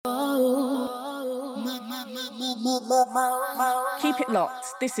Keep it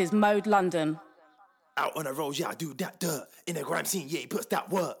locked. This is Mode London. Out on the road, yeah, I do that dirt. In the grime scene, yeah, he puts that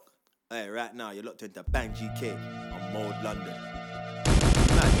work. Hey, right now, you're locked into Bang GK on Mode London.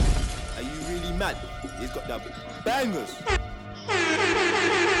 Mad? Are you really mad? He's got the bangers.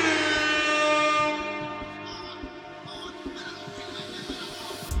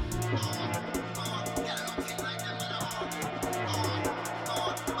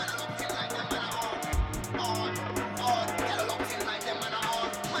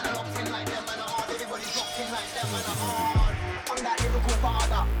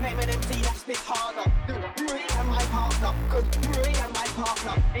 Name an MC that spits harder. Rui and my partner, cause Rui and my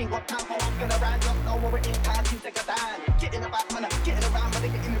partner ain't got time for walking around. Don't know what we're in time to take a down. Get in the back, man, getting around, but they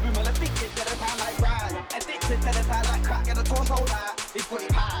get in the room and I think it's better sound like Brad. Addicted to the sound like crack, get a torso out. It's fully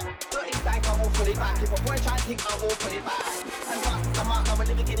packed. 30 bank, I won't put it back. If a boy try to think, I won't put it back. And rock the mark, I'm a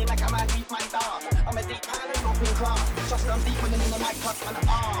living kidding like a man deep my dark. I'm a deep man and open class. Just I'm deep when I'm in the mic, cut and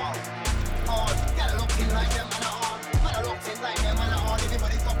hard. Get a look in like them and hard. Man, I locked in like them and hard.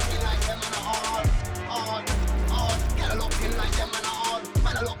 Everybody's looking like them and hard. Get a look in like them and hard.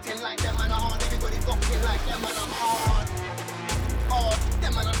 Man, I locked in like them and hard. Everybody's looking like them and hard.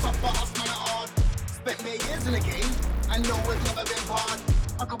 Them and a tough for us, man, hard. Spent me years in the game, and know it's never been hard.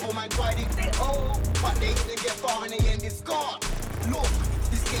 A couple man tried it, they but they didn't get far in the end, it's scarred. Look,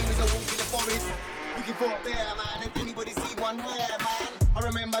 this game is a wolf in the forest. Looking for a bear, man, and anybody see one hair, man. I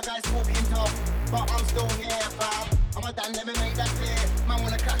remember guys walking tough, but I'm still here, fam. I'm a Dan, let me make that clear. Man,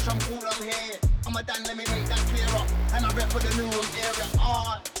 wanna clash, I'm cool, I'm here. I'm a Dan, let me make that clear up. And I rep for the new room area,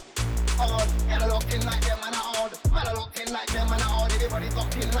 hard. Get a locked in like them, man, hard. Man, I locked in like them, man, hard. Everybody's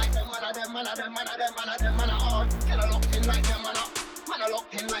locked in like them, man, them, man, them, man, them, man, them, man, hard. Get a locked in like them, man, man, I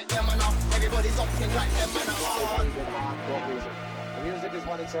locked in like them, man, everybody's locked in like them, man, hard. The music is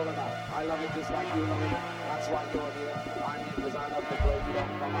what it's all about. I love it just like you love it. That's why you're here. I'm here because I love to play. You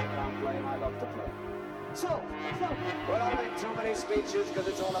don't come, I can't play, and I love to play. So, well, I make too many speeches because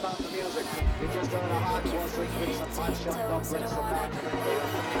it's all about the music. It's just doing a hardcore swing, bring some fun shut up, bring some back.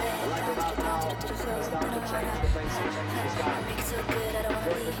 Right about now, it's time to change the face and change the style.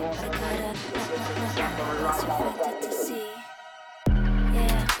 Break the course of the night, switch to the sound of a rock out of that.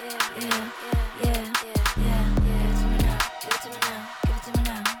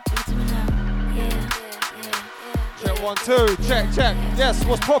 Check 1, 2, check. Yes,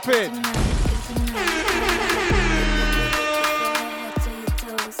 what's poppin'?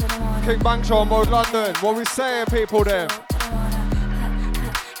 King Bang Show, Mode London. What we saying, people then?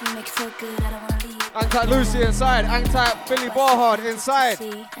 Anti Lucy inside. Anti Billy Barhard inside.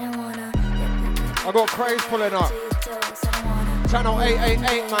 I got Craze pulling up. Channel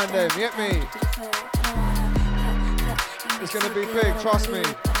 888, man, them. Get me? It's gonna be big, trust me.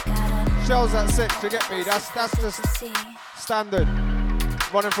 Shells at 6, you get me? That's just standard.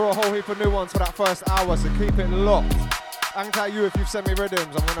 Running through a whole heap of new ones for that first hour, so keep it locked. Anti you if you've sent me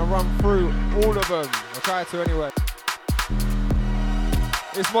rhythms, I'm gonna run through all of them. I'll try to anyway.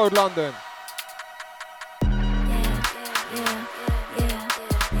 It's Mode London.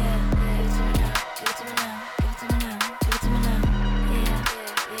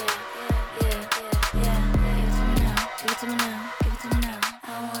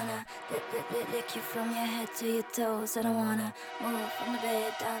 You from your head to your toes. I don't wanna move from the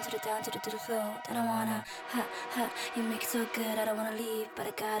bed down to the floor. I don't wanna you make it so good. I don't wanna leave, but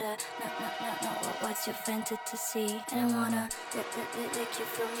I gotta no. What's your fantasy? I don't wanna lick you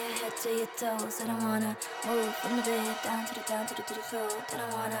from your head to your toes. I don't wanna move from the bed down to the floor. I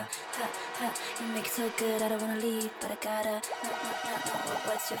don't wanna you make it so good. I don't wanna leave, but I gotta no.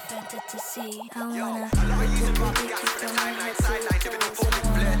 What's your fantasy? I wanna lick you from your head to your toes.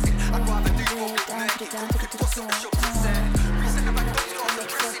 I'd rather do what we down to the floor. Recent about those on the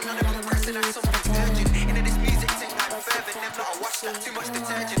pressing, none of the pressing, that's so detergent. Into this music, take like fervent, them not a wash, that's too much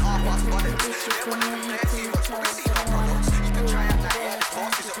detergent. Half past bullets, they want to play too much, but we see our products. You can try out that air, the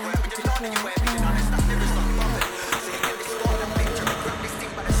forces at work, but you're not in your way, being honest, that lyrics not bothered. So you get this thought and picture, and grab this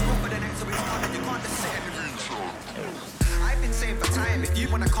thing by the scruff of the neck, so it's done, and you can't just sit in the room. I've been saying for time, if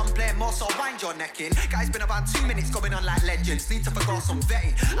you wanna complain more, so wind your neck in. Guys been around 2 minutes going on like legends. Need to forgo some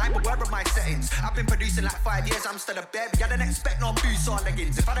vetting. I'm aware of my settings. I've been producing like 5 years, I'm still a baby. I don't expect no boost or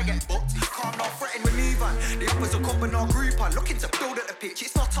leggings. If I don't get booked, calm, not threaten with move on. The uppers will come but no group on. Looking to build at the pitch,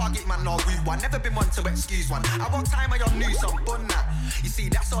 it's not target man, no root one. Never been one to excuse one. I won't time on your news, I'm bun that. You see,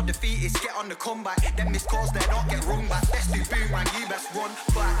 that's or defeaters, get on the comeback. Them missed calls, they don't get rung back. Let's do boom, man, you best run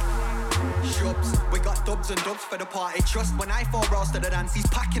back. Shubs, we got dubs and dubs for the party. Trust when I fall rolls to the dance, he's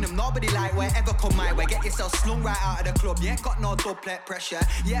packing them. Nobody like wherever come my way. Get yourself slung right out of the club. Yeah, got no dubplate pressure.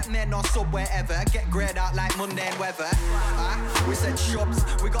 Yeah, man, no sub wherever. Get grayed out like mundane weather. We said shubs,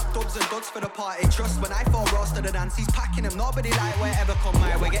 we got dubs and duds for the party. Trust when I fall rolls to the dance, he's packing them. Nobody like wherever come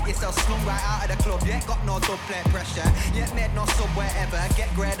my way. Get yourself slung right out of the club. Yeah, got no dubplate pressure. Yeah, man, no sub wherever.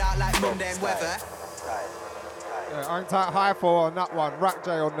 Get grayed out like mundane weather. Yeah, I'm tight hypo on that one. Rack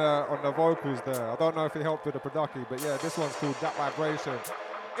J on the vocals there. I don't know if he helped with the production, but yeah, this one's called That Vibration.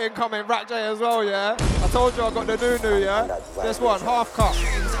 Incoming Rack J as well, yeah. I told you I got the new, yeah. This one, half cut.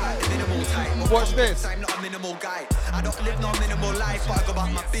 Watch this. I'm not a minimal guy. I don't live no minimal life, but I go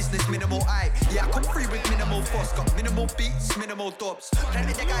about my business minimal eye. Yeah, I come free with minimal fuss. Got minimal beats, minimal dubs.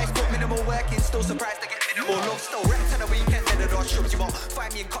 Plenty of guys put minimal work in, still surprised to get minimal love. Still rent on the weekend, then the door shrubs. You won't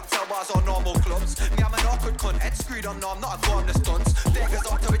find me in cocktail bars or normal clubs. Me, I'm an awkward cunt, head screwed on, no, I'm not a go on the stunts. Figures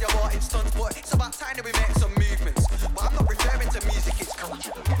up to with your wanting stunts, but it's about time that we make some movements. But I'm not referring to music, it's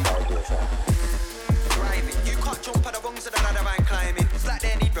culture. Driving, you can't jump on the rungs of the ladder I'm climbing. It's like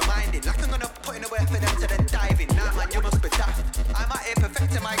they need reminding, like I'm gonna put in the work for them to then dive in. Nah man, you must be daft. I'm out here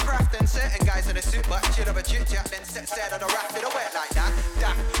perfecting my craft, and certain guys in a suit, but should have a chit chat, then set said on the raft. It don't work like that.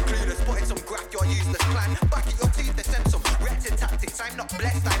 Daft, clueless, put in some graft, your useless plan. Back at your teeth, they send some reactive tactics. I'm not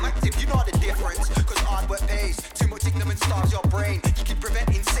blessed, I'm active, you know the difference. Cause hard work pays, too much ignorance starves your brain. You keep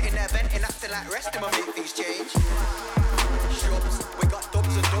preventing, sitting there venting, acting like resting will make things change. Shubs, we got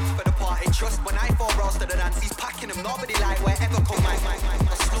dubs and dubs for the party. Trust when I fall rolls to the dance, he's packing them. Nobody like wherever come my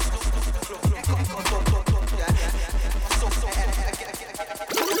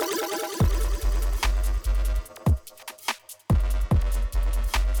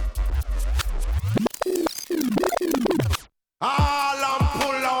all I'm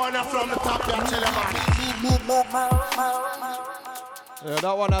pull on from the top, you chill Yeah,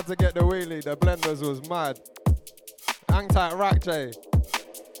 that one had to get the wheelie. The blenders was mad. Hang tight, Rack J.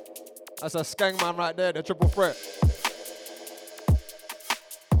 That's a skeng man right there, the triple threat.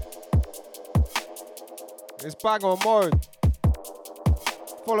 It's bang on mode.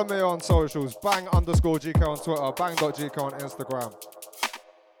 Follow me on socials. Bang_GK on Twitter. Bang.GK on Instagram.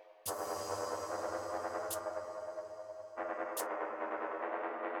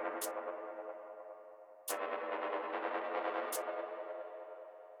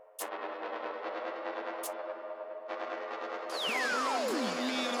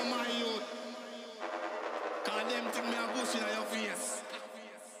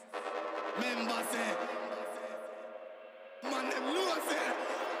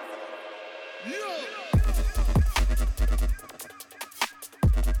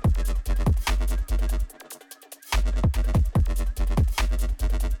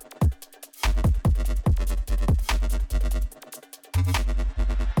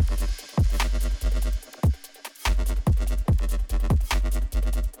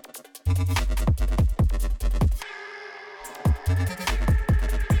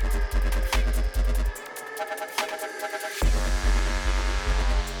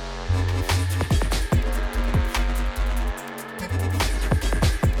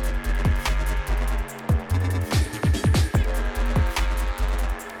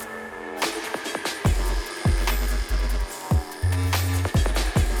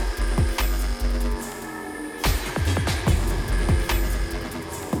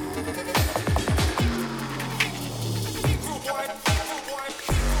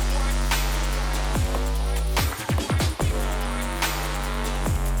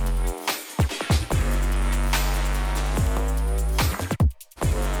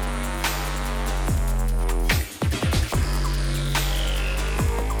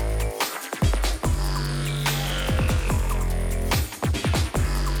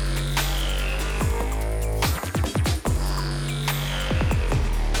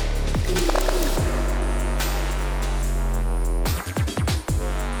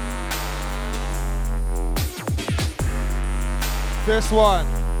 This one,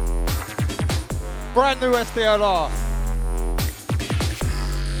 brand new SDLR.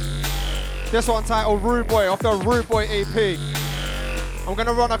 This one titled Rude Boy off the Rude Boy EP. I'm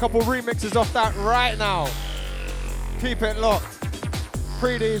gonna run a couple remixes off that right now. Keep it locked.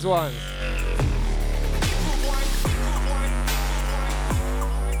 Pre these ones.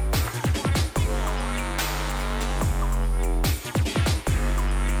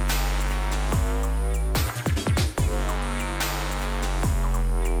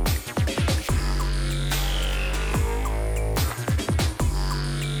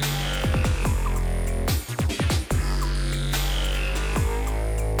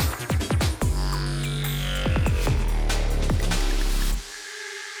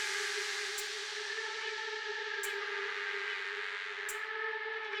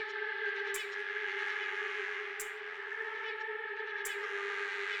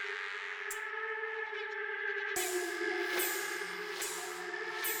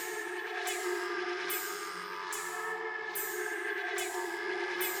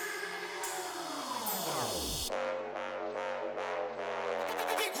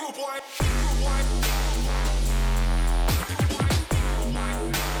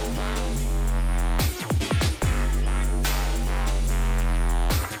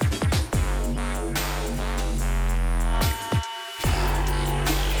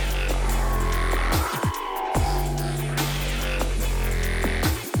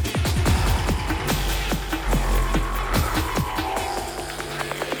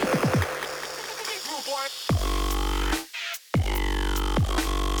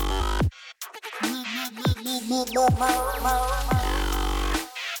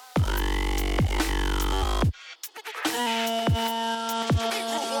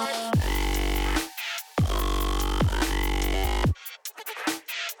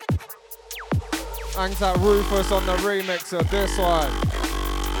 Hangs out Rufus on the remix of this one.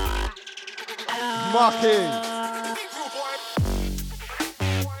 Mucky.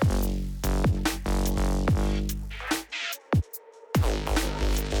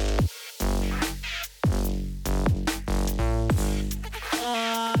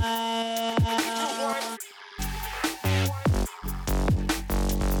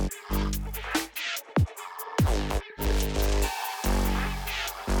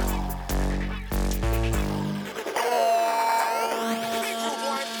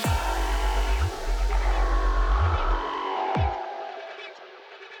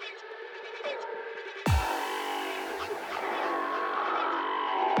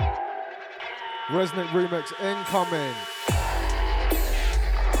 Resnick remix incoming.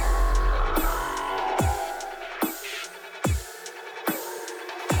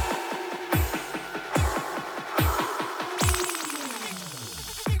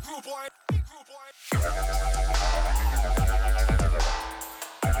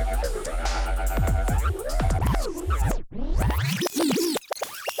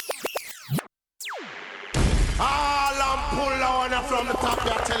 All I'm pull on from the top, I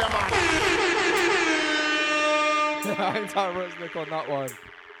tell you, man. Hang tight, Resnick on that one.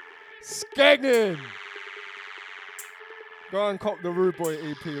 Skegging. Go and cop the Rude Boy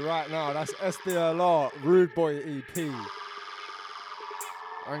EP right now. That's SDLR Rude Boy EP.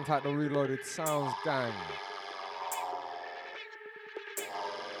 Hang tight, the Reloaded Sounds gang.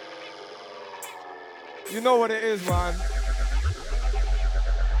 You know what it is, man.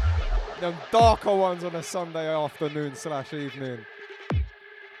 Them darker ones on a Sunday afternoon / evening.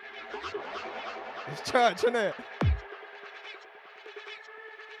 It's church, innit?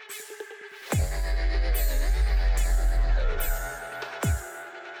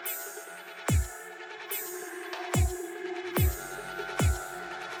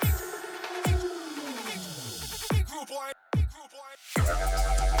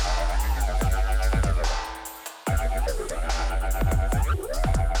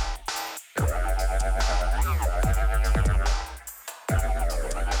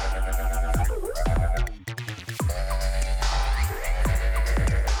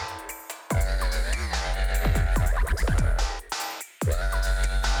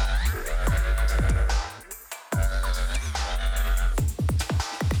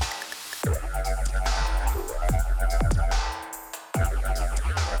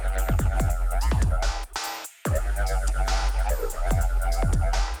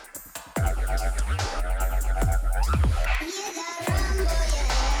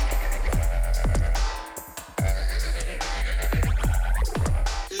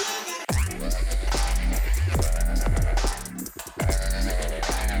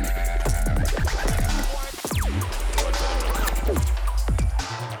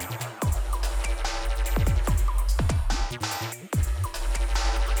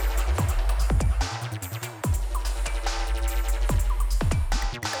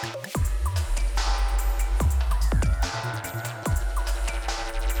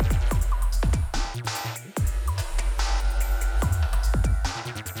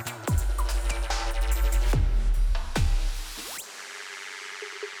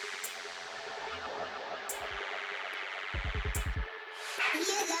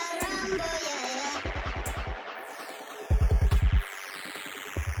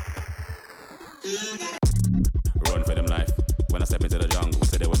 Run for them life. When I step into the jungle,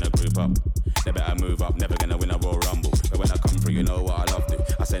 say they wanna group up. They better move up, never gonna win a Royal Rumble. But when I come through, you know what I love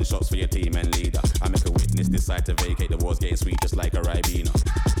to. I send shots for your team and leader. I make a witness decide to vacate. The war's getting sweet just like a Ribena.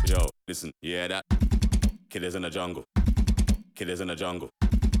 Yo, listen, you hear that? Killers in the jungle. Killers in the jungle.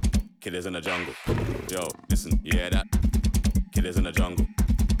 Killers in the jungle. Yo, listen, you hear that? Killers in the jungle.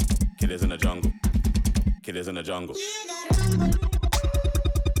 Killers in the jungle. Killers in the jungle.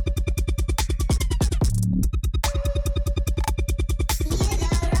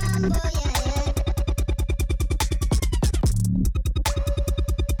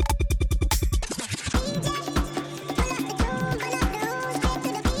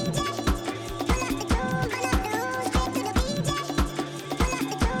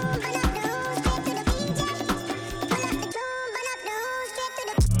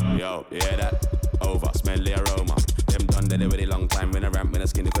 Yo, you hear that? Over, smell the aroma. Them done dead already long time when I ramp, when I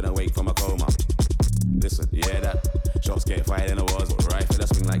skinny couldn't wake from a coma. Listen, you hear that? Shots get fired in the wars, but rifle that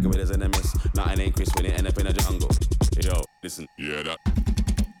swing like gorillas in the mist. Nothing ain't crisp when it end up in the jungle. Yo, listen, you hear that?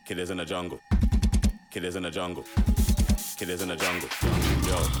 Killers in the jungle. Killers in the jungle. Killers in the jungle.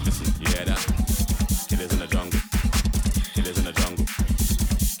 Yo, listen, you hear that? Killers in the jungle. Killers in the jungle.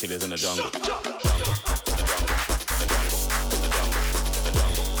 Killers in the jungle.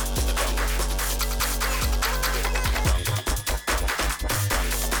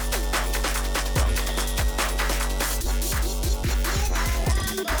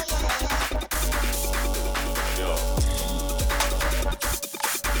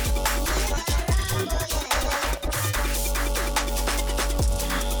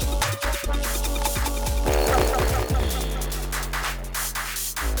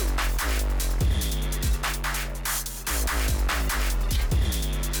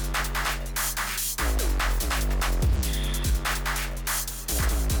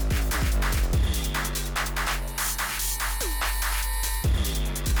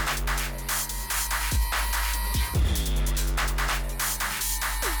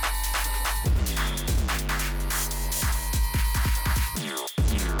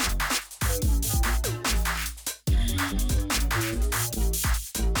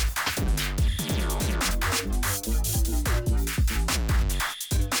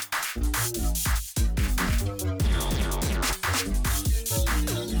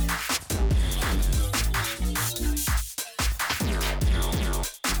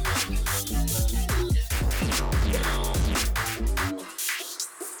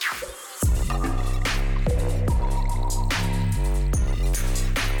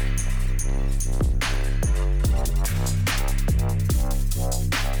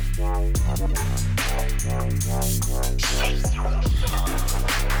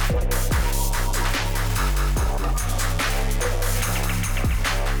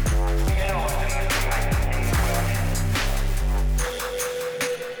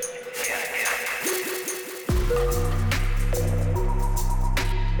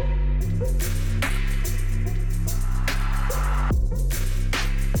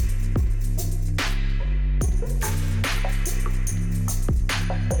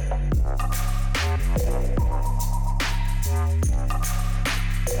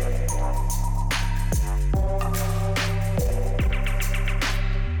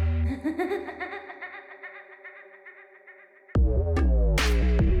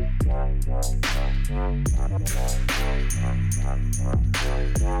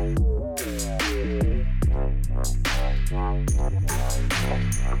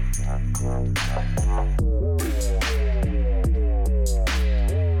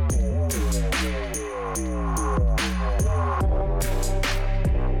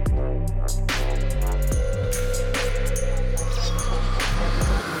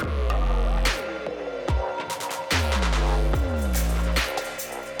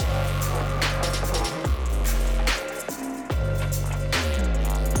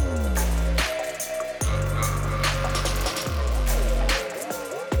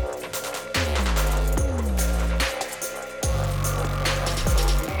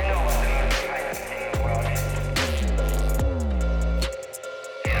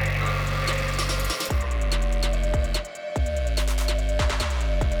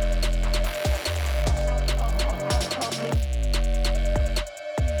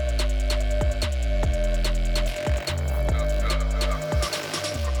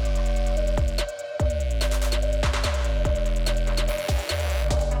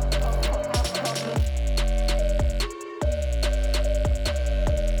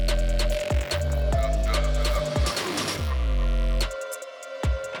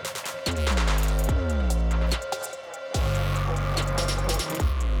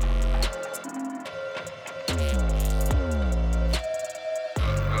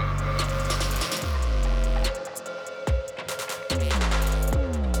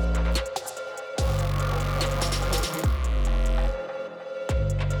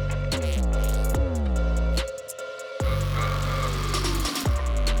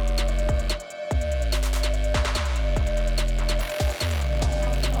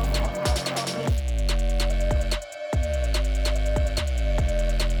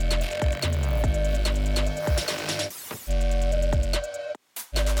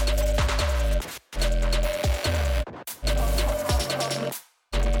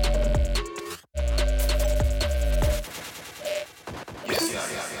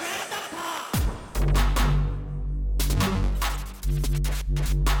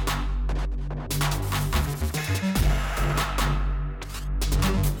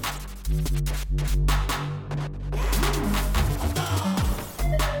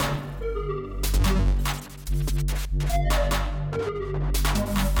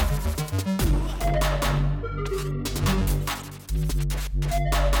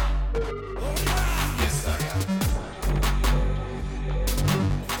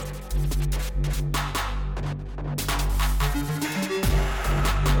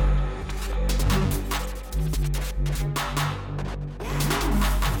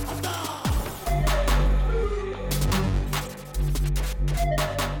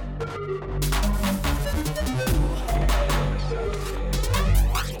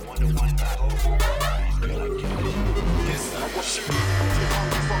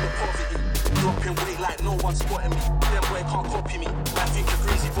 driving weight like no one spotting me. Them boy can't copy me. I think you're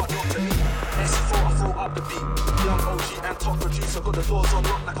crazy, but not to me. SC4, I throw up the beat. Young OG and top producer, got the doors on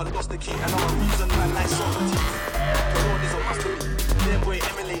lock like I lost the key. And I'm a reason man like Socrates. The Lord is a must to me. Them boy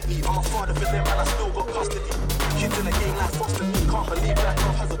emulate me. I'm a father for them and I still got custody. Kids in the game like foster me. Can't believe that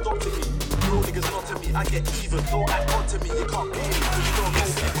love has adopted me. Real niggas not to me. I get even. Don't act on to me. You can't pay me. Cause you don't know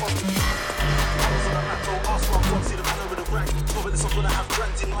what it cost me. I was on a map, don't ask where I'm from. See the man over the rank. Over this, I'm gonna have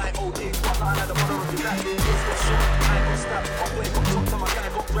grants in my old age. But I like the mother of the back. Kids got shot. I got stabbed. My boy got chopped and my guy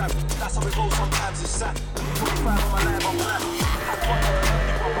got grabbed. That's how it goes sometimes. It's sad. 25 on my life, I'm black. I can't go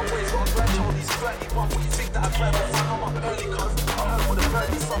early one. My boy's got a grandchild. He's 31. What you think that I drive a front? I'm up early, cuz. I heard what the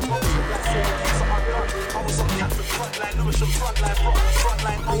birdie son goes. That's all the keys on my gun. I was on Catford frontline. Lewisham frontline.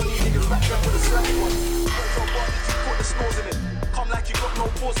 Frontline only. Niggas back then with a slappy one. Put your body, you put the snores in it. Come like you got no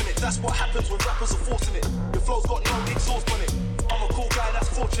pause in it. That's what happens when rappers are forcing it. Your flow's got no exhaust on it. I'm a cool guy that's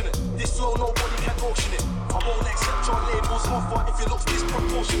fortunate. This flow nobody can auction it. I won't accept your labels offer if it looks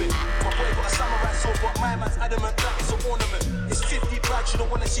disproportionate. My boy got a samurai sword, but my man's adamant that it's an ornament. It's 50 bags, you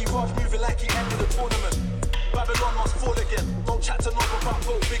don't wanna see Raj moving like he ended the tournament. Babylon must fall again. Don't chat to North about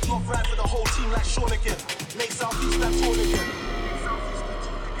go big, not right for the whole team like Sean again. Make Southeast stand tall again.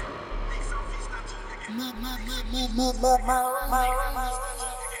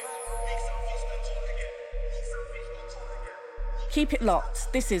 Keep it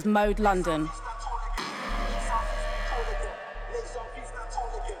locked. This is Mode London.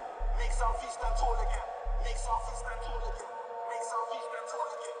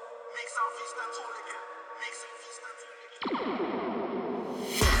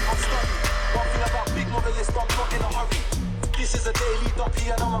 This is a daily duppy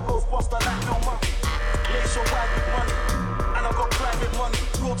and I'm a ghostbuster like Bill Murray. Nationwide with money, and I got private money.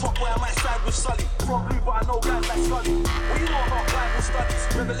 Real talk where I might side with Sully. From blue but I know guys like Scully. What you know about Bible studies?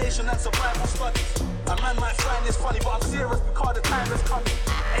 Revelation and survival studies. A man might find this funny, but I'm serious because the time is coming.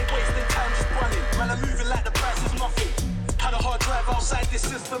 Ain't wasting time just running. Man, I'm moving like the price is nothing. Had a hard drive outside this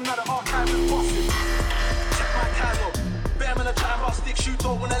system, now the archive is busting. Check my catalog. Bear man a try about stick shoot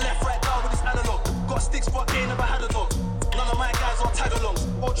dog when I left right down with this analog. Got sticks but they never had a dog. None of my guys are tag-alongs,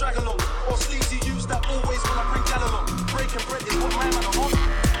 or drag-alongs, or sleazy youths that always wanna bring gal along. Breaking bread is what my man are on.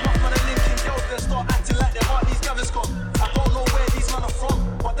 Not man are linking girls, then start acting like they're hard, these Gaviscon. I don't know where these men are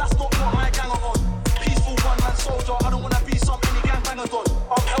from, but that's not what my gang are on. Peaceful one-man soldier, I don't wanna be some any gang banger done.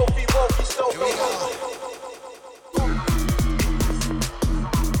 I'm healthy, wealthy, self-made.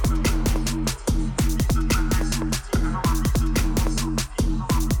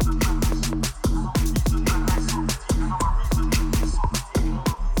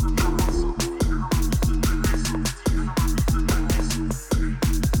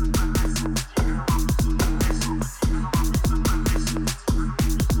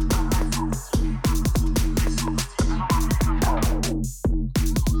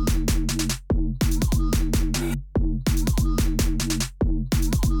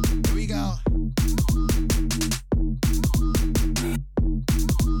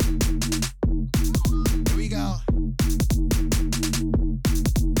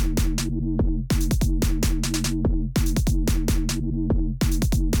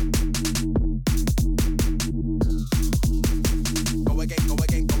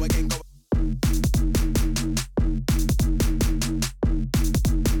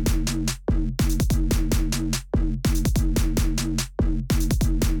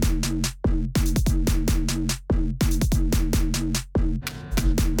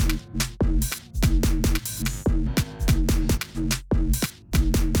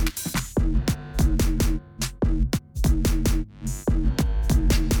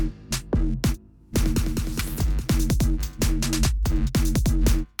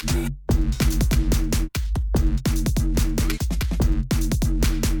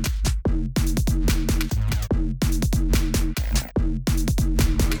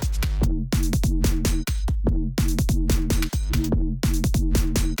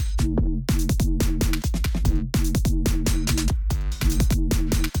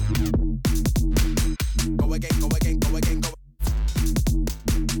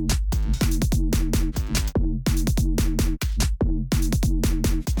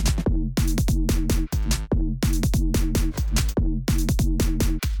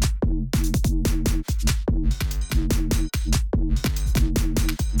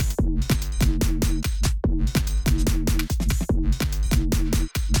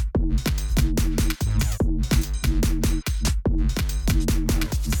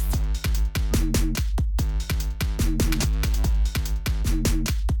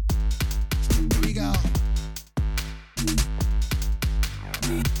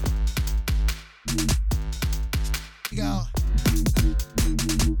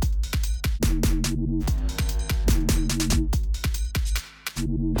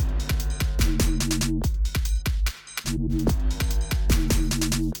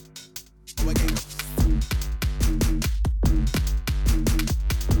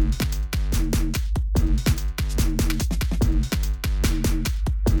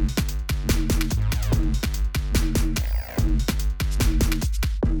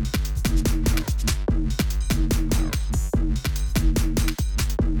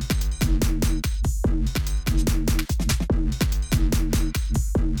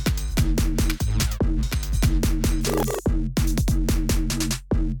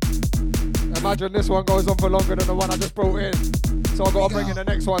 imagine this one goes on for longer than the one I just brought in. So I've got to bring in the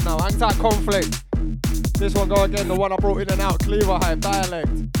next one now. Hang tight, Conflict. This one go again, the one I brought in and out. Cleaver Hype, Dialect.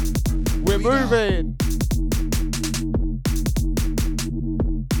 We're moving.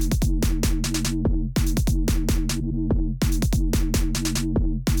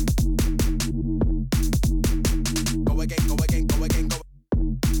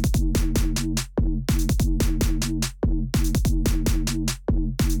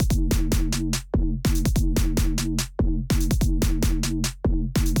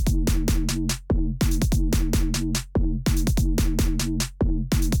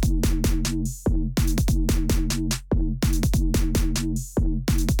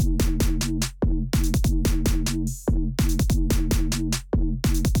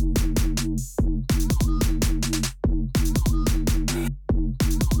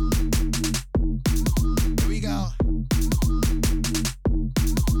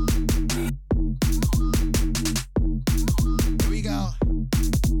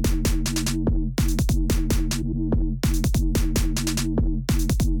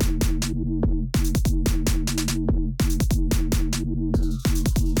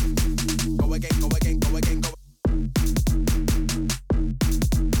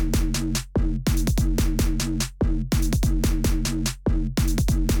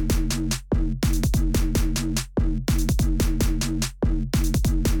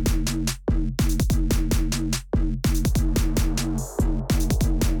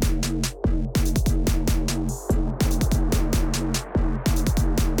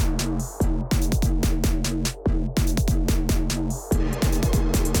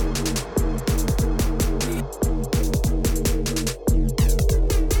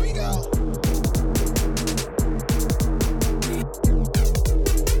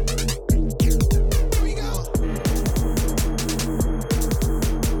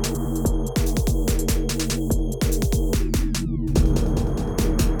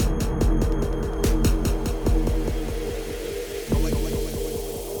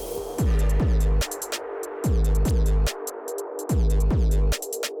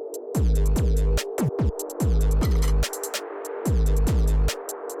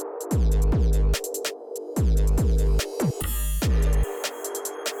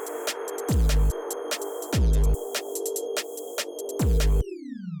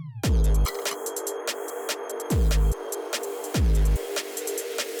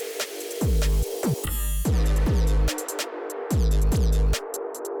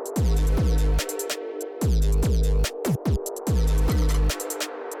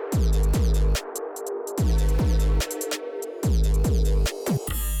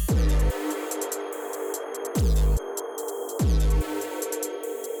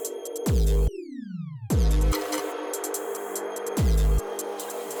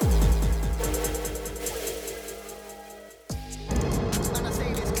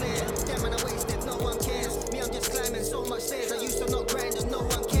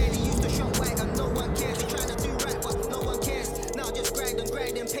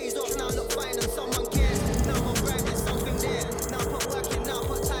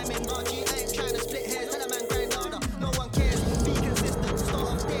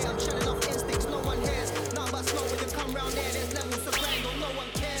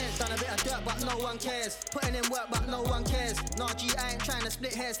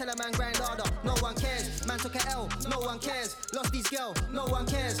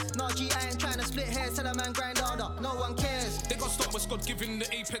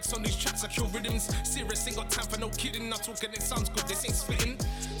 Talking, it sounds good, this ain't splitting.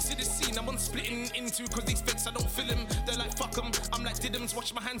 See this scene, I'm on splitting into, cause these fits I don't feel them. They're like fuck them, I'm like Diddums,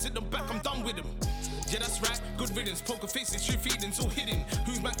 wash my hands in the back, I'm done with them. Yeah, that's right, good riddance, poker faces, true feelings, all hidden.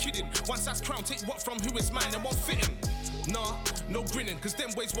 Who's man kidding? Once that's crown, take what from who is mine and won't fit him. Nah, no grinning, cause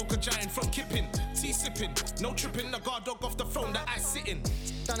them ways woke a giant from kipping. Tea sipping, no tripping, the guard dog off the throne that I sit in.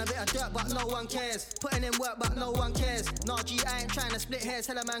 Done a bit of dirt, but no one cares. Putting in work, but no one cares. Nah, G, I ain't trying to split hairs.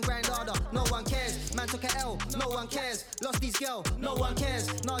 Tell a man grind harder, no one cares. Man took a L, no one cares. Lost his girl, no one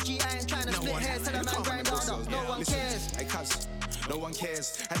cares. Nah, G, I ain't trying to split hairs. Tell a man grind harder, no one cares. Hey, cuz, no one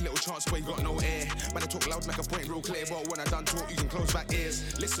cares. Had a little chance, but you got no air. Man, I talk loud, make a point real clear. But when I done talk, you can close back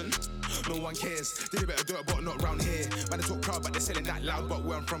ears. Listen, no one cares. Did a bit of dirt, but not round here. Man, I talk proud, but they're selling that loud. But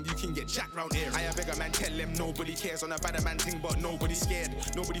where I'm from, you can get jacked round here. I beg a man, tell them nobody cares. On a bad man thing, but nobody scared.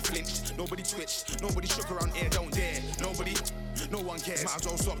 Nobody flinched, nobody twitched, nobody shook around here, don't dare. no one cares. Might as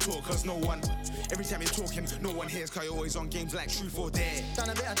well stop talk, cause no one. Every time you're talking, no one hears, cause you're always on games like truth or dare. Done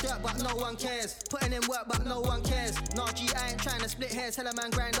a bit of dirt, but no one cares. Putting in work, but no one cares. Nah, G, I ain't trying to split hairs. Tell a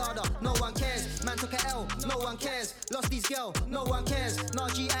man grind harder, no one cares. Man took a L, no one cares. Lost these girl, no one cares. Nah,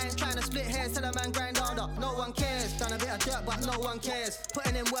 G, I ain't trying to split hairs. Tell a man grind harder, no one cares. Done a bit of dirt, but no one cares.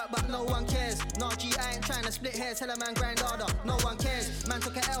 Putting in work, but no one cares. Nah, G, I ain't trying to split hairs. Tell a man grind harder, no one cares. Man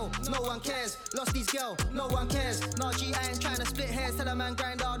took a L, no one cares. Lost these girl, no one cares. Nah, G, I ain't trying to split hairs. Tell a man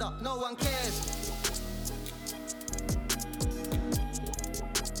grind harder, no one cares.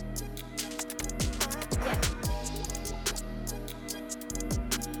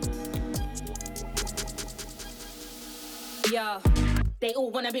 Yeah, they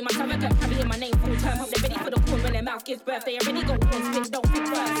all wanna be my surrogate, carrying my name full term. Hope they're ready for the call when their mouth gives birth. They already got one spit, don't think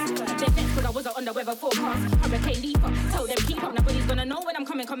first. They're vexed cause I wasn't on the weather forecast. Hurricane leaper, tell them keep up. Nobody's gonna know when I'm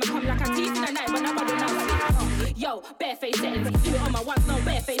coming like a thief in the night, but nobody knows. Yo, barefaced settings, do it on my once, no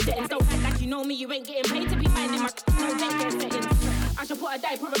barefaced settings. Don't act like you know me, you ain't getting paid to be minding my no daycare settings. I should put a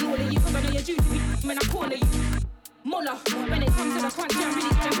diaper on all of you, cause I know you're due to be when I call you. Muller, when it comes to the crunch, I'm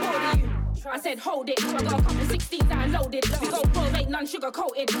really getting bored of you. I said hold it, I got a couple 16s that I loaded. We go pro, ain't none sugar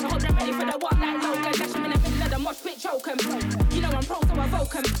coated. I hope they're ready for the one like Logan. Dash them in the middle of the mosh pit, choke 'em. You know I'm pro, so I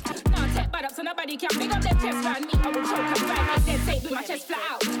vote 'em. Nah, tech bad up so nobody can big up their chest round me, I will choke 'em. Right, make dead tape with my chest flat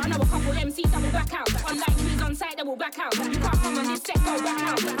out. I know a couple MCs that will back out. Unlike trees on site, they will back out. You can't come on this set, go back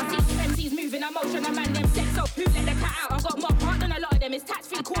out. I see MCs moving emotion, a man them set, so who let the cat out? I got more heart than a lot of them, it's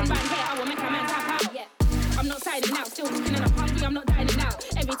tax-free corn round here. I will make a man tap out, yeah. I'm not siding out, still cooking and I'm hungry, I'm not dining out.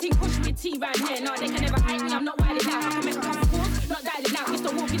 Everything push with tea right here, nah, they can never hide me, I'm not wilding out. I can make a couple calls, not dialing out. Used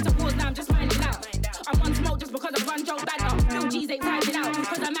to walk into wars, now I'm just minding out. I'm on smoke just because I run Joe Banner. Bill G's ain't timing out,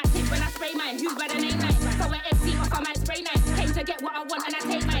 cause I'm active when I spray mine. Who's by the name night? So when MC off, I might spray night. Came to get what I want and I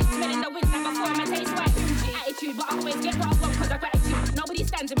take mine. Smelling the wind like before I taste right. Attitude, but I always get what I want cause I gratitude. Nobody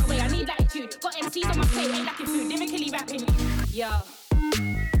stands in my way, I need latitude. Got MCs on my plate, ain't lacking food, lyrically rapping. Yeah.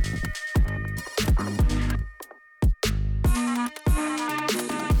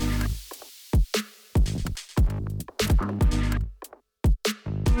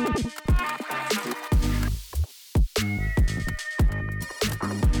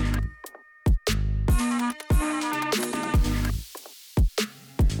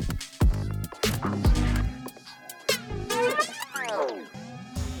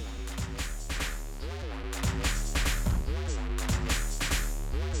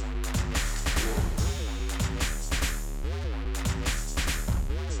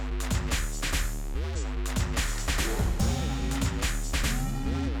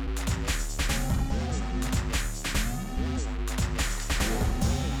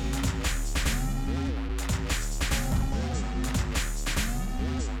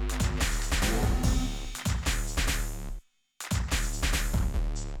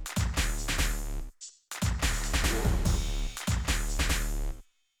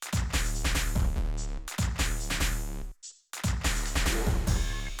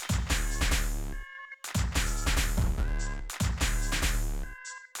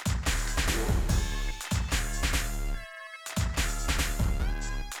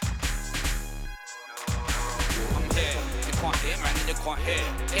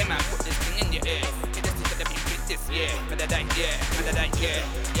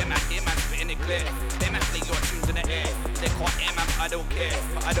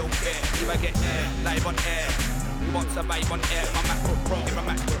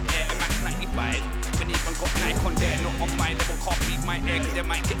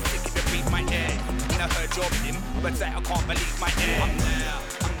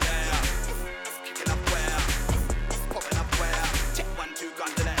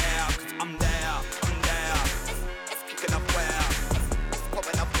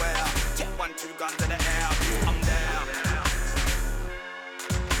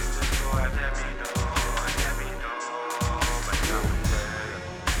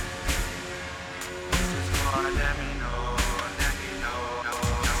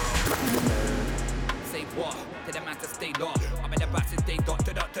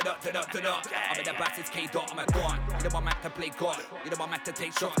 To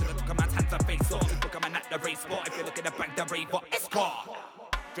take shots, and I took a man's hands and face off. Took a man at the race spot. If you look at the bank, the rave up, it's car.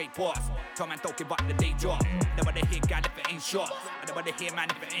 Straight boss, tell man don't give up the day job. Nobody hear gal if it ain't shot. Nobody hear man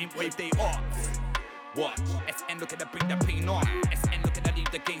if it ain't wave day off. Watch, SN looking to bring the pain on. SN looking to leave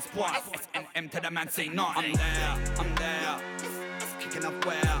the game spot. SNM to the man say no. I'm there. It's kicking up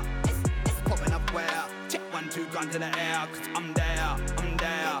where? It's popping up where? Check 1, 2 guns in the air. Cause I'm there.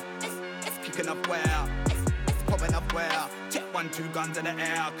 It's kicking up where? Popping up where? Check 1, 2 guns in the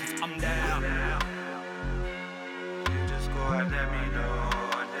air, cause I'm there. You just go and let me know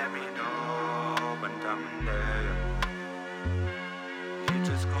when I'm there. You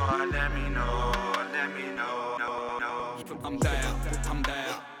just go and let me know. I'm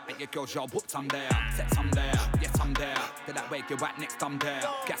there. At your girls, yo, whoops, I'm there. Sex, I'm there. Yes, I'm there. They're that way, you're right next, I'm there.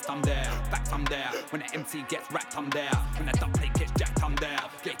 Gas, I'm there. Facts, I'm there. When the MC gets racked, I'm there. When the duck plate gets jacked, I'm there.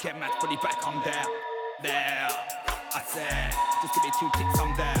 Get mad, fully back, I'm there. There. I said, just give me 2 ticks,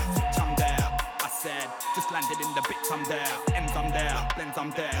 I'm there. Switch, I'm there. I said, just landed in the bits, I'm there. Ends, I'm there. Blends,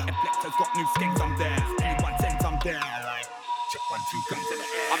 I'm there. Inflector's got new skins, I'm there. Anyone sends, I'm there. Like, check 1, 2, guns in the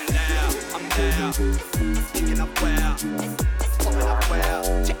air. I'm there. Picking up where? Popping up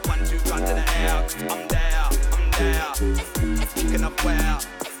where? Check 1, 2, guns in the air. I'm there. Picking up where?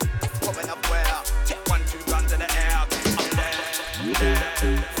 Popping up where? Check 1, 2, guns in the air. I'm there.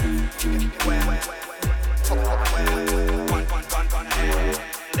 Picking up where? Popping up where? 1, 1, air.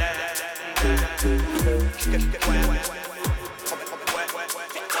 There. Picking up where? Popping up where?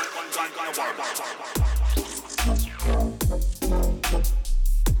 Check 1, 1,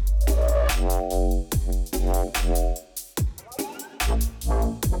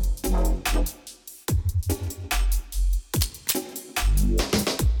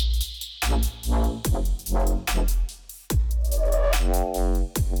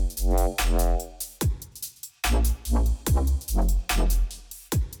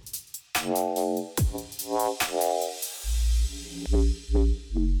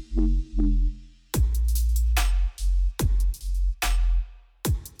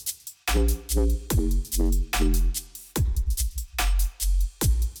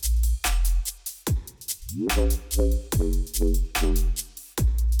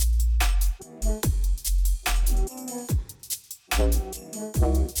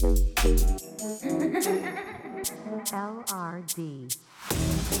 LRD.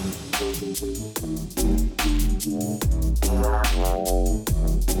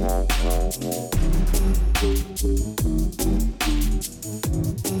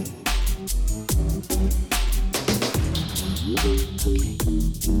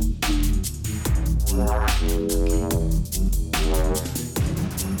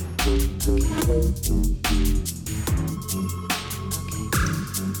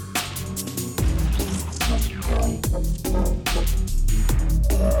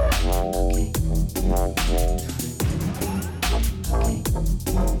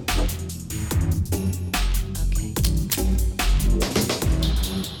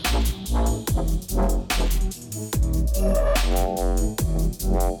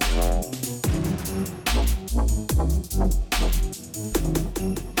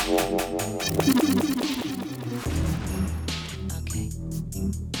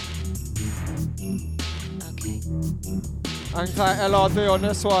 LRD on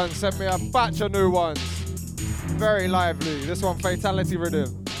this one, sent me a batch of new ones. Very lively. This one, Fatality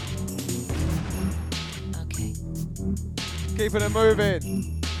Rhythm. Okay. Keeping it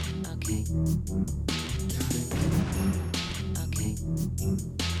moving. Okay.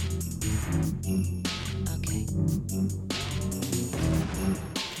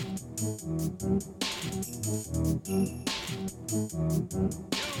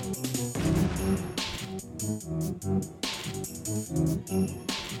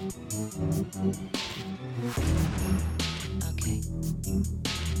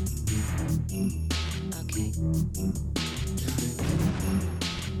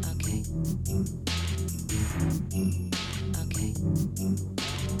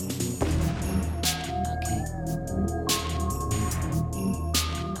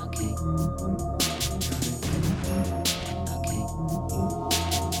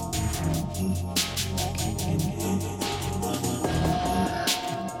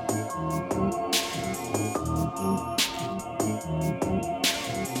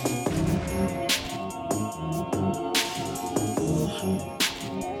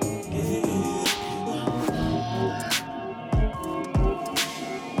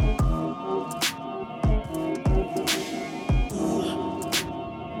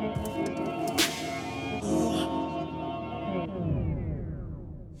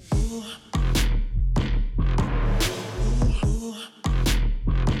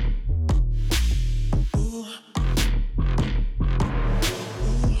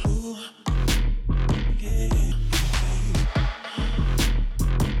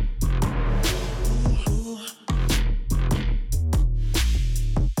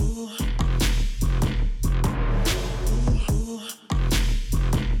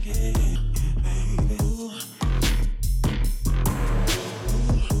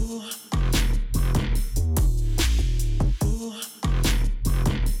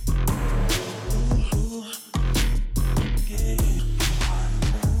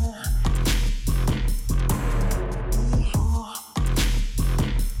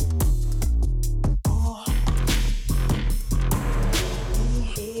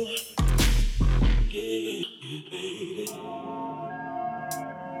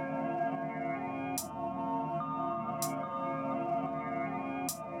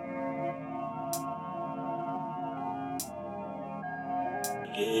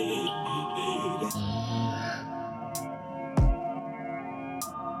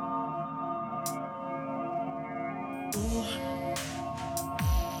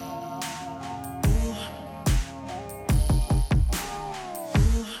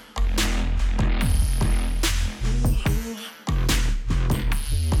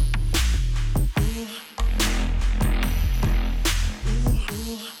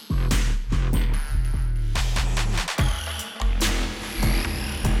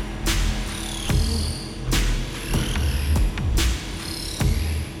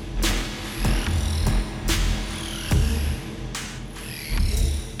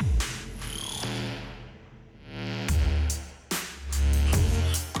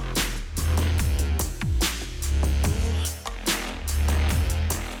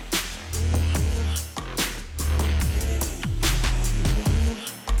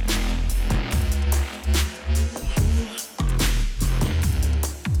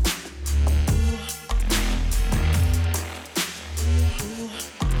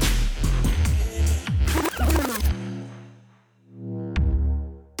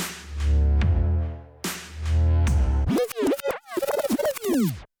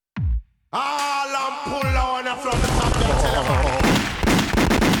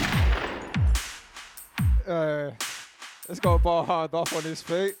 Let's go bar hard off on his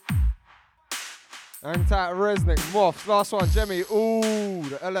feet. Hang tight, Resnick, Moths. Last one, Jemmy. Ooh,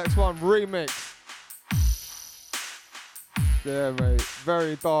 the LX1 remix. Yeah, mate.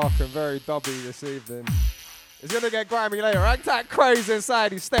 Very dark and very dubby this evening. It's gonna get grimy later. Hang tight, Crazy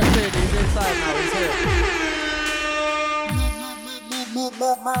inside. He stepped in. He's inside now. He's here.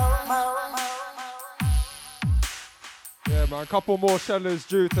 Yeah, man. A couple more shellers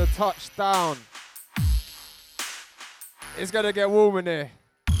due to touchdown. It's gonna get warm in here.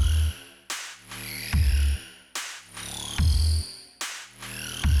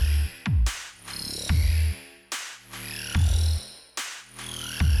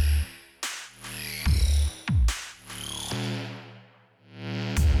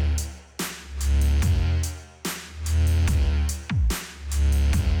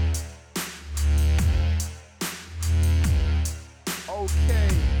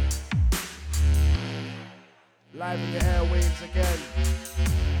 Live in the airwaves again.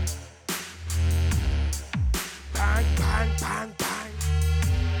 Bang, bang, bang, bang.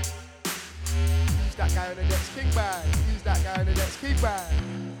 Use that guy on the next king bag. Use that guy on the next king bag.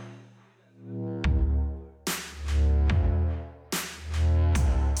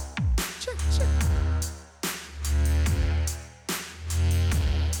 Check, check.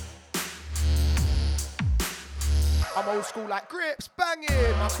 I'm old school like grips, banging.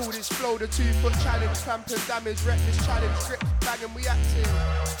 I call this flow the 2-foot challenge. Clamp and damage, reckless challenge. Grips, banging, we acting.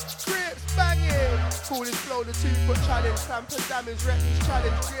 Grips, banging. Call this flow the 2-foot challenge. Clamp and damage, reckless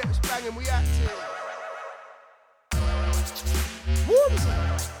challenge. Grips, banging, we acting. Whoops.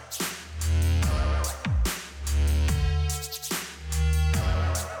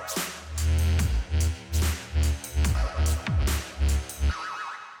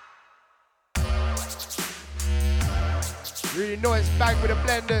 Really know it's bang with the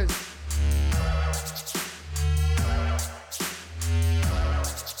blenders.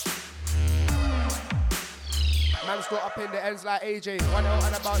 Man's got up in the ends like AJ. One out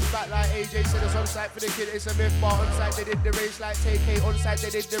and about back like AJ. Said it's on site for the kid, it's a myth. But on site they did the race like TK. On site they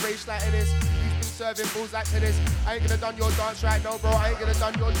did the race like Ennis. You've been serving bulls like tennis. I ain't gonna done your dance right now, bro. I ain't gonna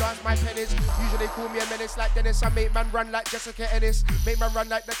done your dance, my pennies. Usually call me a menace like Dennis. I make man run like Jessica Ennis. Make man run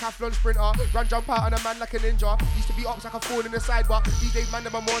like the Decathlon sprinter. Run jump out on a man like a ninja. Used to be ops like a fall in the side, but these days man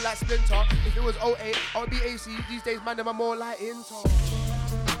them are more like Splinter. If it was 08, I would be AC. These days man them are more like Inter.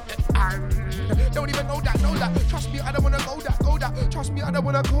 Don't even know that. Trust me, I don't wanna go that. Trust me, I don't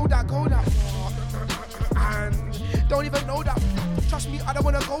wanna go that. And don't even know that. Trust me, I don't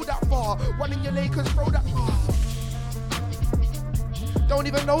wanna go that far. One in your Lakers, throw that far. Don't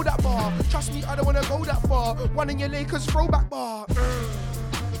even know that bar. Trust me, I don't wanna go that far. One in your Lakers, throwback bar.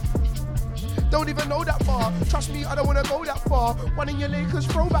 Don't even know that bar. Trust me, I don't wanna go that far. One in your Lakers,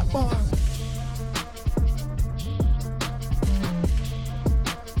 throwback bar.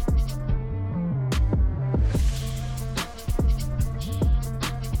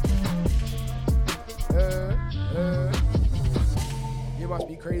 You must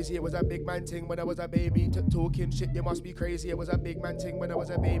be crazy, it was a big man thing when I was a baby. Talking shit, you must be crazy, it was a big man thing when I was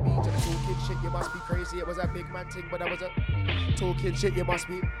a baby. Talking shit, you must be crazy, it was a big man thing when I was a... Talking shit, you must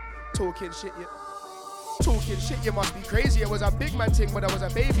be... Talking shit, you must be crazy, it was a big man thing when I was a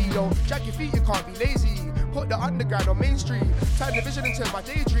baby, yo. Jack your feet, you can't be lazy. Put the underground on mainstream. Turn the vision into my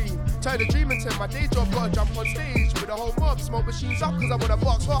daydream. Turn the dream into my day job. Gotta jump on stage with the whole mob. Smoke machines up cause I'm on a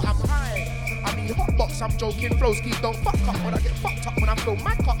box hot. I'm high. I mean hot box, I'm joking. Flow skis don't fuck up when I get fucked up. When I flow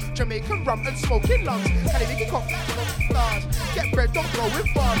mad cup. Jamaican rum and smoking lungs. Can make it cock stars. Get bread, don't go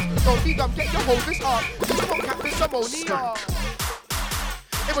with bars. Don't be dumb, get your whole this up. Just don't cap this ammonia.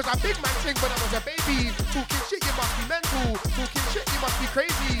 It was a big man thing when I was a baby. Talking shit, you must be mental. Talking shit, you must be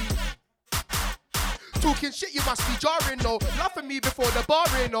crazy. Talking shit, you must be jarring, no. Laugh at me before the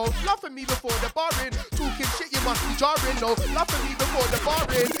barring, no. Laugh at me before the barring. Talking shit, you must be jarring, no. Laugh at me before the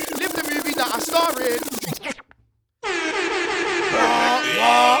barring. Live the movie that I star in.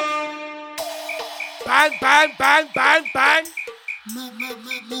 Bang, bang, bang, bang, bang.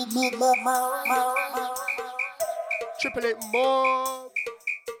 Triple it more.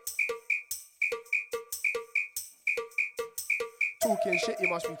 Talking shit, you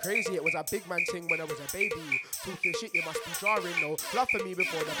must be crazy. It was a big man thing when I was a baby. Talking shit, you must be jarring. No, love for me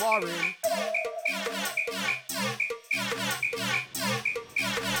before the barring.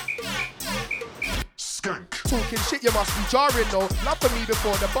 Skank. Talking shit, you must be jarring. No, love for me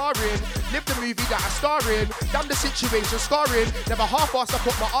before the barring. Live the movie that I star in. Damn the situation scarring. Never half-assed, I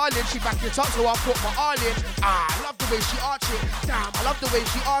put my all in. She backed it up, so I put my all in. I love the way she arch it. Damn, I love the way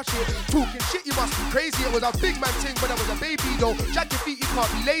she arch it. Talking shit, you must be crazy. It was a big man thing when I was a baby, though. Jack your feet, you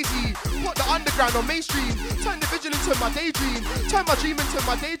can't be lazy. Put the underground on mainstream. Turn the vision into my daydream. Turn my dream into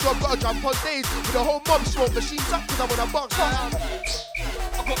my day job. Gotta jump on stage with the whole mob. Smoke machines up, cause I want a box.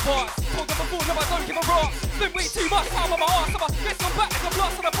 I've got bars, told them before, no I don't give a rock. Spend way too much time on my arse, I'ma get some back like a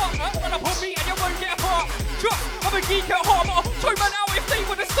blast on a partner. Run up on me and you won't get a part. Trust, I'm a geek at heart, but I'll show man out if they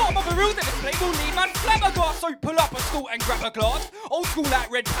wanna start. I'm a real that display will leave man flabbergasted. So pull up a stool and grab a glass. Old school like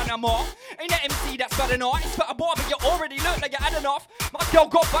Red Panama. Ain't that MC that's bad enough. It's but a bar, but you already look like you had enough. My girl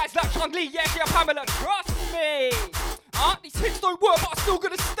got bites like Chung Lee, yeah, she a Pamela, trust me. These hits don't work, but I still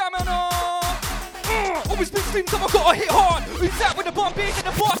got a stamina. Always been slim, so I gotta hit hard. Who's that with the bomb big and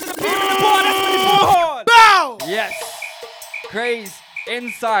the bars and the beer in the bar? That's when it's hard. Bow! Yes. Craze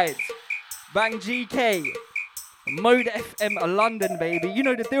Inside. Bang GK. Mode FM London, baby. You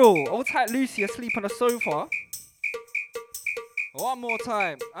know the deal. Old tight Lucy asleep on the sofa. One more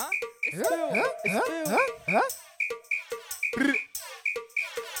time. Huh? It's Phil.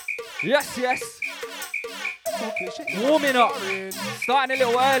 Yes, yes. Warming up. Starting a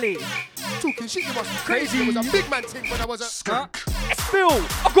little early. Talking shit, you must be crazy. It was a big man thing when I was a It's Phil,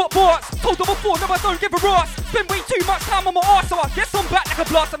 I've got bars. Told them before, no I don't give a ass. Spend way too much time on my arse, so I guess I'm back like a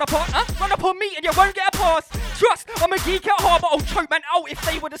blast on a pot. Run up on me and you won't get a pass. Trust, I'm a geek at heart, but I'll choke man out if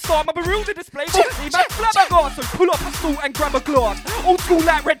they were the star. I'm a real to display, but leave man flabbergasted. So pull up a stool and grab a glass. Old school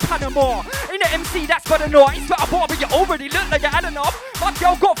like Red Panama. Ain't an MC that's better not. It's better bar, but you already look like you had enough. My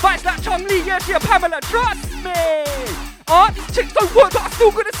girl got fights like Chung Lee, yeah, she a Pamela. Trust me. These chicks don't work, but I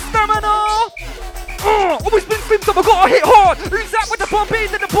still got a stamina. Always been slim, so I gotta hit hard. Who's that with the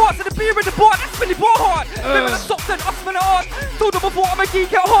Bombays and the bars and the beer in the bar? That's really bar hard. Remember the socks and us from the art. Told them before I'm a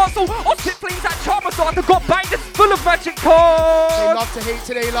geek at heart, so I'll spit flames at Charizard. I got banged, it's full of magic cards. They love to hate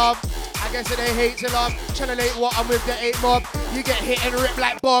till they love. I guess that they hate to love. Channelate what I'm with the 8 mob. You get hit and ripped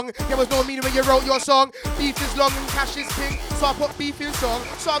like bong. There was no meaning when you wrote your song. Beef is long and cash is king, so I put beef in song.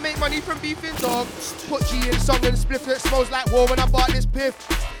 So I make money from beefing dog. Put G in song and spliff it smells like war when I bought this piff.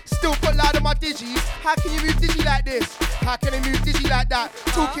 Still put loud on my digis. How can you move digi like this? How can I move digi like that?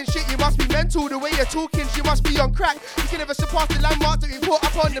 Talking shit, you must be mental. The way you're talking, she must be on crack. You can never surpass the landmark that we put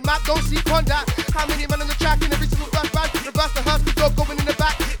up on the map. Don't sleep on that. How many men on the track in every single band? Reverse the hearse, the dog going in the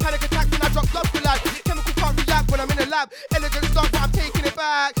back. Panic attack when I drop blood for life. Chemical can't react when I'm in the lab. Elegant stuff, but I'm taking it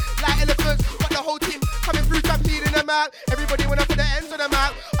back. Like elephants, but the whole team coming through, I'm leading them out. Everybody wanna put the ends on them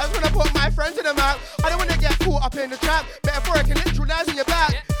out. I just wanna put my friends in them out. I don't wanna get caught up in the trap. Metaphoric and neutralize in your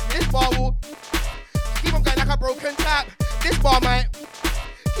back. This bar will keep on going like a broken tap. This bar might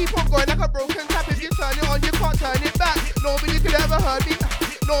keep on going like a broken tap. If you turn it on, you can't turn it back. Nobody could ever hurt me.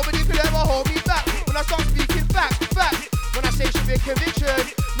 Nobody could ever hold me back. When I start speaking facts. When I say should be conviction,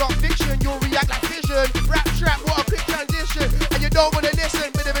 not fiction, you'll react like vision. Rap trap, what a quick transition. And you don't wanna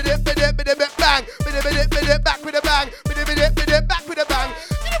listen. Bang. Back with a bang. Back with a bang.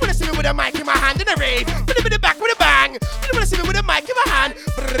 You don't wanna see me with a mic in my hand in a rave. Back with a bang. You don't wanna see me with a mic in my hand.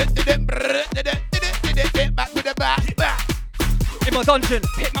 Back with a bang. In my dungeon,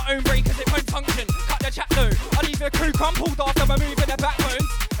 hit my own brain cause it won't function. Cut the chat though, I leave the crew crumpled after removing the backbones.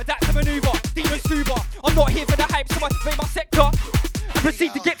 Adapt to maneuver, Dino Stuber. I'm not here for the hype, so I invade my sector. And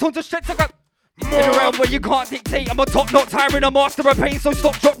proceed to get onto stretch. I got In a realm where you can't dictate, I'm a top, not tiring, a master of pain. So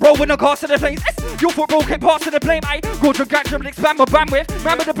stop, drop, roll when I cast to the planes. Your football came past to the blame. I go to gadget and expand my bandwidth.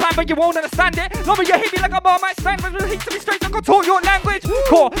 Remember the plan, but you won't understand it. Love me, you hit me like a bar, might stand with the heat to me straight. I can talk your language.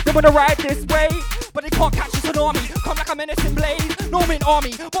 Core, they wanna ride this way, but they can't catch us an army. Come like a menacing blade. Norman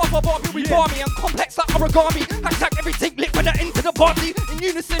army, bar for bar, we bar me. I'm complex like origami. Hashtag everything lit when I enter the party. In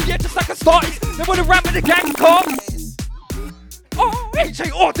unison, yeah, just like a started. They wanna ram with the gang car. Oh,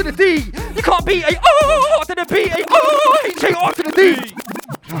 H-A-R to the D. You can't beat a R to the B. A R, H-A-R to the D.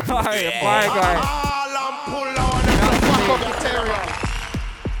 Hi, my guy.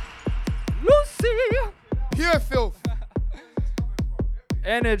 Lucy. Pure filth.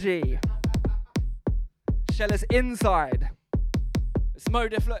 Energy. Shella's inside. It's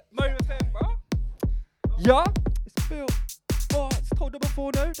Mode FM, bro. Yeah, it's Phil. Bars, told her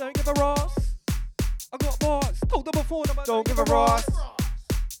before, no, don't give a Ross. I got bars, told her before, no, don't give a Ross.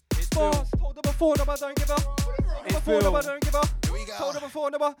 It's bars, told her before, no, don't give a. Before, no, don't give a. Told her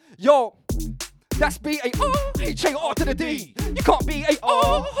before, no, yo. That's B-A-R-H-A-R to the D. You can't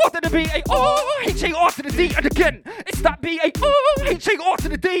B-A-R to the B-A-R-H-A-R to the D. And again, it's that B-A-R-H-A-R to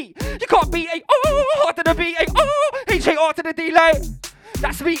the D. You can't B-A-R to the B-A-R-H-A-R to the D, like.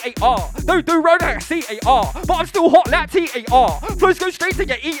 That's V-A-R. Don't do road like a C-A-R. But I'm still hot like T-A-R. Flows go straight to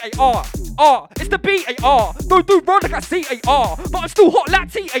your E-A-R. R, it's the B-A-R. Don't do road like a C-A-R. But I'm still hot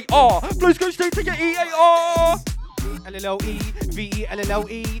like T-A-R. Flows go straight to your E-A-R. L-L-O-E,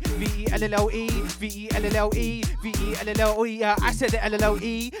 V-E-L-L-O-E, V-E-L-L-O-E, V-E-L-L-O-E, V-E-L-L-O-E, I said the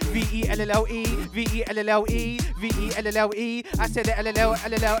L-L-O-E, V-E-L-L-O-E, V-E-L-L-O-E, V-E-L-L-O-E, I said the L-L-O,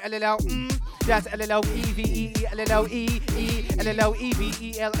 that's L-L-O-E, V-E-L-L-O-E, E-L-L-O-E,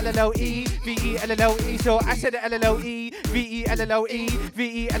 V-E-L-L-O-E, V-E-L-L-O-E, so I said the L-L-O-E, V-E-L-L-O-E,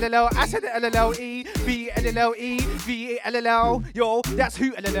 V-E-L-L-O, I said the L-L-O-E, V-E-L-L-O-E, V-E-L-L-O, yo, that's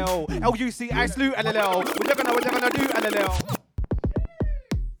who L-L-O, L-U-C, I slew L-L-O, we're gonna do L-L-O.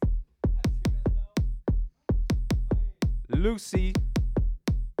 Lucy.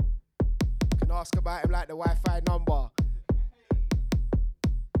 Can ask about him like the Wi-Fi number.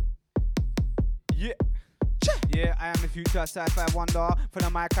 Yeah. Yeah, I am the future sci-fi wonder. From the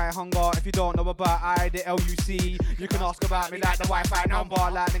mic I hunger. If you don't know about I, the L-U-C, you can ask about me like the Wi-Fi number.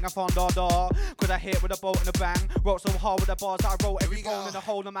 Lightning and thunder, cause I hit with a bolt and a bang. Wrote so hard with the bars that I wrote every bone in the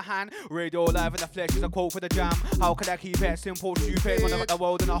hole in my hand. Radio live in the flesh is a quote for the jam. How could I keep it simple, stupid when I got the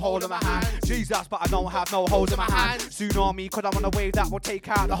world in a hole in my hand? Jesus, but I don't have no holes in my hand. Tsunami, cause I'm on a wave that will take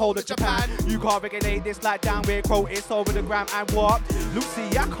out the whole of Japan. You can't regulate this like down where quote it's over the gram and what? Lucy,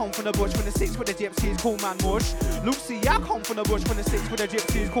 I come from the bush when the six with the gypsies, cool man mush. Lucy, I come from the bush when the six with the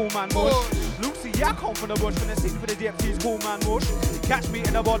gypsies, cool man mush. Lucy, I come from the bush when the six with the gypsies, cool man mush. Catch me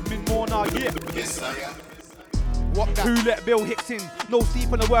in the Bodmin Mornar, yeah. Yes, I am. What that? Who let Bill Hicks in? No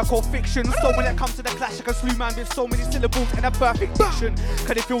deep on the work or fiction. So when it comes to the clash, I can slew man with so many syllables and a perfect diction.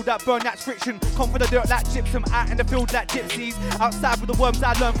 Can they feel that burn, that friction? Come for the dirt like gypsum, out in the field like gypsies. Outside with the worms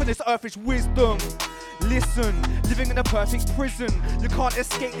I learned from this earth is wisdom. Listen, living in a perfect prison. You can't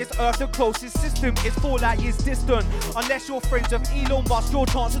escape this earth, the closest system is 4 light years distant. Unless you're friends of Elon Musk, your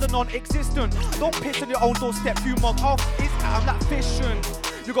chance of the non-existent. Don't piss on your own doorstep, you mug off, it's out like fishing.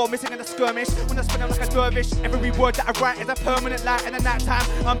 You go missing in a skirmish, when I spin out like a dervish. Every word that I write is a permanent light, and at night time,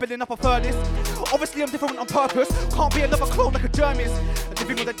 I'm building up a furnace. Obviously I'm different on purpose, can't be another clone like a germis.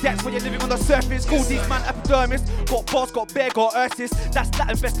 Living on the depths when you're living on the surface. Call these man epidermis. Got boss, got bear, got Ursus. That's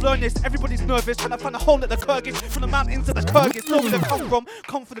Latin, best learn this. Everybody's nervous, trying to find a home at the Kyrgyz. From the mountains to the Kyrgyz, know where they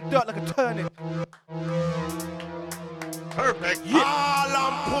come for the dirt like a turnip. Perfect. Yeah. All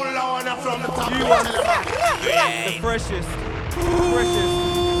I'm pull on from the top. You are the freshest. Freshest.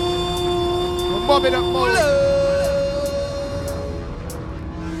 We're mobbing up more.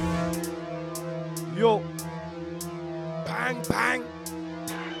 Yo. Bang, bang.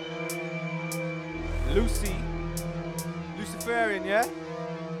 Lucy. Luciferian, yeah?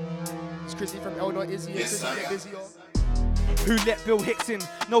 It's Chrissy from Elder Izzy. Yes, Chrissy get busy, yo. Who let Bill Hicks in?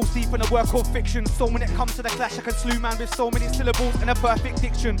 No deep in a work of fiction. So when it comes to the clash, I can slew man with so many syllables and a perfect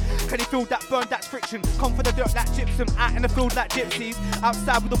diction. Can he feel that burn, that friction? Come for the dirt like gypsum, out in the field like gypsies.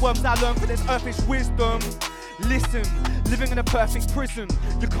 Outside with the worms I learned for this earthish wisdom. Listen, living in a perfect prison.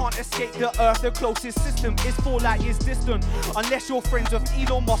 You can't escape the earth, the closest system is 4 light years distant. Unless you're friends of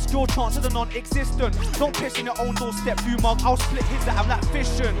Elon Musk, your chance of the non-existent. Don't piss in your own doorstep, you mug, I'll split his out like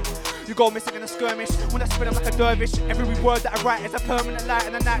fishing. You go missing in a skirmish, when I spin I'm like a dervish. Every word that I write is a permanent light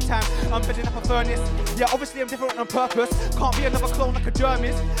in the night time. I'm building up a furnace. Yeah, obviously I'm different on purpose. Can't be another clone like a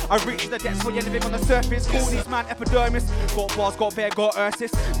germis. I reach the depths when you're living on the surface. Call these man epidermis. Got bars, got bear, got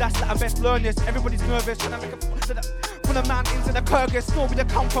Ursus. That's that I best learn this. Everybody's nervous, trying to make a From the mountains and the Kyrgyz, saw where you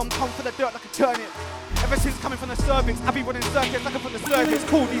come from for the dirt like a turnip. Ever since coming from the cervix, I be running circuits, looking from the circuits,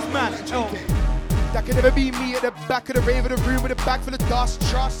 call these man. That could never be me at the back of the rave of the room with a bag full of dust.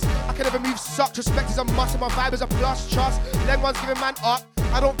 Trust, I can never move sucked. Respect is a must and my vibe is a plus. Trust, then one's giving man up.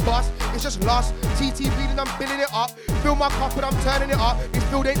 I don't bust, it's just lost. TT bleeding, I'm billing it up. Fill my cup and I'm turning it up. This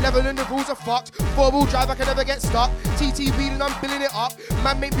field ain't level and the rules are fucked. 4-wheel drive, I can never get stuck. TT bleeding, I'm billing it up.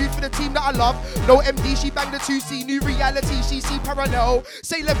 Man make moves for the team that I love. No MD, she banged the 2C. New reality, she see parallel.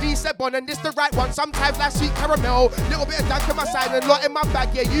 Say La Vie, said Bon, and this the right one. Sometimes like sweet caramel. Little bit of dank on my side and lot in my bag.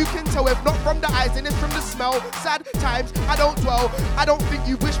 Yeah, you can tell if not from the eyes, then it's from the smell. Sad times, I don't dwell. I don't think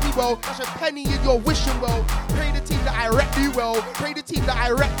you wish me well. That's a penny in your wishing well. Pray the team that I rep you well. Pray the team that I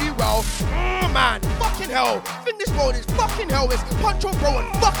rep you well. Man, fucking hell. Think this world is fucking hell. It's punch your bro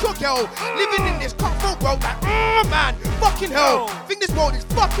and fuck your girl. Living in this cutthroat world like, man, fucking hell. Think this world is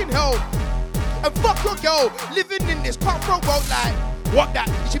fucking hell. And fuck your girl. Living in this cutthroat world like, what that?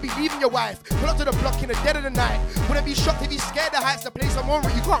 You should be leaving your wife. Pull up to the block in the dead of the night. Wouldn't be shocked if you scared the heights. The place I'm on,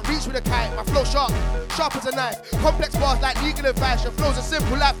 you can't reach with a kite. My flow sharp, sharp as a knife. Complex bars like legal advice. Your flows are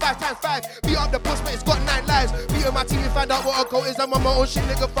simple like 5 times 5. Beat up the boss, but it's got 9 lives. Beat up my team and find out what a goal is. I'm on my own shit,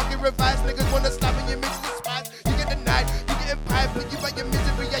 nigga. Fucking revise. Niggas wanna slap in your mix with spice. You get denied, you getting pipe, but you got your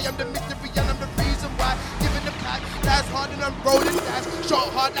misery. I am the mystery, and I'm the reason why. Giving the black, lies hard and I'm rolling dice. Shot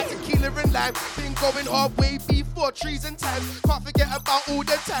hard like tequila and lime. Been going hard way before trees and times. Can't forget about all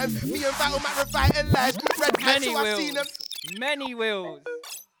the time. Me and Vital Matt revitalize. Red eyes, so I've seen them. Many wills.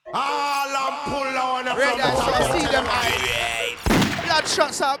 All I'm pull on Red eyes, so I see them eyes. Blood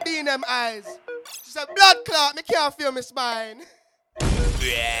shots out, be in them eyes. She said, blood clot, me can't feel my spine.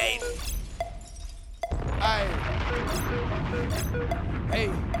 Aye. Hey.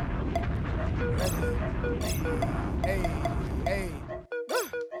 Hey. Hey.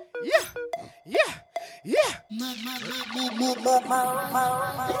 Yeah.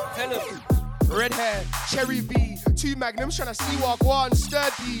 Tell him. Red hair, cherry B, 2 magnums tryna see what I go on,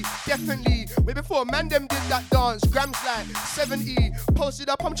 sturdy, definitely. Way before man them did that dance, grams like 70. Posted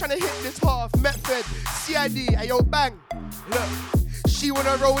up, I'm tryna hit this half, Metford, CID, ayo bang. Look, she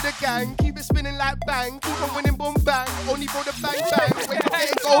wanna roll with the gang, keep it spinning like bang, keep on winning boom bang, only roll the bang bang, wait to get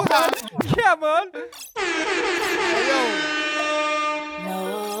it go hang. Yeah, man. Ayo.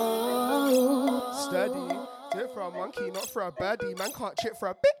 Sturdy, do it for a monkey, not for a birdie. Man can't chip for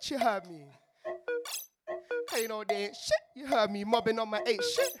a bitch, you heard me. Hey, you know they ain't shit, you heard me mobbing on my 8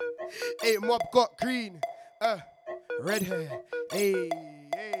 shit. 8 mob got green, red hair, hey.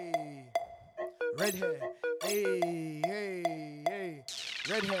 Red hair, hey.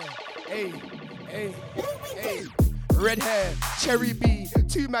 Red hair, hey. Red hair, cherry B,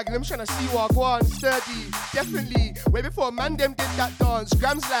 2 magnums tryna see what I go on, sturdy, definitely. Way before man them did that dance,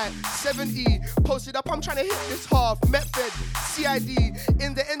 grams like 70. Posted up, I'm tryna hit this half, Metford, CID.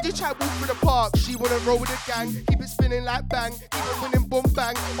 In the end, you try walk through the park. She wanna roll with the gang, keep it spinning like bang, keep it winning boom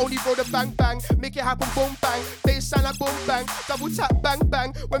bang, only roll the bang bang, make it happen boom bang, bass sound like boom bang, double tap bang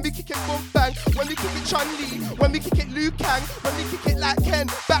bang. When we kick it boom bang, when we kick it Chun Li, when we kick it Liu Kang, when we kick it like Ken,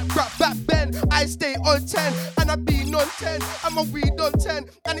 back rap, back Ben. I stay on 10 and I be on 10. I'm a weed on 10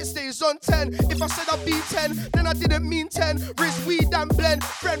 and it stays on 10. If I said I'd be 10, then I didn't mean 10. Riz, weed and blend,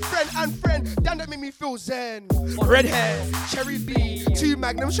 friend and friend. Damn, that made me feel zen. Red hair, cherry B, 2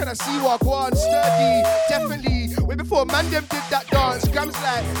 magnums tryna see what I go on, sturdy, definitely. Way before man them did that dance, grams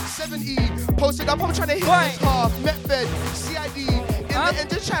like 70. Posted up, I'm tryna hit this half, Metford, CID. In the end,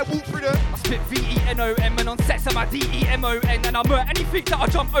 just try walk through the. I spit VENOM and on sets of my DEMON and I murder anything that I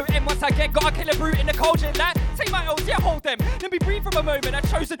jump OM once I get. Gotta kill a brute in the cold gin, like take my L's, yeah, hold them. Let me breathe from a moment.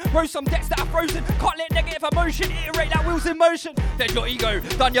 I've chosen, roast some decks that are frozen. Can't let negative emotion iterate that wheels in motion. Then your ego,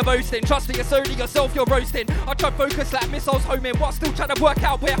 done your boasting. Trust me, it's only yourself you're roasting. I try focus like missiles homing. What, still trying to work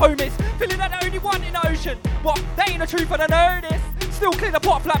out where home is. Feeling like the only one in the ocean. What, that ain't the truth, and I know this. Still clear the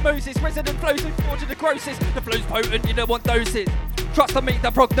pot flat Moses. Resident flows and forge the grossest. The flow's potent, you don't want doses. Trust I make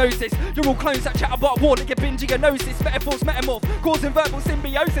the prognosis. You're all clones that chat about war, nigga binge your gnosis. Metaphors metamorph, causing verbal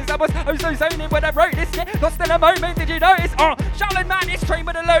symbiosis. I was ozone when I wrote this, yeah. Lost in a moment, did you notice? Shaolin man, it's trained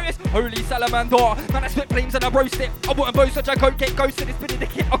with a lotus. Holy salamander, man I spit flames and I roast it. I wouldn't boast such a coat, get ghosted. It's been in the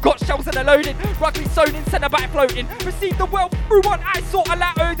kit, I got shells and a loading. Rugby sewn in, centre back floating. Received the wealth through one eye, sort of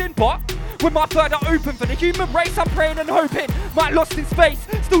like Odin, but with my third eye open for the human race, I'm praying and hoping. Might lost in space,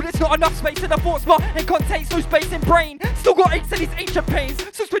 still there's not enough space in the thought spot. It contains no space in brain. Still got aches in these ancient pains.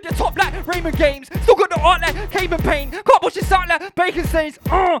 So split the top like Raymond Games. Still got the art like Cayman Payne. Can't watch this out like bacon stains.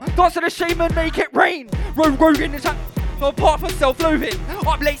 Dance to the shaman, make it rain. Rogue in the chat. Apart from self-loathing,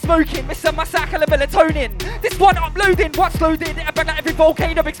 up late smoking, missing my cycle of melatonin. This one uploading, what's loaded? I bet like every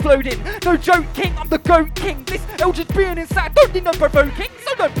volcano exploding. No joke, king, I'm the goat king. This L just being inside, don't need no provoking.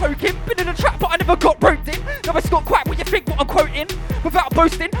 So don't poke him. Been in a trap, but I never got roped in. No, it's not quite what you think, what I'm quoting. Without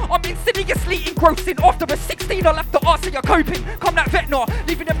boasting, I'm insidiously engrossing. After a 16, I left the arse of your coping. Come that Vecna,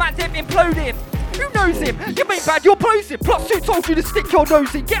 leaving the man them imploding. Who knows him? You ain't bad, you're posing. Plus, who told you to stick your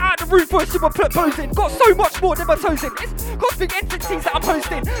nose in? Get out of the room first, you were proposing. Got so much more than my toes in. It's cosmic entities that I'm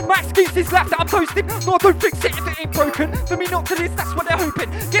posting. My excuse is life that I'm posting. No, I don't fix it if it ain't broken. For me not to this, that's what they're hoping.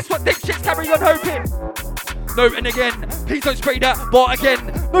 Guess what, them shits carry on hoping. No, and again, please don't spray that bar again.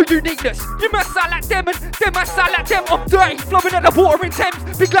 No uniqueness, you must sound like them and them must sound like them. I'm dirty, flowing at the water in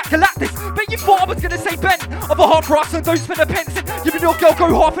Thames. Big like Galactus, bet you thought I was gonna say Ben. Of a hard brass and don't spend a pence. You and your girl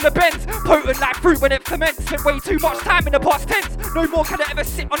go half in the bends. Potent like fruit when it ferments. Spent way too much time in the past tense. No more can I ever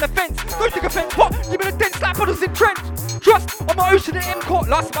sit on the fence. Don't take offense, what? You been a dense like puddles in trench. Trust, on my ocean at M-Court.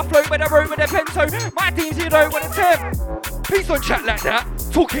 Lost my float when I wrote with a pento. My teams, you know what it's him. Please don't chat like that.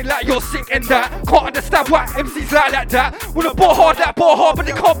 Talking like you're sick and that. Can't understand why MCs lie like that. Wanna bar hard, but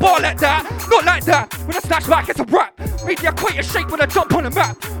they can't bar like that. Not like that. When I snatch back, it's a rap. Media equator shake when I jump on the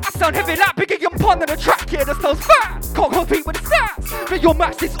map. I sound heavy like bigger young pun on the track. Yeah, the style's fat. Can't compete with the stats. But your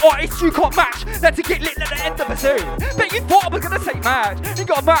match, this artist you can't match. Let it get lit at the end of the scene. Bet you thought I was gonna say match. You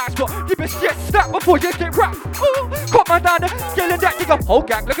got a match, but you best get snapped before you get wrapped. Oh, caught my down there, yelling that nigga. Whole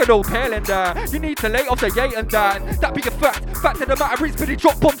gang, look at all pale and you need to lay off the yay and that. That be a fact. Fact of the matter is, but he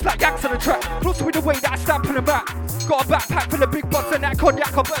drop bombs like yanks on the track. Close with the way that I stamp on the map. Got a backpack full of big butts and that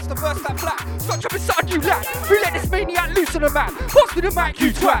cognac. I burst that flat. Such a beside you lack. Who let this maniac loose on the map? Pass me the mic,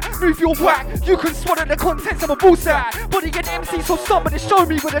 you twat. Move your whack. You can swallow the contents of a bullseye. Body and MC, so somebody show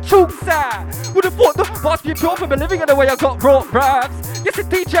me where the truth's at. Would've thought the past be built from a living in the way I got raw raps. Yes, a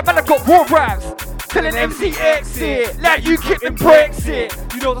DJ man, I got raw raps. Telling MC exit, like you keep in Brexit.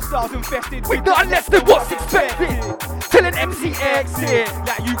 You know the style's infested. Wait, not unless than what's expected. Telling MC exit,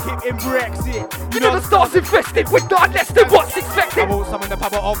 like you keep in Brexit. You know the style's infested. Wait, not unless than what's expected. I want some in the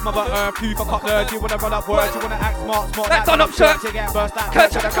power of Mother Earth. You for cutler, do you wanna run up words? You wanna act smart, like done up church. You get burst like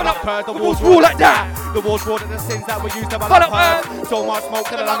church, come up curve. The walls rule like that. The walls rule the sins that we used to run up Earth. So much smoke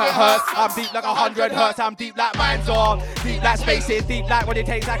to the lung it hurts. I'm deep like 100 hertz. I'm deep like minds on. Deep like spaces. Deep like when it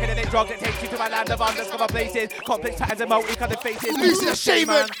takes academic drugs. It takes you to my land of undiscovered places. Complex patterns and multi-colored faces. Lucy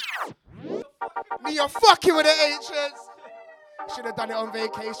Shaman. Me, you're fucking with the ancients. Should have done it on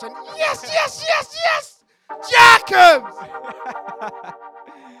vacation. Yes, yes, yes, yes. Jacobs.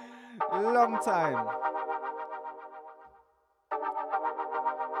 Long time.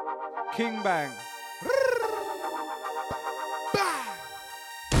 King Bang.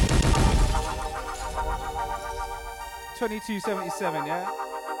 2277, yeah?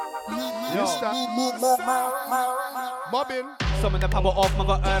 Mobbing. Summon the power of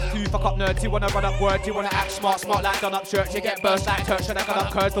Mother Earth to fuck up nerds. You wanna run up words, you wanna act smart like done up church. You get burst like church and I gun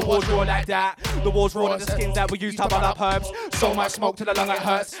up curves. The walls roar like that. The walls roar like the skins that we use to run up herbs. So much smoke to the lung it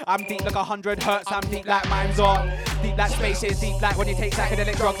hurts. I'm deep like 100 hertz. I'm deep like minds on. Deep like spaces. Deep like when you take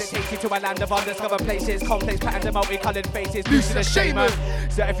psychedelic drugs. It takes you to a land of undiscovered places. Complex patterns and multicolored faces. Lucy the Shaman.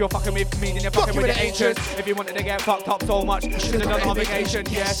 So if you're fucking with me, then you're fucking with the ancients. If you wanted to get fucked up so much, should've done obligation,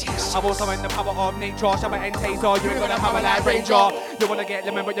 yes. I've also in the power of nature. Shove it in taser. You ain't gonna have a light ranger. You wanna get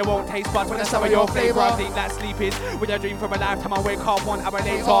lemon but you won't taste buds when I summer your flavour. Deep like sleeping. When you dream from a lifetime, I wake up 1 hour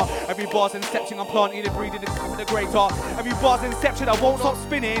later. Every bar's inception, I'm planting and breathing the greater. Every bar's inception, I won't stop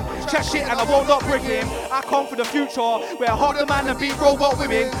spinning. Chat shit and I won't stop bricking. I come for the future, where half the man and beat robot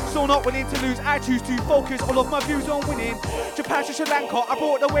women. So not willing to lose, I choose to focus all of my views on winning. Japan to Sri Lanka, I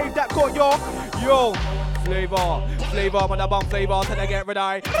brought the wave that got yo. Flavor, when I bump flavor till I get red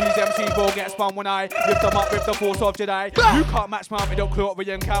eye. These MCs will get spun when I lift them up with the force of Jedi. You can't match my me, don't clear up with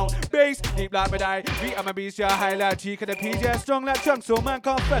your count. Bass, deep like red eye. Beat on my beast, yeah, high like G, cause the PJ yeah, strong like chunks, so man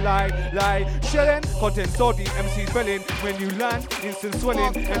can't fell like shelling. Content so deep, MCs felling. When you land, instant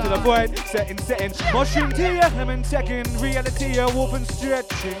swelling. Into the void, setting. Mushroom tea, lemon second. Reality, warp and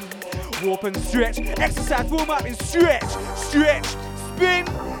stretching. Warp and stretch. Exercise, warm up and stretch.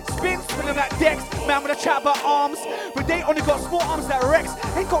 Spin, spinning like decks. Man with a chat about arms, but they only got small arms like Rex.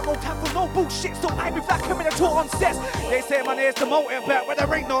 Ain't got no time for no bullshit, so I be back coming to talk on sets. They say money is the motive, but when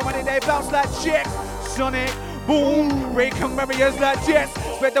there ain't no money, they bounce like checks. Sonic, boom, breaking barriers like jets.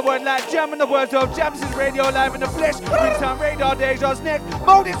 Spread the word like jam, in the words of Jams is radio live in the flesh. Ringtime radar, Deja's neck.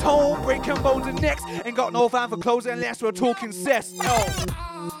 Mold is home, breaking bones and necks. Ain't got no fan for closing unless we're talking cess. No.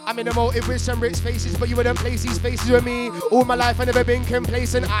 I'm in a motive with some rich faces, but you wouldn't place these faces with me. All my life I never been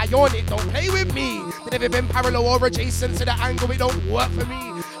complacent. I on it, don't play with me. They never been parallel or adjacent to the angle, it don't work for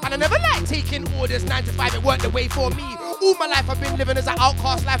me. And I never like taking orders 9 to 5, it worked the way for me. All my life I've been living as an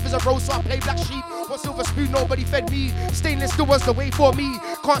outcast. Life is a road, so I play black sheep. What silver spoon, nobody fed me. Stainless still was the way for me.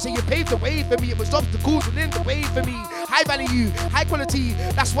 Can't say you paved the way for me. It was obstacles within the way for me. High value, high quality.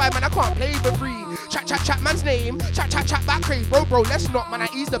 That's why, man, I can't play for free. Chat, man's name. Chat, back craze. Bro, let's not, man. I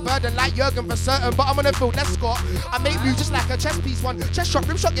ease the burden like Jurgen for certain. But I'm on the field, let's Scott. I make moves just like a chess piece. One chest shot,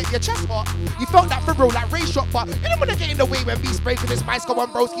 rim shot, get your chest hot. You felt that for real, like Ray shot, but you don't wanna get in the way when we spray. Cause this mice go on,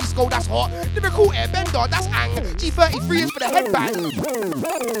 broski, skull, that's hot. Lyrical airbender, that's ang. G33 is for the headband.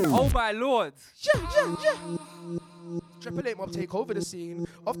 Oh my lord. Yeah. Triple A mob take over the scene.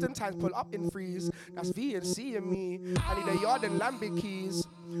 Oftentimes pull up in threes. That's V and C and me. I need a yard and Lambic keys.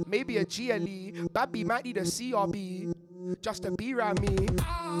 Maybe a GLE. Babby might need a CRB. Just to be around me.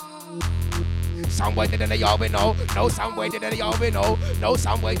 Somewhere did in the yard we know. No, somewhere did in the yard we know. No,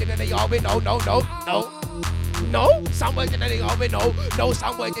 somewhere did in the yard we know. No. No, somewhere did in the yard we know. No,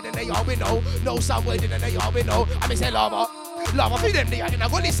 somewhere did in the yard we know. No, somewhere did in the yard we know. I mean say lava for them there. And I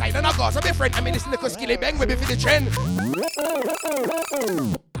got this side and I got some friend. I mean this little skilly bang with me for the trend.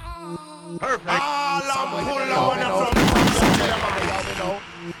 Perfect.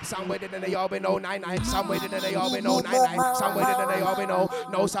 Somewhere did in the yard we know 9-9. Somewhere did in the yard we know 9-9. Somewhere did in the yard we know.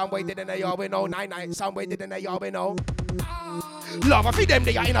 No, somewhere did in the yard we know 9-9. Somewhere did in the yard we know. Love I feed them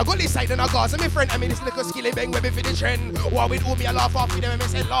they are in a gully side and I got some friend. I mean this little skilly bang with me for the trend. While with me I laugh off with them and me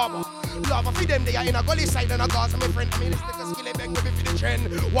say lava. Love I feed them they are in a gully side and I got some friend. I mean this little skilly bang with me for the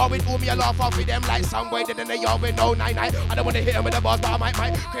trend. While with me I laugh off with them like somewhere did in the yard we know 9-9. I don't wanna hit him with the bars but I might.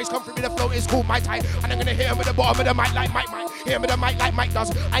 Craze come through me the flow is cool my time. And I'm gonna hit him with the bottom of the mic like Mike. Hit him with the mic like Mike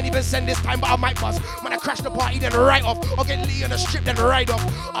does. I ain't even send this time but I might buzz. When I crash the party then right off. Or get Lee on the strip then right off.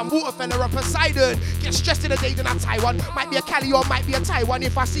 I'm Waterfella or Poseidon. Get stressed in the day then I Taiwan. Might be a Cali or might be a Taiwan.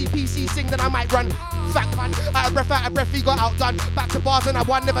 If I see PC sing then I might run. Fact man, out of breath, he got outdone. Back to bars and I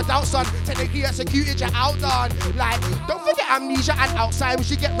won, never doubt son. Technically executed, you're outdone. Like, don't forget amnesia and Alzheimer's.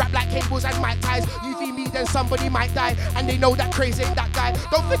 You get wrapped like cables and mic ties. You feed me then somebody might die. And they know that crazy ain't that guy.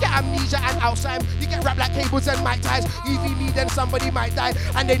 Don't forget amnesia and Alzheimer's. You get wrapped like cables and mic ties. You feed me then somebody might die.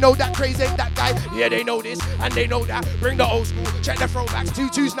 And they know that crazy ain't that guy. Yeah, they know this and they know that. Bring the old school, check the throwbacks.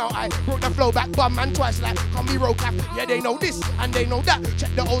 2-2s now I broke the flow back. Bum man twice like, come be roll clap. Yeah, they know this and they know that.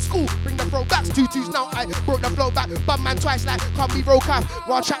 Check the old school, bring the throwbacks. 2-2s now I broke the flow back. Bum man twice like, come be roll clap.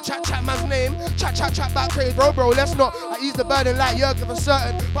 One chat man's name. Chat back crazy bro, let's not. I ease the burden like Jurgen for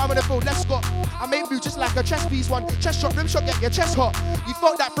certain. But I'm on the field, let's go. I make moves just like a chess piece. One chest shot, rim shot, get your chest hot. You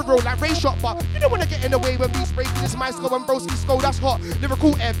felt that for real like Ray shot, but you don't wanna get in the way when we spray. Cause this mice go and broski skull, that's hot.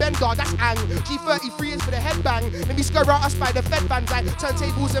 Lyrical airbender, that's ang. G33 is for the headbang. Let me scare out us by the fed bands. Like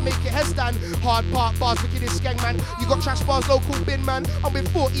turntables and make it headstand. Hard part bars, wicked is skeng man. You got trash bars, local bin man. I'm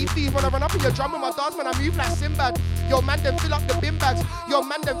with 40 feet when I run up in your drum with my dance, man. I move like Sinbad. Yo man, then fill up the bin bags. Yo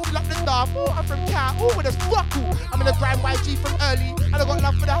man, then fill up the staff. Oh, I'm from Cat. Oh, with a fuckle. I'm in the grind YG from early. And I got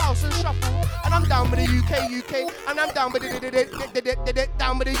love for the house and shuffle. And I'm down with the UK. And I'm down with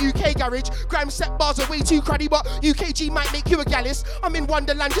down with the UK garage. Grime set bars are way too cruddy, but UKG might make you a gallus. I'm in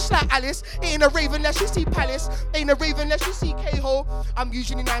Wonderland just like Alice. Ain't a raven unless you see Palace. Ain't a raven unless you see K-hole. I'm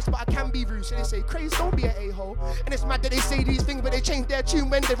usually nice, but I can be rude. So they say, craze, don't be an a-hole. And it's mad that they say these things, but they change their tune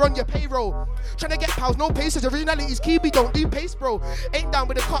when they run your payroll. Trying to get pals, no paces. Originality's Kiwi, don't do pace, bro. Ain't down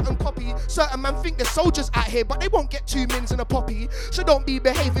with the cotton copy. Certain man think they're soldiers out here, but they won't get 2 mins in a poppy. So don't be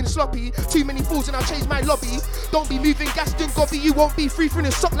behaving sloppy. Too many fools and I'll change my lobby. Don't be moving gas and gobby. You won't be free from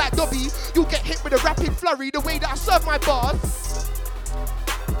the sock like Dobby. You'll get hit with a rapid flurry. The way that I serve my bars.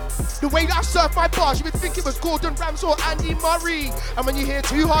 The way that I serve my bars, you would think it was Gordon Ramsay or Andy Murray. And when you hear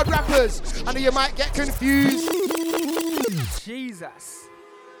 2 hard rappers, I know you might get confused. Jesus.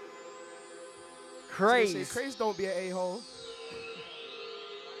 Craze. So craze, don't be an a-hole.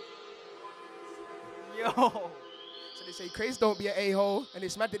 Yo. So they say craze, don't be an a-hole. And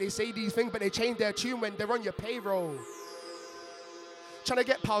it's mad that they say these things, but they change their tune when they're on your payroll. Trying to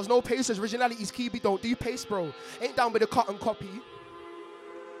get pals, no paces. Originality's Kiwi, don't do pace, bro. Ain't down with the cotton copy.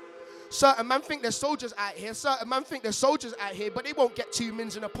 Certain man think they're soldiers out here. Certain man think they're soldiers out here, but they won't get 2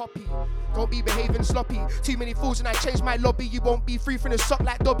 mins in a poppy. Don't be behaving sloppy. Too many fools and I change my lobby. You won't be free from the sock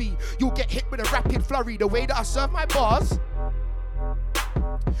like Dobby. You'll get hit with a rapid flurry. The way that I serve my bars.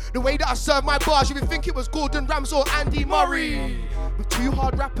 The way that I serve my bars, you would think it was Gordon Ramsay or Andy Murray. With 2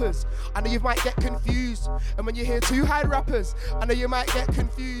 hard rappers, I know you might get confused. And when you hear 2 hard rappers, I know you might get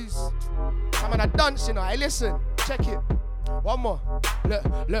confused. I'm on a dance, you know. Hey, listen, check it. One more.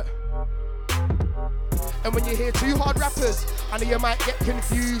 Look. And when you hear two hard rappers, I know you might get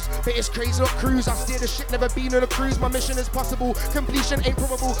confused, but it's crazy, not cruise. I steer the ship, never been on a cruise. My mission is possible, completion ain't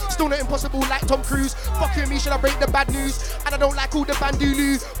probable. Still not impossible like Tom Cruise. Fucking me, should I break the bad news? And I don't like all the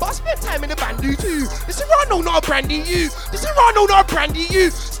bandulu, but I spend time in the bandu too. This is Rano, not a brandy you. This is Rano, not a brandy you.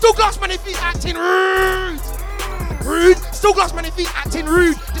 Still glass man if he's acting rude. Rude. Still glass man if he's acting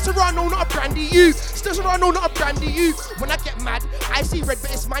rude. This is Rano, not a brandy you. Still Rano, not a brandy you. When I get mad, I see red,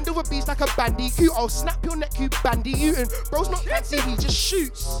 but it's mind over beast like a bandicoot. I'll snap your neck, you bandy and bro's not fancy, he just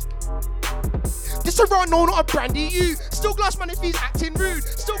shoots. This a Rano, not a brandy you. Still glass man if he's acting rude.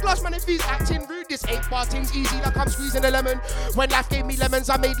 Still glass man if he's acting rude. This 8-bar thing's easy like I'm squeezing a lemon. When life gave me lemons,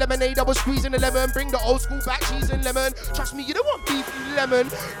 I made lemonade. I was squeezing a lemon. Bring the old school back, cheese and lemon. Trust me, you don't want beef, lemon.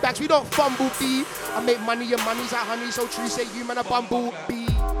 Bags, we don't fumble beef. I make money and money's like honey, so true. Say you man a bumblebee.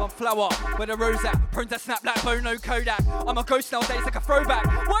 I'm flower, where the rose at, prone to snap like Bono Kodak. I'm a ghost nowadays like a throwback.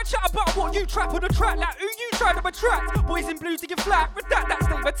 Why chat about what you trap on the track like who you try to attract? Boys in blue to get flat, redact that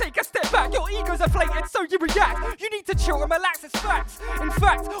statement, take a step back. Your ego's inflated, so you react. You need to chill and relax, it's facts. In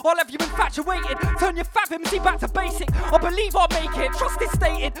fact, I'll have you infatuated. Turn your fab MC back to basic. I believe I'll make it, trust is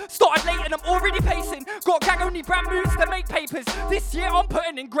stated. Started late and I'm already pacing. Got gang only brand moves to make papers. This year I'm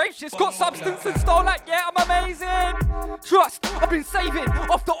putting in gracious. Got substance and style like yeah, I'm amazing. Trust, I've been saving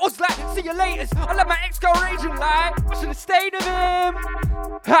off the Ozlak, see you later. I let my ex go raging like I should have stayed with him.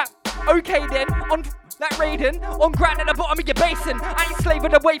 Ha, okay then, on like Raiden, on ground at the bottom of your basin. I ain't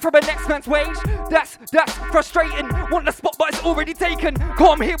slaving away from a next man's wage. That's frustrating. Want the spot, but it's already taken.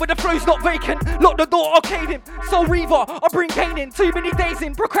 Come here with the flow's not vacant. Lock the door, arcade him. Soul Reaver, I bring Kane in. Too many days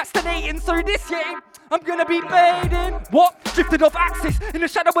in, procrastinating. So this year, I'm gonna be fading. What? Drifted off axis. In the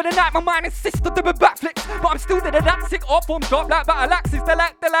shadow of the night, my mind insists on doing backflips. But I'm still dead, that sick off on drop like battle axis. They're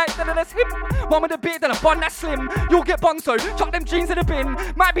like, that's him. One with a beard and a bun that's slim. You'll get bonzo, chuck them jeans in the bin.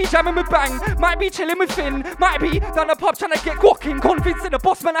 Might be jamming with Bang, might be chilling with Finn. Might be down the pub trying to get guacking. Convincing the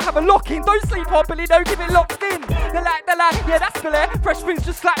boss man I have a lock in. Don't sleep hard, Billy, don't give it locked in. They're like, yeah, that's Bel Air. Fresh Prince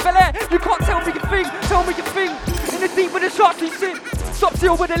just like Bel Air. You can't tell me your thing, tell me your thing. In the deep with the sharks and shit. Stop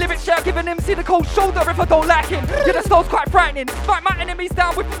seal with the lyrics, yeah, giving MC the cold shoulder if I don't like him. Yeah, the style's quite frightening. Fight my enemies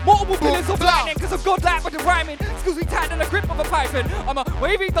down with multiple pillars of lightning. Cause I'm godlike with the rhyming. Skills we tight in the grip of a python. I'm a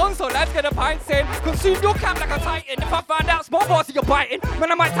wavy done, so lads get a pint in. Consume your camp like a titan. If I find out small bars you're biting.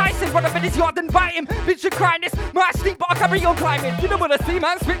 When I'm Mike Tyson, run up in his yard and bite him. Bitch, you crying this. Might sleep, but I carry on climbing. You know what I see,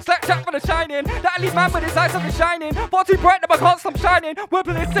 man? Switch like Jack for the shining. That leave man with his eyes on the shining. Far too bright, never can't stop shining. We're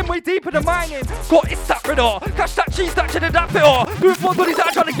in way deeper than mining. Got it's that radar. Cash that cheese, that cheddar, that fitter. Move more bodies that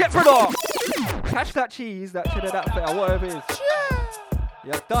I'm trying to get rid of. Cash that cheese, that cheddar, that fitter, whatever it is.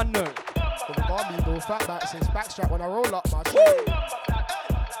 Yeah, done no. For the Barbie, those fatbacks, it's backstrap when I roll up my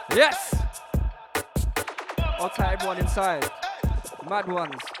Yes. I'll tie everyone inside. Mad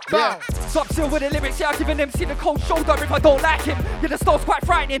ones. Yeah. Subsil with the lyrics, yeah, I'm giving them see the cold shoulder if I don't like him. Yeah, the style's quite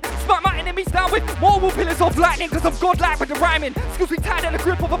frightening. Smite my enemies down with multiple pillars of lightning. Cause I'm godlike with the rhyming. Skills we tied in the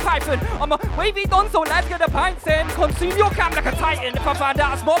grip of a python. I'm a wavy don, so lads get a pints in. Consume your cam like a titan. If I find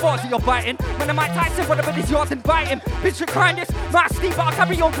out a small bars you're biting. When I Mike Tyson, whatever these yards and bite him. Bitch, you crying this, might steep, but I'll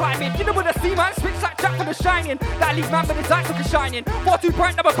carry on climbing. You know what I see, man? Switch like Jack for the shining. That leaves man with his eyes looking shining. Far too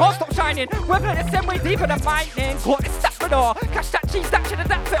bright, never can't stop shining. Weapon the same way deeper than lightning. Caught this stat radar. Catch that cheese, that cheddar,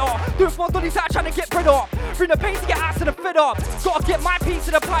 that fitter. Do it for dollies that trying to get rid of. Bring the pain to get ass to the fit up. Gotta get my piece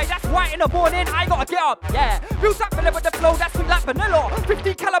of the pie, that's right in the morning. I gotta get up, yeah. Real sack filler with the flow, that's sweet like vanilla.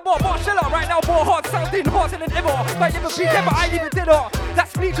 50 caliber, Marshalla. Right now, more hard, sounding harder than ever. Might never be there, but I even did it.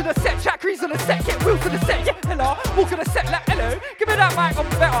 That's bleach on the set, Chakris on the set, get wheels to the set, yeah, hello. Walk on the set like hello. Give me that mic, I'm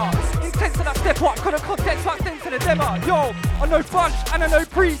better. Intense and I step up, got a context fucked into the demo. Yo, I know Bunch and I know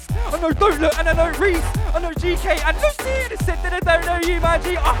Priest. I know Don't Look and I know Reese. I know GK and Lucy. They said that I don't know you, my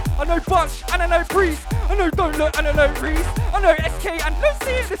G. I know Bunch and I know Priest. I know Don't Look and I know Reese. I know SK and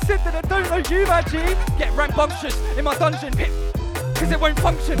Lucy. They said that I don't know you, my G. Get rambunctious in my dungeon pit. Cause it won't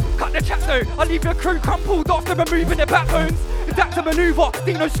function, cut the chat though. I'll leave your crew crumpled after removing their backbones. Adapt to maneuver,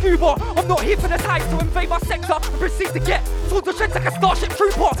 Dino Scuba. I'm not here for the types to invade my sector and proceed to get swords of strength like a starship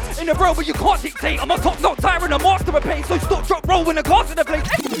trooper. In a realm where you can't dictate, I'm a top not tyrant, a master of pain. So stop, drop, roll when the car's in the place.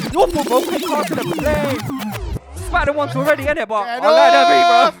 Your fault, bro, when the car's in the place. Spider one's already in it, but I like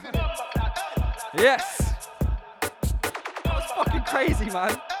that beat, bro. Yes. That was fucking crazy,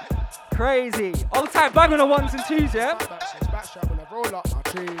 man. Crazy. Old time bang on the ones and twos, yeah? Backstrap when I roll up my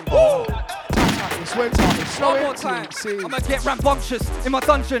tree. Oh! One more time. I'ma get rambunctious in my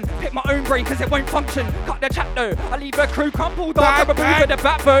dungeon. Pick my own brain cause it won't function. Cut the chat though. I leave a crew crumpled up. I'm a the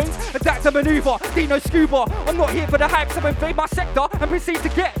backbones. Adapt to maneuver. Dino Scuba. I'm not here for the hype, so invade my sector and proceed to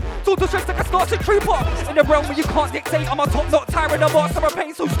get total strength like a starship trooper. In a realm where you can't dictate, I'm a top not tyrant, a master of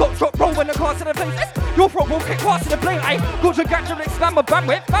pain. So stop, drop, roll when the car's in the place. Your front will kick past in the blink. I got to get to expand my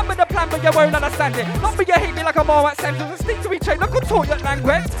bandwidth. Man with a plan, but you won't understand it. Not me, you hate me like a mom at Central. And stick to each other, contort your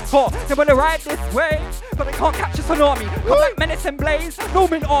language. Oh, they wanna ride this way, but they can't catch us on army. Come like Menace and Blaze,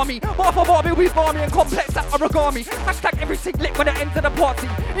 Norman Army. What if I army with army and complex that origami? Hashtag everything lit when I enter the party.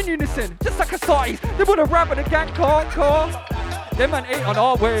 In unison, just like a Astartes. They wanna rap with a gang car. Them man ain't on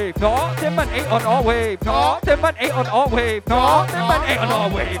our wave, no. Them man ain't on our wave, no. Them man ain't on our wave, no. Them man ain't on our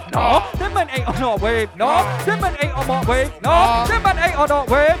wave, no. Them man ain't on our wave, no. Them man ain't on our wave, no. Them man ain't on our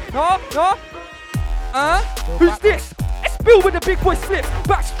wave, no. Who's this? It's Bill with the big boy slip.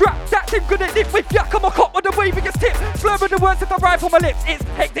 Backstrap, that thing gonna dip with yak. I'm a cop with the wavingest tip. Slurring the words that arrive on my lips. It's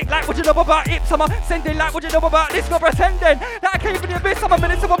hectic like what you know about Ips. I'm sending like what you know about this. Not pretending that I came from the abyss. I'm a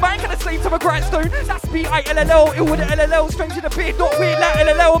minute of a mind and a slave to a grindstone. That's B-I-L-L-O, ill with the LLL. Strange in the beard, not weird like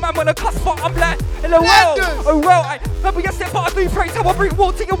LLL. Man when I cuss, but I'm like LOL. Oh well, I remember you said, but I do praise how I bring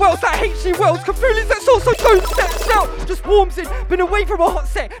war to your worlds. Like H.G. Wells, can feel it, that's also don't step still. Just warms in, been away from a hot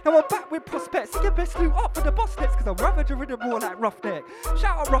set. Now I'm back with prospects. See your best loot up for the boss next, cause I'm ravaging the raw like Roughneck.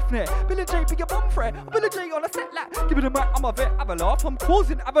 Shout out Roughneck, Bill J be your bum threat. Bill J on a set like, give me the mic, I'm a vet, have a laugh. I'm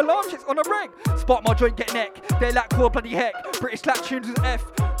causing avalanches on a reg. Spot my joint, get neck. They like core bloody heck. British like tunes with F.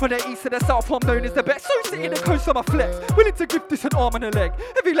 From the east to the south, I'm known as the best. So sitting the coast on my flex. Willing to give this an arm and a leg.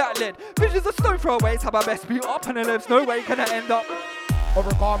 Heavy like lead. Visions of stone throwaways. How my best beat up and the lives. No way can I end up.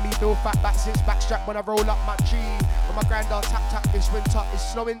 Origami, feel fat back since backstrap when I roll up my tree. When my granddad tap this winter,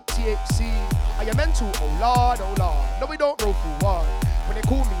 it's snowing THC. Are you mental? Oh lord, oh lord. No, we don't roll for one. When they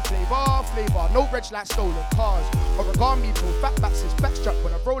call me flavor, no reg like stolen cars. Origami, feel fat back since backstrap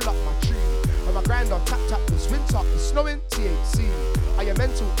when I roll up my tree. When my granddad tap this winter, it's snowing THC. Are you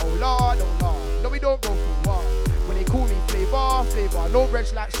mental? Oh lord, oh lord. No, we don't roll for one. When they call me flavor, no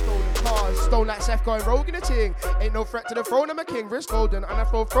reg like stolen cars. Stone like Seth going rogue in a ting. Ain't no threat to the throne, I'm a king, wrist golden, and I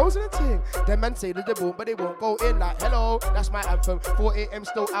throw frozen a ting. Them men say that they won't, but they won't go in like hello. That's my anthem. 4 a.m.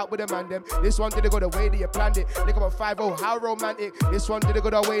 still out with a man them. This one didn't go the way that you planned it. Nigga about 5-0, how romantic. This one didn't go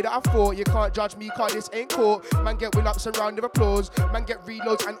the way that I thought. You can't judge me, cause this ain't court. Man get win ups and round of applause. Man get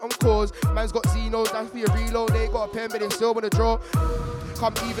reloads and encores. Man's got Zenos, that's for your reload. They ain't got a pen, but they still wanna draw.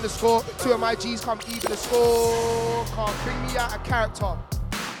 Come even the score. 2 of my G's come even the score. Can't bring me out of character.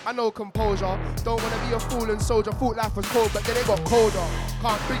 I know composure. Don't wanna be a fool and soldier. Thought life was cold, but then it got colder.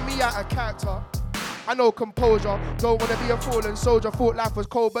 Can't bring me out of character. I know composure. Don't wanna be a fool and soldier. Thought life was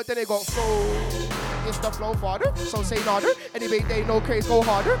cold, but then it got cold. It's the flow father, so say nada. Anyway, they know craze go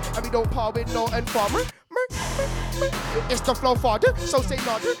harder, and we don't par with no end farmer. It's the flow father, so say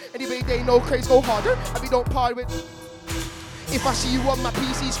nada. Anyway, they know craze go harder, and we don't par with. If I see you on my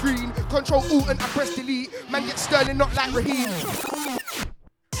PC screen, Control Alt and I press delete. Man get sterling, not like Raheem.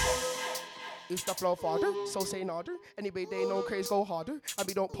 It's the flow father, so say nada. Anyway, they know craze go harder, and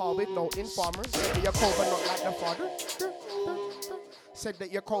we don't par with no informers. Said that you're cold but not like the father. Said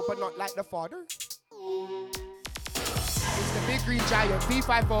that you're cold but not like the father. It's the big green giant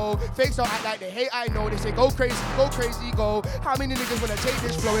V50. Fakes don't act like they hate, I know. They say go crazy, go. How many niggas wanna take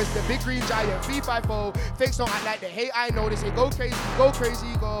this flow? It's the big green giant V50. Fakes don't act like they hate, I know. They say go crazy,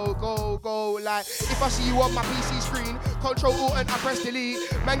 go. Like, if I see you on my PC screen, Control Alt and I press delete.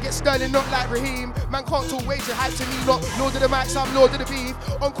 Man get sterling, not like Raheem. Man can't talk way too hype to me. Not Lord of the Max, I'm Lord of the Beef.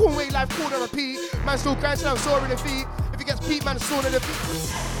 On Cornway life, cool to repeat. Man still grinding, I'm soaring the feet. If he gets peak, man, soaring the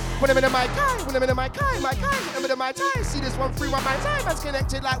feet. When I'm in my car, I'm in my tie. See this one free, my time, man's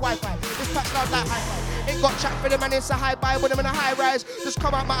connected like Wi-Fi. This patch loud like hi-fi. Ain't got chat for them, man, it's a high buy. When I'm in a high rise, just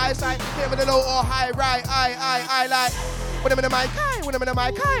come out my eyesight. Hit him in the low or high right, I like. When I'm in my car,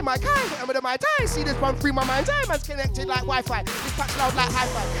 I'm in my tie. See this one free, my time, man's connected like Wi-Fi. This patch loud like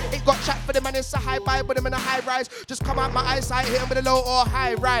hi-fi. Ain't got chat for them, man, it's a high buy. When I'm in a high rise, just come out my eyesight. Hit him in the low or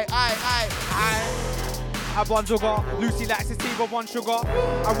high right, I. Have one sugar, Lucy likes his tea with one sugar.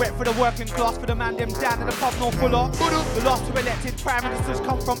 I rep for the working class, for the man them down in the pub no fuller. The last two elected prime ministers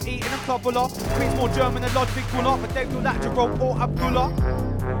come from eating a club fuller. Queen's more German than Lodge Big Cooler, but they do like Jerome or Abdullah.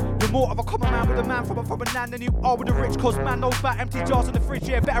 You're more of a common man with a man from a foreign land than you are with the rich, cause man knows about empty jars in the fridge.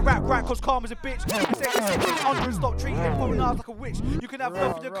 Yeah, better rap right, cause karma's a bitch. Under and stop treating foreigners like a witch. You can have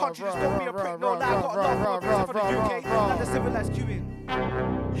love for your country, just don't be a prick. No lie, got love for the UK, like the civilized queuing.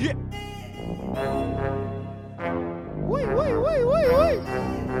 Yeah. Wait.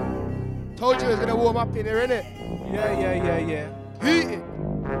 Told you it was gonna warm up in here, innit? Yeah. Heat it.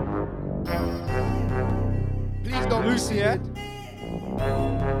 Please don't Lucy, yeah?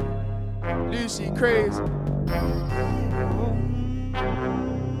 Lucy, crazy.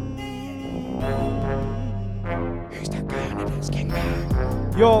 Who's that guy on the dance king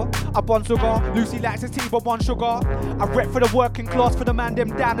man? Yo, I bun sugar. Lucy likes his tea but one sugar. I rep for the working class, for the man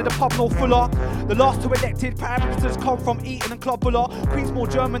them down in the pub no fuller. The last two elected prime ministers come from Eton and Club Buller. Queen's more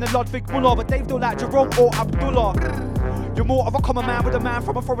German than Ludwig Muller, but Dave don't like Jerome or Abdullah. You're more of a common man with a man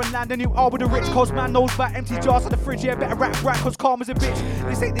from a foreign land than you are with a rich cause man knows about empty jars in the fridge. Yeah, better rap cause calm as a bitch.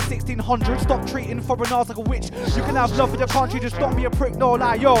 This ain't the 1600s, stop treating foreigners like a witch. You can have love for your country, just don't be a prick, no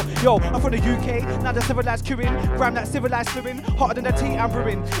lie. Yo, I'm from the UK, now the civilized queuing. Gram that civilized living, hotter than the tea I'm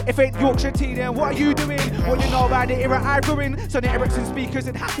brewing. If ain't Yorkshire tea, then what are you doing? What you know about the era I grew in? Sony Ericsson speakers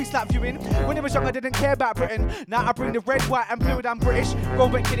and happy slap viewing. When I was young I didn't care about Britain. Now I bring the red, white and blue and I'm British.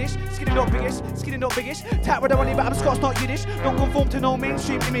 Robert Kiddish, skinny not biggish, skinny not biggish. Tap with the money but I'm Scots not Yiddish. Don't conform to no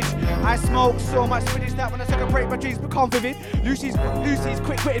mainstream image. I smoke so much spinach that when I take a break my dreams become vivid. Lucy's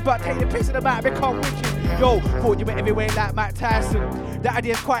quick-witted but take the piss in the back become wicked. Yo, thought you were everywhere like Mike Tyson. That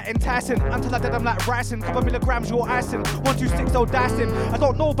idea's quite enticing. Until I did I'm like ricing. Couple milligrams you're icing. 126 old dicing. I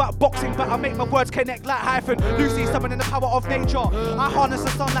don't know about boxing but I make my words connect like hyphen. Lucy summoning the power of nature. I harness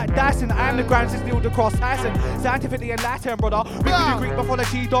the sun like Dyson. I am the grand since Neil deGrasse Tyson. Scientifically enlightened brother. Big to the Greek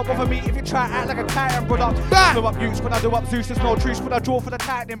mythology. Don't bother me if you try to act like a titan brother. Blow up Utes when I do up Zeus. There's no truce when I draw for the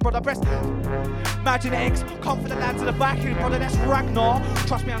tightening brother. Breast Imagine X, come for the land to the Viking, brother, that's Ragnar.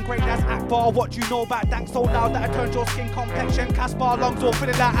 Trust me, I'm great, that's Akbar. What you know about dank so loud that I turned your skin complexion? Caspar, lungs all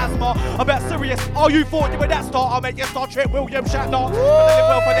feeling like asthma. I'm about serious, oh, you thought you were that star? I'll make you Star Trek, William Shatner. But I live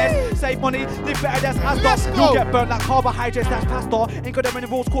well for this, save money, live better, that's Asda. You'll get burnt like carbohydrates, that's pasta. Ain't got them in the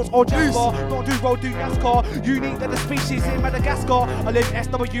rules, courts or Jasper. Don't do road, do NASCAR. Unique than the species in Madagascar. I live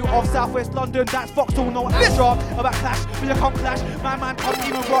SW of Southwest London, that's Vauxhall, no Astra. About clash, but you can't clash. My man can't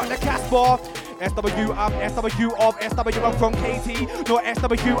even rock the Caspar. SW, I'm SW of SW, I'm from KT. No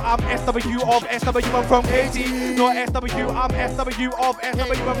SW, I'm SW of SW, I'm from KT. No SW, I'm SW of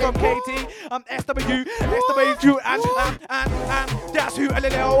SW, I'm from KT. I'm SW, and that's who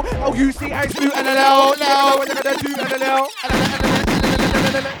LLL. Oh, you see, I slew LLL. Now, look at that, do LLL.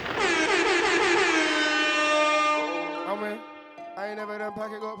 I ain't never done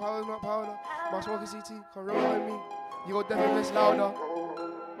packet, got powers, not powder. My smoking CT, come roll with me. You go definitely miss louder.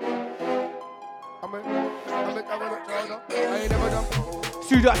 I'm a louder. I ain't never done.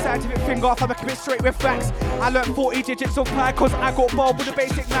 Do that scientific finger off, I'm a commit straight with facts. I learned 40 digits of pi cause I got bored with the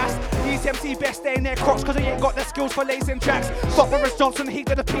basic maths. These MC best stay in their crocs cause I ain't got the skills for lacing tracks. Stop Boris Johnson, he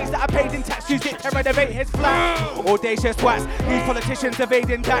got the piece that I paid in tax. Use it to renovate his flat. Audacious twats, these politicians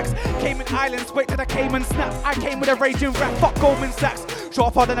evading tax. Cayman Islands, wait till the Cayman snaps. I came with a raging rap, fuck Goldman Sachs.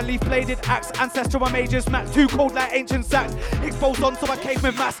 Sharper than a leaf-bladed axe, ancestral majors max. Too cold like ancient sacks. Exposed on so I came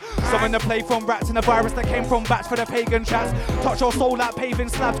with mass. Some in the play from rats and a virus that came from bats for the pagan chats. Touch your soul like paving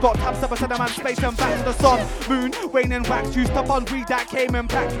slabs. Got tabs up, I said a man space and back to the sun. Moon, wane and wax. Used up on weed that came and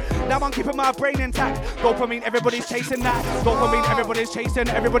packed. Now I'm keeping my brain intact. Dopamine, everybody's chasing that. Dopamine, everybody's chasing.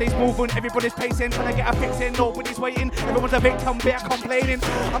 Everybody's moving, everybody's pacing. Trying to get a fix in, nobody's waiting. Everyone's a victim, they're complaining.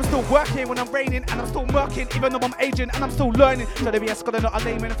 I'm still working when I'm raining, and I'm still working even though I'm aging, and I'm still learning. So there be a scholar, not a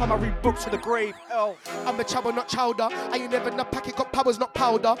layman. If I'm a read books to the grave. Oh. I'm a chubber, not chowder. I ain't never enough packet, got powers, not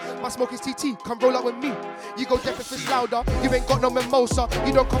powder. My smoke is TT, come roll up with me. You go deaf if it's louder. You ain't got no mimosa.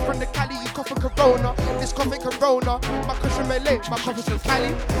 You don't come from the Cali, you come from Corona. This cough ain't Corona. My cush from LA, my cough is from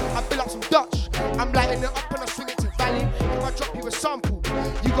Cali. I build up some Dutch. I'm lighting it up and I swing it to Valley. If I drop you a sample,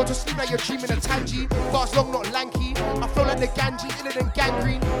 you go to sleep like you're dreaming of Tangy. Bars long, not lanky. I flow like the Ganji, iller than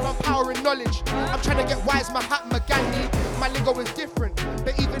gangrene. From power and knowledge. I'm trying to get wise, my hat, my gangy. My lingo is different,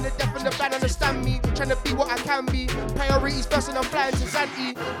 but even the deaf and the bad understand me. Trying to be what I can be. Priorities first and I'm flying to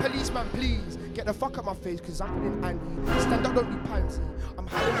Zante. Policeman, please. Get the fuck out my face, cause I'm in Andy. Stand up, don't be pansy. I'm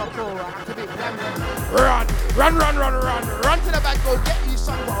hiding my core, I activate plan. Run to the back, go get you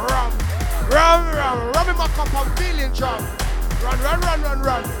some rum. Rum in my cup, I'm feeling drunk. Run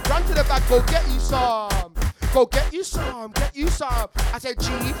to the back, go get you some. Go get you some, get you some. I said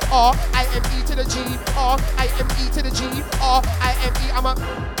G-R-I-M-E to the G-R-I-M-E to the G-R-I-M-E.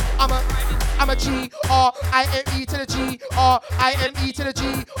 I'm a G-R-I-M-E to the G-R-I-M-E to the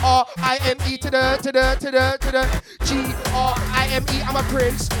G-R-I-M-E to the G-R-I-M-E. I'm a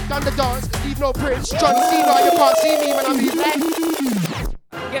prince, done the dance, leave no prints. John Cena, you can't see me when I'm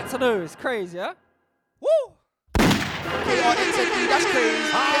like. Get to know, it's crazy, yeah? Woo! K-R-X-Z-E, that's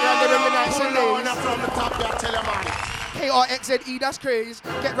crazy. Get round there in the nights and days. K-R-X-Z-E, that's crazy.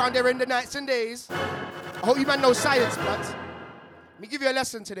 Get round there in the nights and days. I hope you man know science, blood. Let me give you a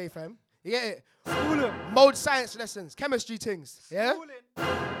lesson today, fam. You get it? Mode science lessons, chemistry things, yeah?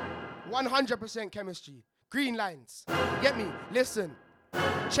 100% chemistry. Green lines. Get me? Listen.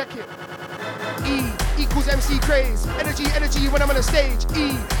 Check it. E equals MC craze. Energy, energy when I'm on the stage.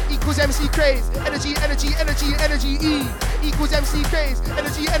 E equals MC craze. Energy, energy, energy, energy. E equals MC craze.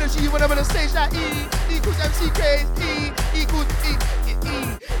 Energy, energy when I'm on the stage. Like E equals MC craze. E equals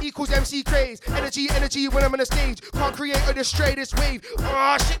equals MC craze. Energy, energy when I'm on the stage. Can't create or destroy this wave.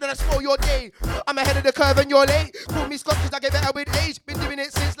 Ah, shit, that'll spoil your day. I'm ahead of the curve and you're late. Call me Scott cause I get better with age. Been doing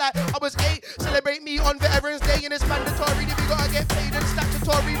it since like I was 8. Celebrate me on Veterans Day and it's mandatory that we gotta get paid and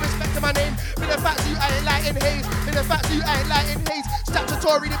statutory respect to my name. Been a fat suit, I ain't lighting haze. Been a fat suit, I ain't lighting haze.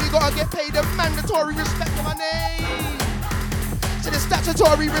 Statutory that we gotta get paid and mandatory respect to my name. So the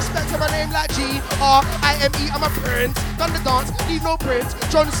statutory respect to my name like G-R-I-M-E, I'm a prince. Done the dance, leave no prints.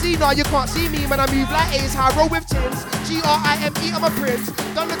 John Cena, you can't see me, man, I move like Ace, how I roll with tins. G-R-I-M-E, I'm a prince.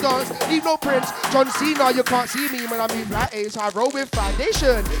 Done the dance, leave no prints. John Cena, you can't see me, man, I move like Ace, how I roll with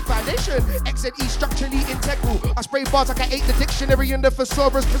foundation. Foundation, X and E structurally integral. I spray bars like I ate the dictionary in the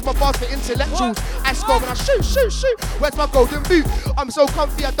thesaurus, cause my bars for intellectuals. I score when I shoot. Where's my golden boot? I'm so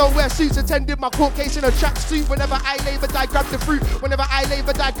comfy, I don't wear suits. Attended my court case in a tracksuit. Whenever I labor, I grab the fruit. Whenever I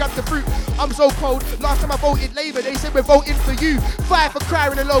labor, I grab the fruit. I'm so cold. Last time I voted Labour, they said we're voting for you. Fight for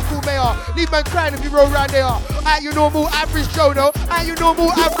crying the local mayor. Leave man crying if you roll round there. Ain't you normal average Joe, no? Ain't you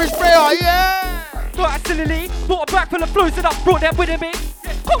normal average prayer, yeah? Thought I silly, bought a bag full of flows and I brought them with me.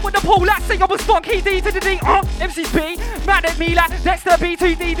 Come with the pole, like say I was funky D to the D. MC's mad at me like Dexter B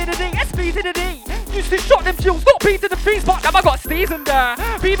to D to the D, SP to the D. Used to shot them chills, not B to the fees, but now I got Steez and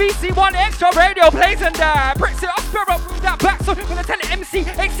BBC One extra radio plays and bricks it up, spare up with that back. So when I tell it MC,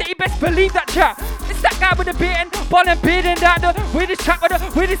 XC, best believe that chat. It's that guy with the beard and bun and beard and that with his chat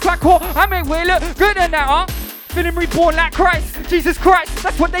with his track core. I mean, we look good in that, Feeling reborn like Christ, Jesus Christ.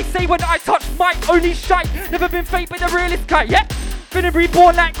 That's what they say when I touch mic. Only shite, never been fake, but the realest guy, yeah. Feeling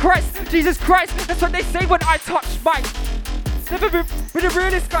reborn like Christ, Jesus Christ. That's what they say when I touch mic. Never been with a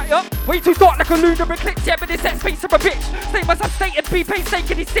realist guy, Way too dark like a lunar eclipse, yeah, but this set space of a bitch. Statements I'm stating, B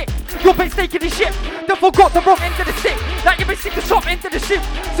painstakingly sick. Your painstakingly shit. Don't forgot the wrong end of the stick. Like you've been sick the sharp end of the ship.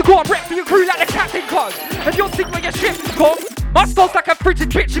 So go on, rep for your crew like the captain cars. And you'll sink with your ship, go. My style's like a frigid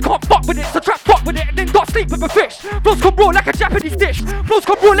bitch, you can't fuck with it, so try fuck with it and then got sleep with a fish. Flows come raw like a Japanese dish. Flows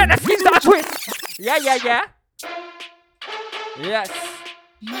come raw like the skins that I twist. Yeah. Yes.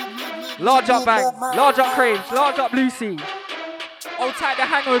 Large up bang, large up cranes, large up Lucy. Old tight the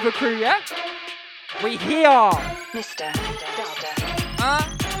hangover crew, yeah? We here. Mr.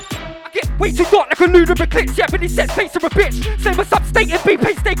 I get way too dark like a lunar eclipse, yeah, but he says face of a bitch. Say what's up, stating B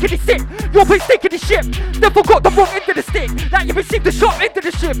painstakingly sick. Your painstakingly ship. Never got the wrong end of the stick. Now you received the sharp end of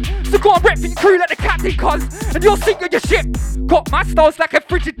the ship. So go on rep for your crew like the captain cuz. And you'll sink on your ship. Got my styles like a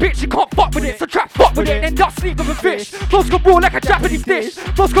frigid bitch, you can't fuck with it. So try fuck with it and dust sleep with a fish. Flows come raw like a Japanese dish.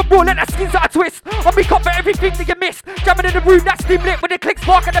 Flows come raw like that skins that I twist. I'll make up for everything that you missed. Jamming in the room that's dim lit with the click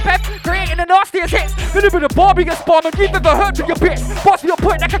spark and the pep. Creating the nastiest hits. Been with a barbiest barman you've ever heard from your bitch. Pass me your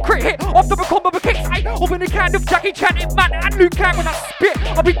point like a crit hit. Off the combo of kicks, open the can of Jackie Chan, it man and Luke Kang when I spit.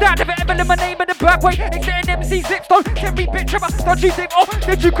 I'll be down if I ever let my name in the bad way. Exiting MC's lips, don't tell me bitch, don't you think,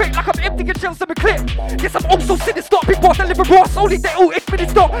 did you quick like I'm empty your shells of a clip. Yes, I'm also sinister, big boss, deliver raw, solely they all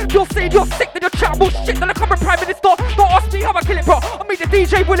minister. You're saying you're sick, then you're chatting more shit than a common prime minister. Don't ask me how I kill it, bro. I made the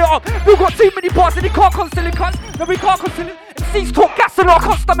DJ will it up. You got too many bars and he can't conceal it, cuz. No, we can't conceal it. MC's talk gas and I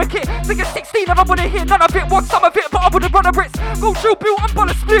can't stomach it. Think it's 16 and I wanna hear none of it. Want some of it, but I wouldn't run a Brits. Go chill, Bill, and pull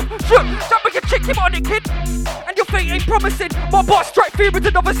a split. Shoot, jump with your chick, him on it, kid. And your fate ain't promising. My boss strike fear with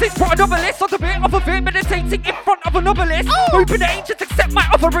another six. Brought another list on the bit of a bit, meditating in front of another list. Hoping the ancients accept my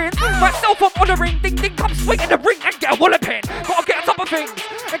offering. Myself I'm honouring. Ding ding, come swing in the ring and get a walloping. Gotta get on top of things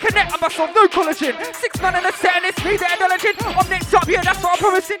and connect on myself, no collagen. 6 man in a set and it's me that acknowledging. I'm next up, yeah, that's what I'm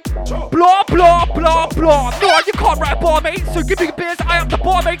promising. Blah, blah, blah, blah. No, you can't write a bar, mate. So give me beers, I up the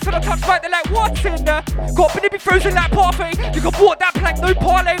bar, mate. So I touch right, they're like, what's in there? Got me to be frozen like parfait. You can walk that plank, no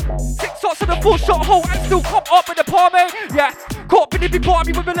parlay. 6 shots in a 4-shot hole and still come up with a par, mate. Yeah, caught me to be part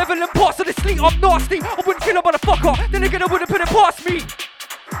me with a level and pass. So the sleep, I'm nasty. I wouldn't kill a motherfucker. Then again, I wouldn't put it past me.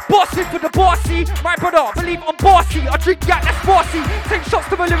 Bossy for the bossy, my brother, believe I'm bossy. I drink yak, that's bossy. Take shots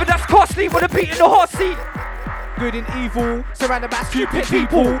to my liver, that's costly. Wanna beat in the hot seat. Good and evil, surrounded by stupid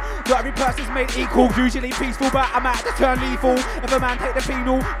people. Not every person's made equal, usually peaceful, but I'm out to turn lethal. If a man take the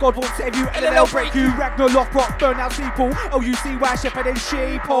penal, God won't save you, LLL break you. Ragnar Lothbrok, burn out people. OUCY, shepherd and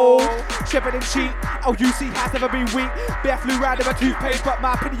sheep, shepherd and sheep. OUC has never been weak. Bear flew round of a toothpaste, but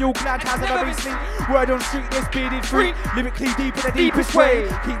my pineal gland has never been sleek. Word on street, this bearded freak. Lyrically deep in the deepest way.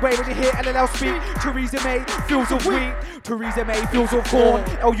 Keep waiting to hear LLL speak. Theresa May feels of wheat. Theresa May feels of corn.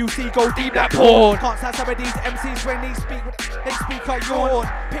 OUC go deep like porn. Can't stand some of these MCs. MCs when they speak I yawn.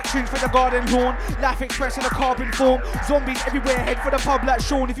 Picturing for the garden lawn, life expressed in a carbon form. Zombies everywhere, head for the pub like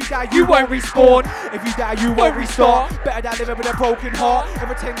Sean. If you die, you won't respawn. If you die, you won't restart. Better than living with a broken heart.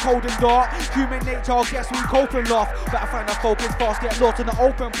 Everything cold and dark. Human nature, guess we cope and laugh. Better find our focus fast, get lost in the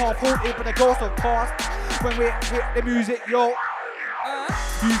open path. Haunted by the ghost of past. When we hit the music, yo.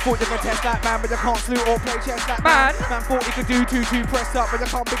 You thought you could test that man, but you can't salute or play chess that man. Man thought you could do 2-2 press up, but you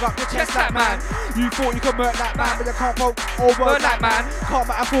can't pick up your chest that man. You thought you could murk that man, but you can't vote or word that man. Can't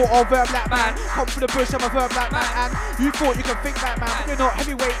matter thought or verb that man. Come from the bush, I'm a verb that man. And you thought you could think that man, but you're not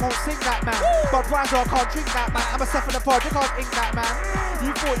heavyweight, won't sing that man. But Brazil can't drink that man. I'm a step in the pod, you can't ink that man.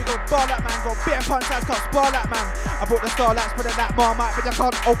 You thought you could bar that man, got beer punch that's can't spar that man. I brought the starlights, put in that marmite, but you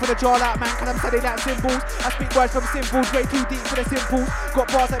can't open the jar that man. Cause I'm studying that symbols. I speak words from symbols, way too deep for the simples. Got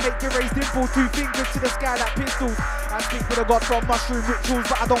bars that make you raise dimples, 2 fingers to the sky like pistols. I speak with a god from mushroom rituals,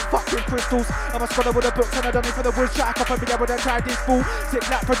 but I don't fuck with crystals. I'm a scholar with the books and I done it for the woods. Shut up and be able to try this fool. Sit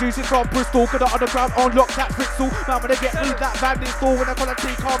like producing from Bristol, got it on the ground, unlock that Fritzl. Man, when I get through that band install, when I call a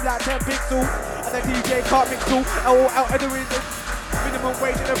T calm like 10 pixel. And the DJ can't mix all, all out of the rhythm. Minimum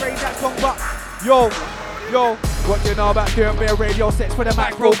wage in the range, that's long, but yo, what do you know about doing bare radio sets with the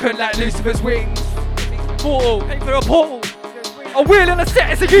mic broken like Lucifer's wings? Portal, pay for a portal. A wheel and a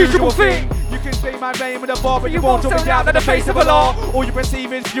set is a usual thing. You can say my name in the bar, but you won't drop me out in the face of a law. All you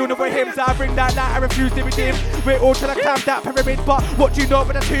perceive is funeral hymns. I bring that light, I refuse to be dim. We're all trying to climb that pyramid, but what do you know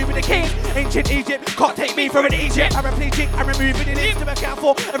about the tomb of the king? Ancient Egypt can't take me from an Egypt. Paraplegic, I'm removing it into account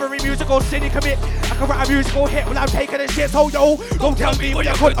for every musical sin you commit. I can write a musical hit without taking a shit. So yo, don't tell me what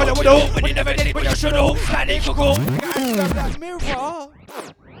you could or you would know, when you never did it, but you should know. Like they could go. That mirror.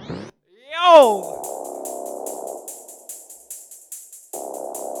 Yo.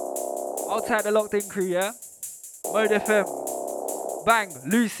 I'll take the locked in crew, yeah? Mode FM, Bang,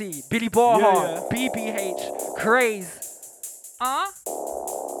 Lucy, Billy Barha, BBH, Craze.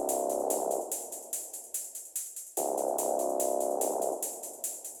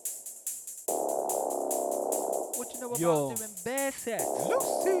 What you know about doing bear sets?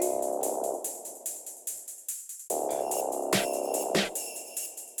 Lucy.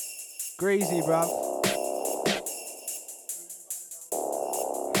 Crazy, bruv.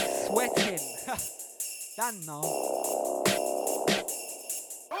 Sweating. Done now.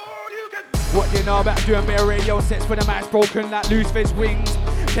 What do you know about doing bare radio sets when the mic's broken like Lucifer's wings?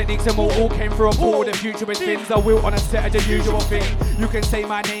 Techniques and all came through a pool. The future with fins are will on a set of the usual thing. You can say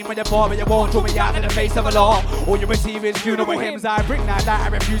my name in the bar, but you won't draw me out in the face of a law. All you receive is funeral hymns. I bring that light, I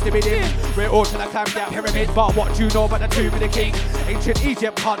refuse to be dim. We're all trying to climb that pyramid, but what do you know about the tomb of the king? Ancient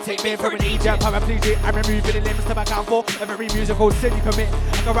Egypt can't take me from an Egypt. Paraplegic, I'm removing the limbs to my account for every musical sin you commit.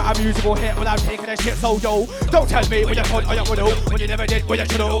 I can write a musical hit without taking a shit. So yo, don't tell me what you could or you would know, when you never did what you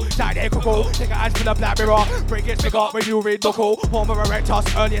should know. Like they could go, take a eyes for the black mirror. Break it big up when you read the call. Homo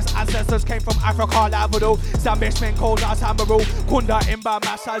erectus, earliest ancestors came from Africa like voodoo. Some best men called us Samburu, Kunda, Imba,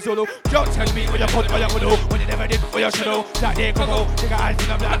 Massa, Zulu. Don't tell me what you could or you would know, when you never did what you should know. Like they could go, take a eyes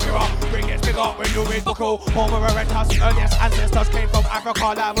for the black mirror. Bring it big up when you read the call. Homo erectus, earliest ancestors came from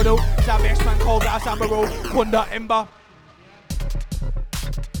Africa like voodoo. Some best men called us Samburu, Kunda, Imba.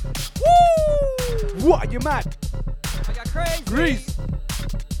 Woo! What, are you mad? I got crazy. Grease.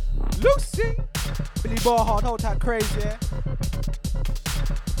 Lucy. Billy Barhard, hold that crazy, yeah?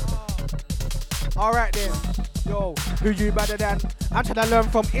 Alright then. Yo, who you better than? I'm trying to learn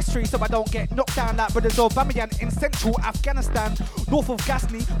from history so I don't get knocked down like brothers of Bamiyan in central Afghanistan. North of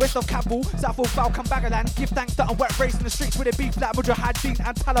Ghazni, west of Kabul, south of Balkan Bagaland. Give thanks that I'm wet racing the streets with a beef like Mujahideen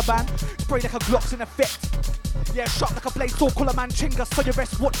and Taliban. Spray like a Glock's in effect. Yeah, shot like a blade, so call a man chinga. So you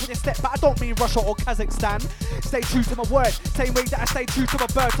best watch when you step, but I don't mean Russia or Kazakhstan. Stay true to my word, same way that I stay true to my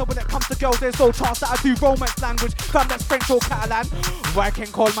bird. So when it comes to girls, there's no chance that I do romance language. Fam, that's French or Catalan. Viking,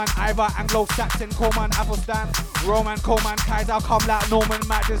 Coleman, Ivor, Anglo-Saxon, Coleman, Athelstan, Roman, Coleman, Kaiser, come like Norman,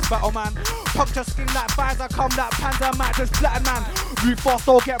 Matters, Battleman. Puncture skin like Pfizer, come like Panzer, Matters, Flatten man. Move fast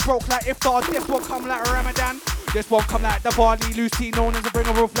or get broke like Iftar, this will come like Ramadan. This won't come like the Barley Lucy, known as a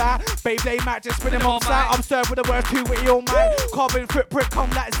bringer of fly. Beyblade match, just spin him on sight. I'm served with the words too witty on mic. Carbon footprint come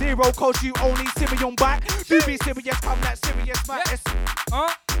like zero, cause you only see me on back. Do be serious, come like serious, man.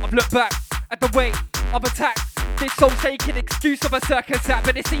 I've looked back at the way I've attacked. This soul taking excuse of a circus act,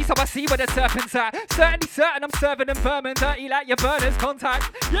 but it sees how I see where the serpent's at. Certainly certain I'm serving them vermin, dirty like your burner's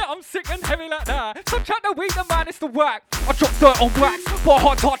contact. Yeah, I'm sick and heavy like that. So try to weed the man, it's the work. I drop dirt on wax, but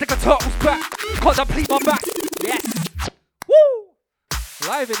hard like a turtle's back. Can't complete my back. Yes. Woo!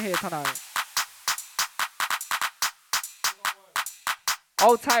 Live in here tonight.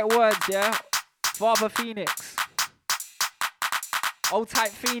 Old tight words, yeah. Father Phoenix. Old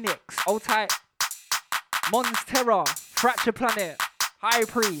tight Phoenix. Old tight Mons Terror, Fracture Planet, High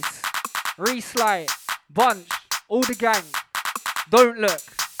Priest, Reslide, Bunch, all the gang, Don't Look,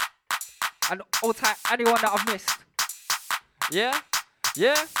 and all anyone that I've missed. Yeah?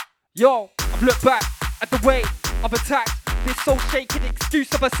 Yeah? Yo, I've looked back at the way I've attacked. This soul shaking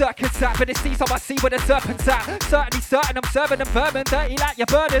excuse of a circus act, but it sees how I see where the serpent's at. Certainly certain I'm serving them vermin, dirty like your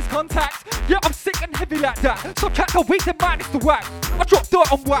burner's contacts. Yeah, I'm sick and heavy like that. So track the weak and minus the whack. I drop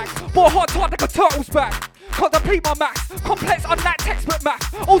dirt on wax, bore hard like a turtle's back. Can't deplete my max, complex unlike textbook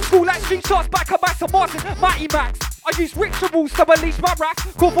math. Old school like street shots, back of Max and Martin, Mighty Max. I use rituals to unleash my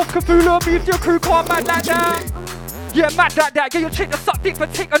wrath. Go for Cthulhu, move your crew, can't mad like that. Yeah, mad like that. Yeah, your chick to suck dick for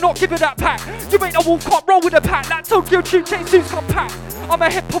tick and not give it that pack. You ain't a wolf, can't roll with a pack. Like Tokyo Tube chain suits compact. I'm a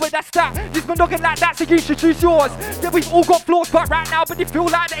hip poet, that's that. Use my noggin like that, so you should choose yours. Yeah, we've all got flaws, but right now, but you feel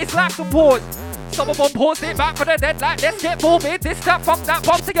like that it's life's on pause. Some of them pause it back for the dead, like let's get morbid. This, that, funk, that,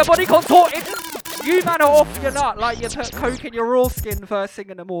 bump to your body contorted. You man are off your nut like you put coke in your raw skin first thing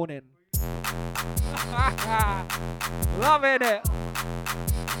in the morning. Loving it.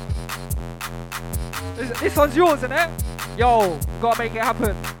 This one's yours, isn't it? Yo, gotta make it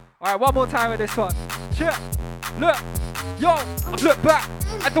happen. Alright, one more time with this one. Check. Look. Yo, I've looked back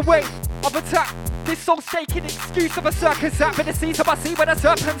at the way I've attacked. This song's shaking excuse of a circus act. But the seas of I see where the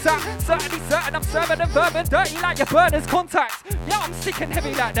serpent's at. Certainly certain I'm serving them vermin, dirty like your burner's contacts. Yeah, I'm sick and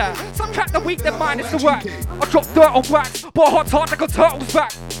heavy like that. Subtract the weak, then minus the whack. I drop dirt on wax, but hot like a turtle's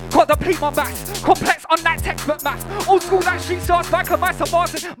back. Can't deplete my max, complex unlike textbook math. Old school like street stars, back of my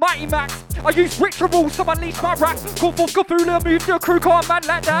Martin, Mighty Max. I use rituals to unleash my wrath. Call for Cthulhu, move your crew, can't man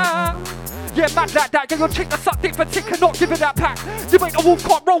like that. Yeah, mad like that. Yeah, your chick to suck dick for tick and not give it that pack. You ain't a wolf,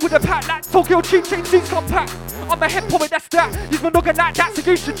 can't roll with a pack. Like Tokyo Tube chain suits compact. I'm a hip poet, that's that. Use my noggin like that,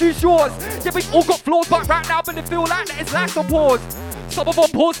 so you should use yours. Yeah, we've all got flaws, but right now, but it feel like that it's life's on pause. Some of them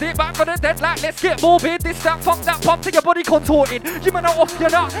pause it back for the dead, like let's get morbid. This, that, funk, that, pump to your body contorted. You man are off your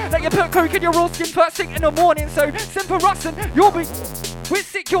nut, like you put coke in your raw skin first thing in the morning. So, simple Russ and you'll be, we're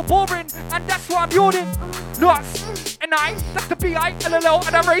sick, you're boring, and that's why I'm yawning. Nuts, and I, that's the B-I, LLL,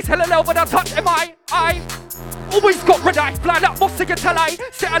 and I raise LLL when I touch M-I, I. Always got red eye, fly like moss to your tell-eye.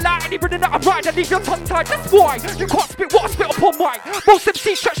 Set a light and even that I'm right and leave your tongue tied. That's why you can't spit what I spit upon mic. Most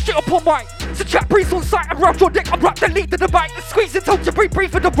MC stretch shit upon mic. So chat breeze on sight and rub your dick. I'm right the lead to the bite. The squeeze it till you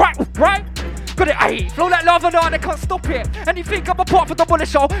breathe for the right, right? Got it, ayy. Flow like lava now and I can't stop it. And you think I'm apart from the bullet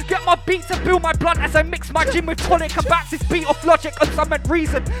show? Get my beats and build my blunt as I mix my gin with tonic and bounce this beat off logic and some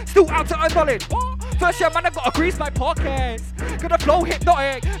reason. Still out to acknowledge. First year, man, I gotta grease my pockets. Gonna flow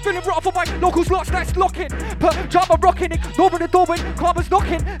hypnotic. Feeling rough for my locals, lots nights locking. Pajama rocking, ignoring the door when karma's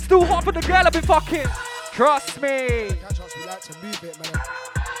knocking. Still hard for the girl I've been fucking. Trust me. Catch us, we like to move it, man.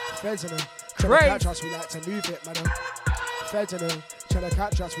 Feds in them. Tryna catch us, we like to move it, man. Feds in them. Tryna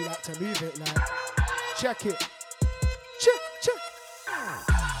catch us, we like to move it, like. Check it. Check.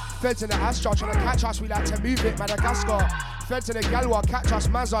 Feds in the Astra, tryna catch us, we like to move it, Madagascar. Feds in the Galwa, catch us,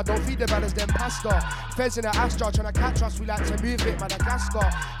 Mazza, don't feed the brothers, them pasta. Feds in the Astra, tryna catch us, we like to move it, Madagascar.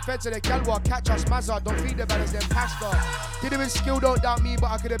 Feds in the Galwa, catch us, Mazza, don't feed the brothers, them pasta. Did it with skill, don't doubt me, but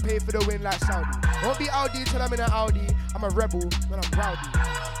I could've paid for the win like Saudi. Won't be Audi till I'm in an Audi, I'm a rebel when I'm rowdy.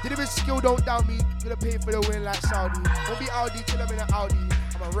 Did it with skill, don't doubt me, could've paid for the win like Saudi. Won't be Audi till I'm in an Audi,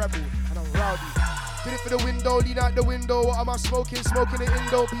 I'm a rebel and I'm rowdy. Did it for the window, lean out the window. What am I smoking? Smoking the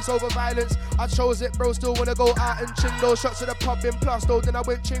indo. Peace over violence. I chose it, bro. Still wanna go out and chingo. Shots to the pub in Plasto. Then I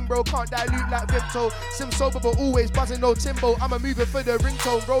went ching, bro. Can't dilute like Vimto. Sim sober, but always buzzing, no Timbo. I'm a mover for the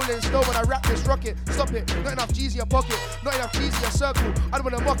ringtone. Rolling slow when I rap this rocket. Stop it. Not enough G's in your pocket. Not enough G's in your circle. I don't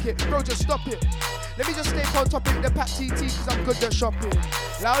wanna mock it. Bro, just stop it. Let me just stay on topic. The pack TT, cause I'm good at shopping.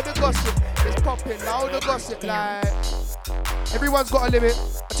 Louder gossip. It's popping. Louder gossip. Like. Everyone's got a limit.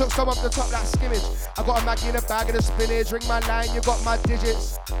 I took some off the top like skimmage. I got a Maggie in a bag of the spinach. Ring my line, you got my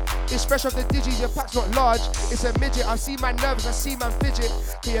digits. It's fresh off the digits, your pack's not large. It's a midget. I see my nerves, I see my fidget.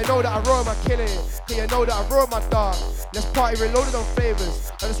 Cause you know that I roll my killing it. Cause you know that I roll my dog. Let's party reloaded on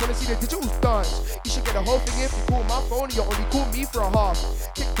flavors. I just wanna see the digitals dance. You should get the whole thing if you call my phone and you only call me for a half.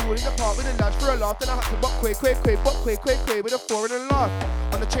 Kick pool in the park with a lunch for a laugh. Then I have to buck quick with a 4 and a laugh.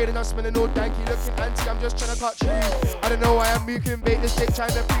 On the train and I'm spinning all danky looking anti. I'm just trying to cut you. I don't know why I'm moving bait this dick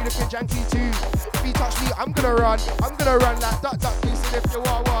trying to pre looking janky too. If you touch me, I'm gonna run like duck goose. And if you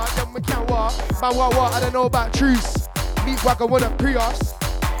want then we can't walk. Man, what, I don't know about truce. Meat wagon wanna pre-us.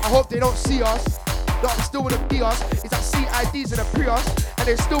 I hope they don't see us. They still wanna be us. It's like CIDs in a Prius. And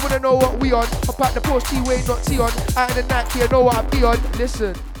they still wanna know what we on. Hop out the Porsche T-Way, not T on. Out in the night, you know what I be on.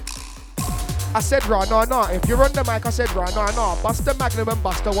 Listen. I said rah, nah, nah. If you're on the mic, I said rah, nah, nah. Bust the magnum and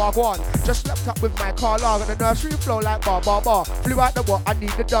bust the wagwan. Just slept up with my car log. Got the nursery flow like bar, bar, bar. Flew out the what, I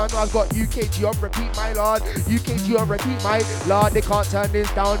need the done. I've got UKG on repeat, my lord. UKG on repeat, my lord. They can't turn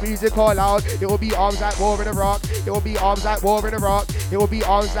this down, music all loud. It will be arms like war in Iraq. It will be arms like war in Iraq. It will be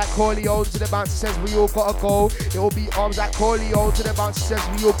arms like Corleone to the bouncer says we all gotta go. It will be arms like Corleone to the bouncer says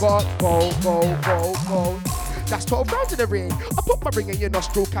we all gotta go, go, go, go. That's 12 rounds in the ring. I put my ring in your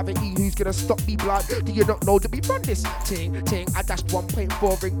nostril cavity. Who's gonna stop me, blood? Do you not know that we run this ting? I dashed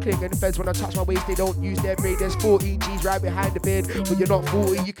 1.4 ring cling. And the feds, when I touch my waist, they don't use their brain. There's 14 G's right behind the bin. When you're not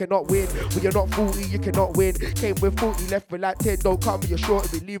 40, you cannot win. When you're not 40, you cannot win. Came with 40, left with like 10. Don't come with your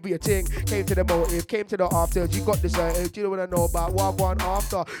short, we leave with your ting. Came to the motive, came to the afters. You got deserted. Do you know what I know about what I want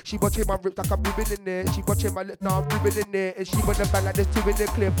after? She watching my rip like I'm ribbon in there. She watching my lip, now I'm ribbon in there. And she wanna bang like there's two in the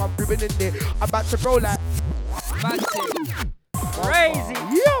clip. I'm ribbon in there. I'm about to roll like. Crazy.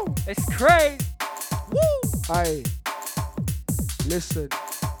 Yo. It's crazy. Woo. Aye. Listen.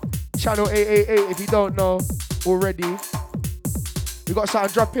 Channel 888 if you don't know already. We got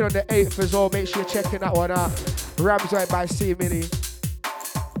something dropping on the 8th as well. Make sure you're checking that one out. Rams right by C Millie.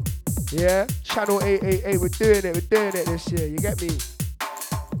 Yeah. Channel 888. We're doing it this year. You get me?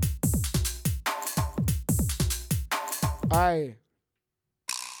 Aye.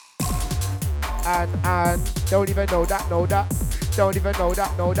 And don't even know that. Don't even know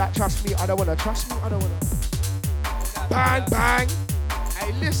that. Trust me, I don't wanna. Bang, bang.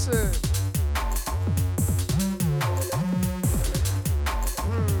 Hey, listen.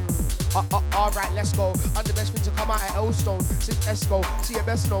 Alright, let's go. I'm the best thing to come out at Elstone since Esco. See your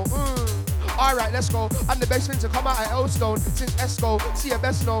best know. Alright, let's go. I'm the best thing to come out at Elstone since Esco. See your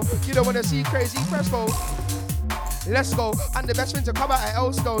best know. You don't wanna see crazy Fresco. Let's go. I'm the best friend to come out at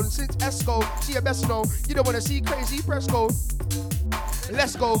Elstone since Esco. See your best know. You don't wanna see crazy Fresco.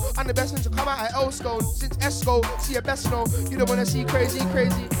 Let's go. I'm the best friend to come out at Elstone since Esco. See your best know. You don't wanna see crazy.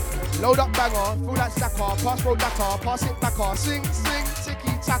 Load up banger, full like Saka. Pass road data, pass it back. Swing,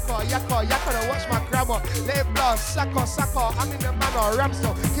 ticky taka, yaka, now watch my grammar. Let it blast, Saka. I'm in the manner,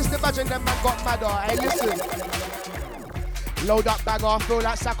 Ramsdale. Kiss the badge and then man got madder. Hey, listen. Load up banger, feel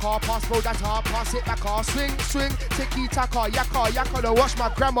like Saka, pass road data, pass it back, swing, ticky taka, yaka, now watch my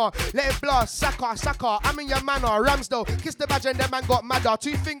grammar, let it blast, Saka, I'm in your manner, Ramsdale, kiss the badge and then man got madder,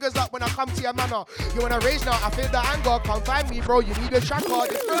 2 fingers up when I come to your manor, you wanna rage now, I feel the anger, come find me bro, you need a tracker,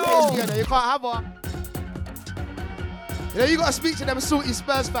 different pace, you know, you can't have her. You know, you gotta speak to them salty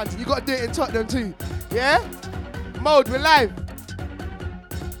Spurs fans, you gotta do it in Tottenham too, yeah? Mode, we're live.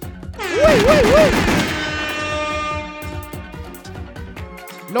 Woo.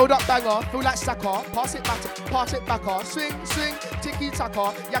 Load up banger, feel like Saka, pass it back, swing, ticky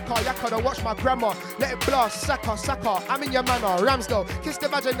taka, yaka, now watch my grammar, let it blast, Saka, I'm in your manor, Ramsdale, kiss the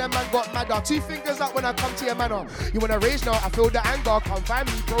badge and then man got madder, 2 fingers up when I come to your manor, you wanna rage now, I feel the anger, come find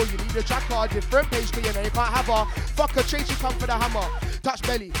me bro, you need a tracker, different page, cause you know you can't have her, fuck a trade, she come for the hammer, touch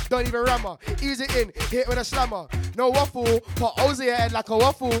belly, don't even ram her, ease it in, hit with a slammer, no waffle, put O's in your head like a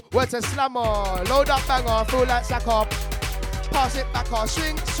waffle, what's a slammer, load up banger, feel like Saka, pass it back,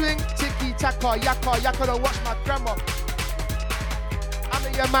 swing, ticky taka, yaka, now watch my grammar. I'm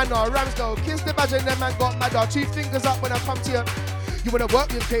in your manor, Ramsdale, kiss the badge and then man got madder, 2 fingers up when I come to you. You wanna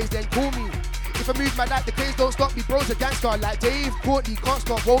work with craze, then call me. If I move my like the craze don't stop me, bro's a gangster like Dave Courtney, can't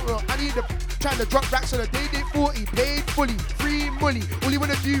stop, won't run. I need trying to drop racks on a day, 40, paid fully, free money. All you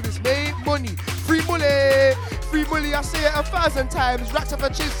wanna do is make money, free money, I say it 1,000 times. Racks of a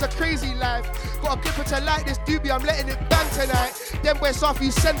chase, a crazy life. Got a clipper to like this doobie, I'm letting it bang tonight. Then we're soft, you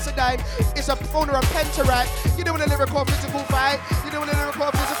Sensodyne. It's a phone or a pen to write. You don't want a lyrical physical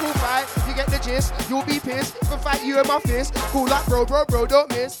fight. You get the gist, you'll be pissed. If I fight you in my fist, cool up, bro, don't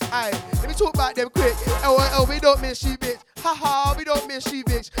miss. Aye, let me talk about them quick. LOL, we don't miss you, bitch. Haha, we don't miss you,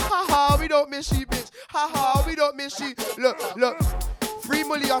 bitch. Haha, we don't miss you, bitch. Haha, we don't miss you. Look. Free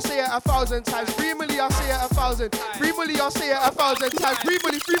Mully, I'll say it 1,000 times. Free Mully, I'll say it 1,000. Free Mully, I'll say it 1,000 times. Free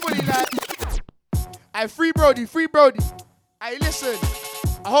Mully, like. Aye, free Brody. Aye, listen.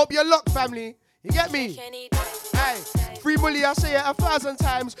 I hope you're locked, family. You get me? Aye, free Mully, I'll say it 1,000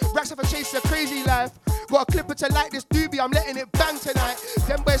 times. Racks of a chase, a crazy life. Got a clipper to like this doobie, I'm letting it bang tonight.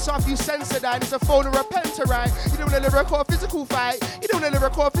 Them boys soft, you Sensodyne. It's a phone or a pen to write. You don't want a lyrical physical fight.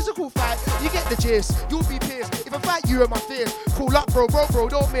 You get the gist, you'll be pissed. If I fight you in my fist, cool up, bro,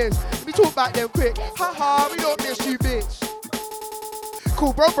 don't miss. Let me talk about them quick. Haha, we don't miss you, bitch.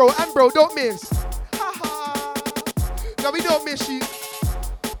 Cool, bro, and bro, don't miss. Haha, no, we don't miss you.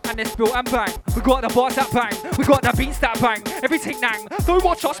 And it's built and bang. We got the bars that bang. We got the beats that bang. Everything nang. Don't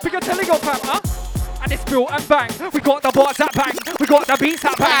watch us, but you're telling your fam, huh? And and it's built and bang. We got the bars that bang, we got the beats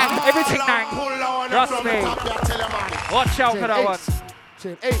that bang. Everything bang. Trust me. Watch out for that one.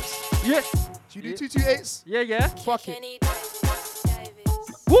 Chain 8s. Yes. Do you do 228s? Yeah. Fuck it.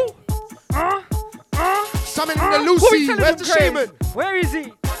 Woo. Summon the Lucy. Where's the shaman? Where is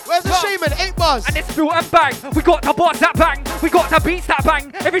he? Where's the shaman? 8 bars. And it's built and bang. We got the bars that bang. We got the beats that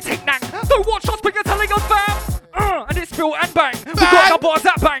bang. Everything nang. Don't watch us, but you're telling us fam. And it's built and bang. We got the bars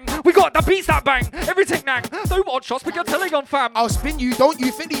that bang. We got the beats that bang. Everything nang. Don't watch us, but you're telling on fam. I'll spin you, don't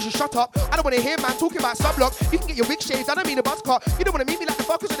you think you should shut up? I don't want to hear man talking about sublock. You can get your wig shaved, I don't mean a buzz cut. You don't want to meet me like the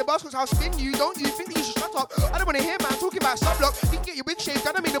fuckers in the bus, cause I'll spin you, don't you think you should shut up? I don't want to hear man talking about sublock. You can get your wig shaved,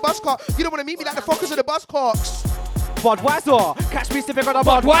 I don't mean a buzz cut. You don't want to meet me like the fuckers in the bus cocks. Budweiser, catch me sipping on the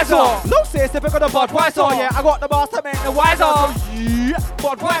Budweiser. No say sipping on the Budweiser. Yeah, I got the bars to make the wiser. Yeah,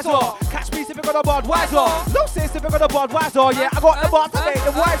 Budweiser, catch me sipping on the Budweiser. No say sipping on the Budweiser. Yeah, I got the bars to make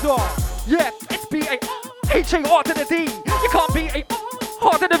the wiser. Yeah, it's B-A-H-A-R to the D. You can't be a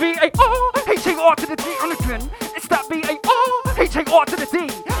R to the B-A-R-H-A-R to the D. Listen, it's that B-A-R-H-A-R to the D.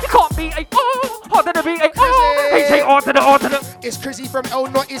 You can't be a R to the B-A-R-H-A-R to the R to the. It's Crizzy from L,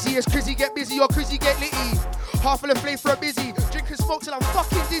 not Izzy. It's Crizzy get busy or Crizzy get litty. Half full of flame for a busy. Drink and smoke till I'm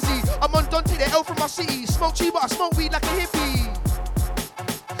fucking dizzy. I'm on Dante, the L from my city. Smoke cheap, but I smoke weed like a hippie.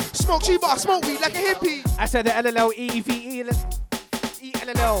 Smoke cheap, but I smoke weed like a hippie. I said the L-L-L-E-V-E.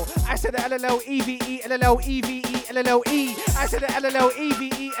 L-L-L. I said the L-L-L-E-V-E, L-L-L-E-V-E, L-L-L-E. I said the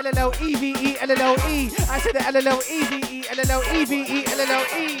L-L-L-E-V-E, L-L-L-E-V-E, L-L-L-E. I said the L-L-L-E-V-E, L-L-L-E-V-E,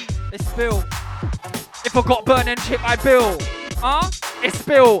 L-L-L-E. It's Bill. If I got burning chip, I bill. It's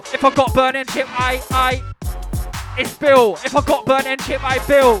Bill. If I got burning chip, I. It's Bill. If I got burning chip, I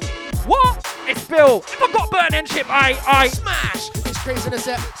bill. What? It's Bill. If I got burning chip, I. Smash! It's crazy in a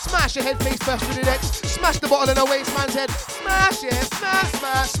set. Smash your head face first with the next. Smash the bottle in a waste man's head. Smash it.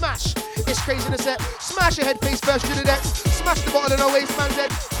 Smash. It's crazy in a set. Smash your head face first with the next. Smash the bottle in a waste man's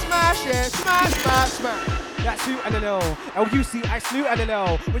head. Smash it. Smash. That's you, LLL. L-U-C, I slew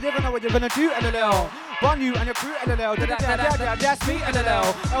LLL. We never know what you're gonna do, LLL. Run you and your crew, LLL. That's me,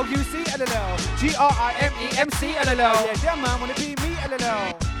 LLL. L-U-C, LLL. G-R-I-M-E-M-C, LLL. Yeah, damn man, wanna be me,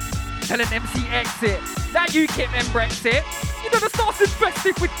 LLL. Tell an MC exit. Now you Kip and Brexit. You know the stars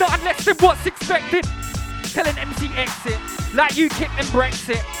invested with nothing less than what's expected. Tell an MC exit. Like you Kip and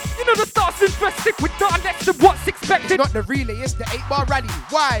Brexit. You know the stars invested with nothing less than what's expected. It's not the relay, it's the 8-bar rally.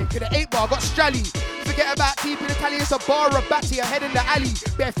 Why? Cause the 8-bar got strally. Forget about keeping the tally, it's a bar or back to your head in the alley.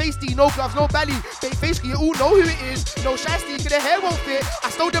 Bare facey, no gloves, no belly. Big face, you all know who it is. No shiesty, cause the hair won't fit. I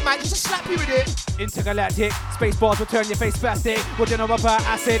stole the mic just to slap you with it. Intergalactic, space bars will turn your face spastic. What do you know about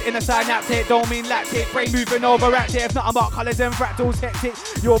acid in a synaptic? Don't mean lactic, brain moving overactive. Nothing but colours and fractals hectic.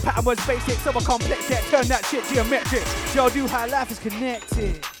 Your pattern was basic, so I complex it. Turn that shit geometric. Show you how life is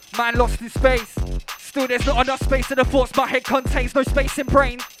connected. Man lost in space. Still there's not enough space in the thoughts my head contains. No space in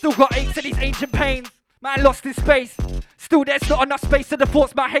brain. Still got aches in these ancient pains. Man lost in space. Still there's not enough space in the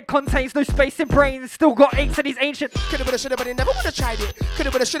thoughts my head contains. No space in brain. Still got aches in these ancient. Coulda, woulda, shoulda, but he never woulda tried it. Coulda,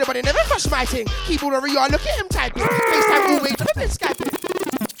 woulda, shoulda, but he never crushed my thing. Keyboard on Rio, look at him typing. FaceTime always, I've been Skyping.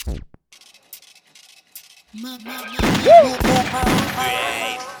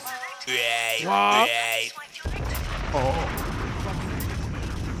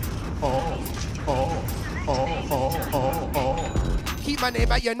 Keep my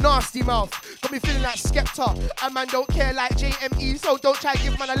name out your nasty mouth. Got me feeling like Skepta. And man don't care like JME, so don't try to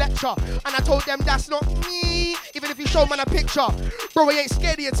give man a lecture. And I told them that's not me, even if you show man a picture. Bro, I ain't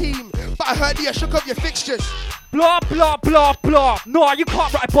scared of your team, but I heard that you shook up your fixtures. Blah, blah, blah, blah. No, you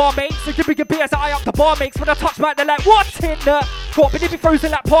can't write a bar, mate. So give me your beers that I up the bar makes. When I touch man, they're like, what's in there? Got me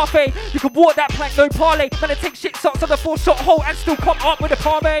frozen like parfait. You can walk that plank, no parlay. Man, I take shit socks on the 4-shot hole and still come up with a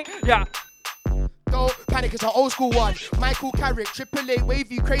parmay. Yeah. Don't panic, it's an old school one. Michael Carrick, Triple A,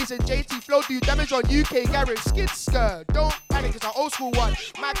 Wavy, Crazy, JT Flow, do damage on UK Garage, Skid Skirt. Don't panic, it's an old school one.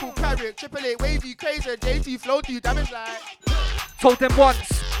 Michael Carrick, Triple A, Wavy, Crazy, JT Flow, do damage like. Told them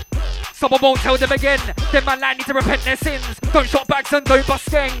once, someone won't tell them again. Them man like need to repent their sins. Don't shot bags and don't bust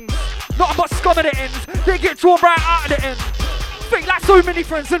gangs. Not much scum at the ends. They get drawn right out of the end. Fake like so many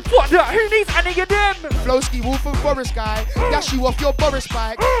friends and what that? Who needs any of them? Flowski, Wolf and Forest guy. Dash you off your Boris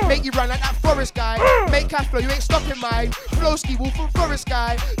bike. Make you run like that Forest guy. Make cash flow, you ain't stopping mine. Flowski, Wolf and Forest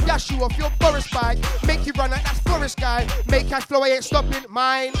guy. Dash you off your Boris bike. Make you run like that Forest guy. Make cash flow, I ain't stopping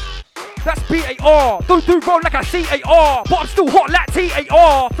mine. That's B-A-R. Don't do roll like a C-A-R. But I'm still hot like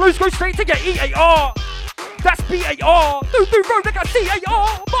T-A-R. Flows go straight to get E-A-R. That's B-A-R. Don't do roll like a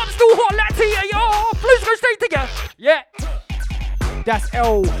C-A-R. But I'm still hot like T-A-R. Flows go straight to get. Yeah. that's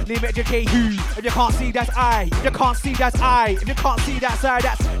L. Limit educate who? If you can't see, that's I. If you can't see, that's I. If you can't see, that's I.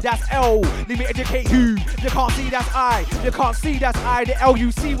 That's L. Limit educate who? If you can't see, that's I. If you can't see, that's I. The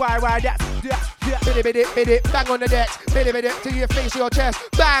L-U-C-Y-Y. That's Bit, bang on the decks. Bit, to your face, your chest.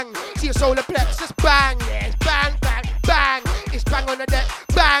 Bang to your solar plexus. Bang, yes. Bang, bang, bang. It's bang on the deck.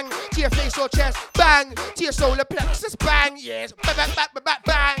 Bang to your face, your chest. Bang to your solar plexus. Bang, yes. Bang, bang, bang, bang,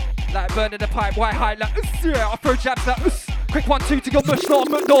 bang. Like burning the pipe, white high, like yeah. I throw jabs like quick 1-2 to your bush, not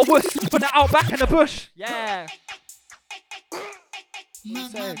a no wuss. Put it out back in the bush. Yeah.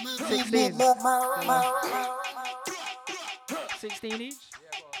 16. 16 each?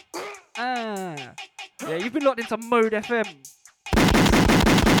 Yeah, you've been locked into Mode FM.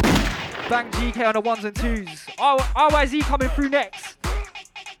 Bang GK on the 1s and 2s. RYZ coming through next.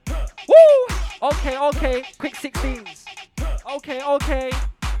 Woo! Okay. Quick 16s. Okay.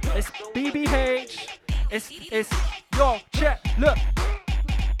 It's BBH. It's yo, check, look.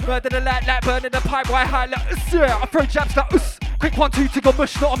 Murder the light, like burning the pipe, white high, like yeah. I throw jabs like quick 1-2 to go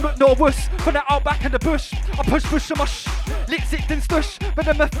mush, not a no wuss. Put it out back in the bush. I push and mush. Licks it, then stush. But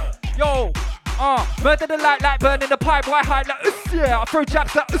then yo. Murder the light, like burning the pipe, white high, like yeah. I throw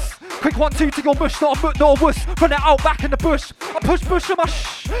jabs like quick 1-2 to go mush, not a no wuss. Put it out back in the bush. I push and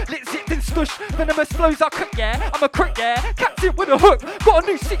mush. Licks it, then stush. Venomous flows I cook, yeah. I'm a crook, yeah. Catch it with a hook. Got a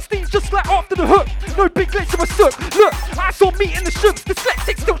new 16 just like after the hook. No big glitch of a sook. Look, I saw meat in the shooks.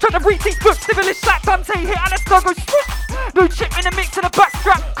 Dyslexic still trying to read these books. Civilish like Dante hit and a struggle swoosh. No chip in the mix and a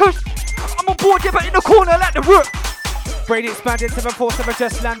backstrap. Cush. I'm on board, yeah, but in the corner like the rook. Brain expanded, 747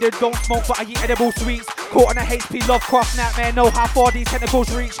 just landed. Don't smoke, but I eat edible sweets. Caught on a HP, Lovecraft nightmare. Know how far these tentacles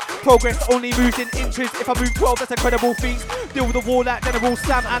reach. Progress only moves in inches. If I move 12, that's a credible feat. Deal with the wall like General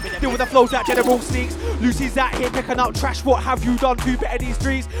Sam and deal with the flows like General Sneaks. Lucy's out here picking out trash. What have you done to better these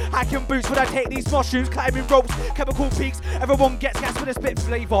streets? Hiking boots when I take these mushrooms. Climbing ropes, chemical peaks. Everyone gets gas with a spit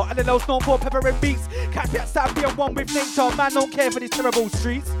flavour. And the low known for pepper and beats. Catch me outside, be one with nature. Man, don't care for these terrible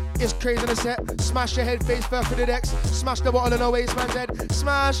streets. It's crazy on the set. Smash your head, face first for the decks. Smash the bottle on the waist, man's head.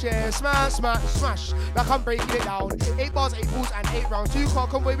 Smash, yeah, smash. Like I'm breaking it down. 8 bars, 8 balls, and 8 rounds. 2 can't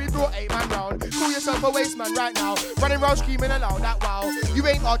come away, we brought 8 man round. Call yourself a waste man right now. Running round screaming aloud, that wow. You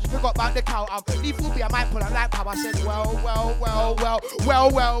ain't hard, you forgot about the cow. I'm lethal be, I might pull a like how I said, well.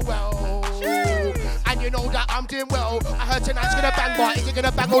 And you know that I'm doing well. I heard tonight's gonna bang, but is it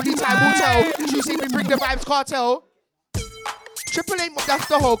gonna bang? Only time will tell. You see me bring the vibes cartel. Triple aim up, that's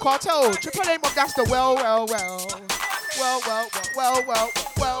the whole cartel. Triple aim up, that's the well.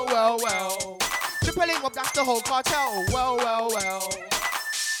 Triple aim up, that's the whole cartel. Well.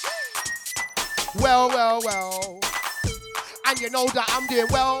 And you know that I'm doing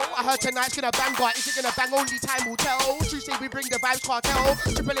well. I heard tonight's gonna bang, but is it gonna bang? Only time will tell. True say we bring the vibes cartel.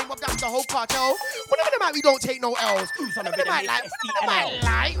 Triple aim up, that's the whole cartel. Whenever the mic, we don't take no L's. Whenever the mic, like.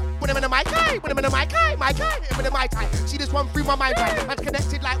 Whenever the mic, see this one through my mind, right? Man's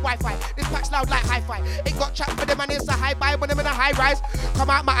connected like Wi-Fi. This pack's loud like hi-fi. Ain't got chat for them and it's a high buy. When I'm in a high rise, come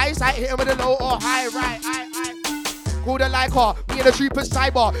out my eyesight, hit him with a low or high right. Call the like her, me and the troopers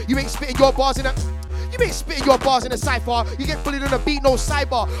sidebar. You ain't spitting your bars in a. You ain't spitting your bars in a cypher. You get bullied on a beat, no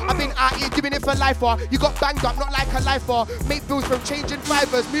cyber. I've been out here giving it for lifer. You got banged up, not like a lifer. Make bills from changing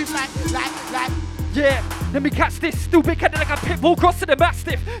fibers. Move like. Yeah, let me catch this. Still big headed like a pit bull crossing the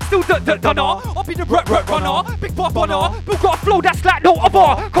mastiff. Still dunner. I'll be the rut runner. Big bar bunner. But got a flow that's like no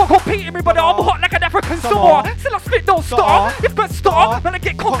other. Can't compete with me, but I'm hot like an African summer. Still I spit, don't star. If but star, then I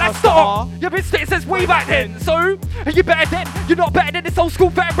get caught like star. You've been spitting since way back then. So, are you better then? You're not better than this old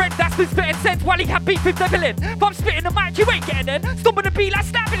school veteran that's been spitting since while he had beef with Devlin. If I'm spitting the mic, you ain't getting in. Stomping the beat like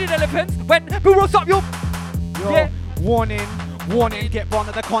stabbing in elephants. When who rolls up your. Yeah. Warning, get born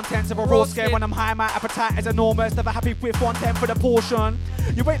of the contents of a raw scale. When I'm high, my appetite is enormous. Never happy with 110 for the portion.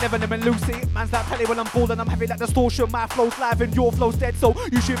 You ain't living them in Lucy. Man's like Pelly when I'm full and I'm heavy like distortion. My flow's live and your flow's dead, so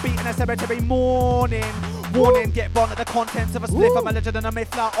you should be in a cemetery mourning. Warning, get born of the contents of a spliff. I'm a legend and a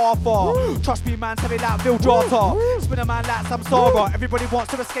myth like Arthur. Trust me, man's heavy like Bill Jotter. Spin a man like Samsara. Everybody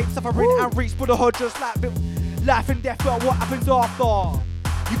wants to escape suffering and reach for the hood just like Bill. Life and death, but what happens after?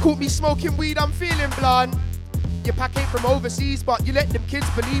 You caught me smoking weed, I'm feeling blunt. Your pack ain't from overseas, but you let them kids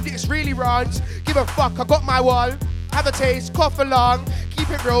believe that it's really runs. Give a fuck, I got my one. Have a taste, cough along.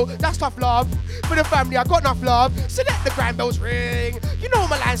 Keep it real, that's tough love. For the family, I got enough love. So let the grand bells ring. You know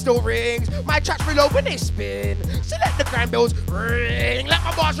my line still rings. My tracks reload when they spin. So let the grand bells ring. Let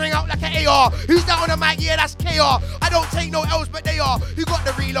my bars ring out like an AR. Who's that on the mic? Yeah, that's KR. I don't take no L's, but they are. Who got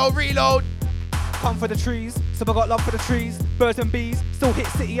the reload? Come for the trees, so I got love for the trees. birds and bees. Still hit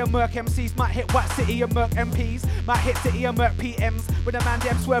City and Merc MCs. Might hit White City and Merc MPs. Might hit City and Merc PMs. When the man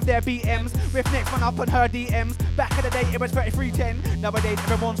them swerve their BMs. With next one up on her DMs. Back in the day it was 3310. Nowadays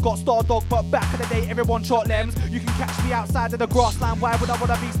everyone's got Star Dog, but back in the day everyone shot lems. You can catch me outside of the grassland. Why would I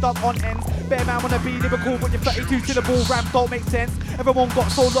wanna be stuck on ends? Bear man wanna be lyrical, but your 32 syllable rhymes don't make sense. Everyone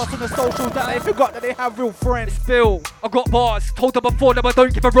got so lost on the socials that they forgot that they have real friends. Bill, I got bars. Told them before that I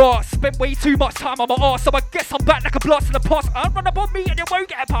don't give a ass. Spent way too much time on my arse, so I guess I'm back like a blast in the past. Run up on me and you won't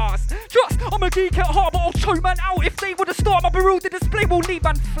get a pass. Trust, I'm a geek at heart, but I'll show man out. If they would've started my barrel, the display will leave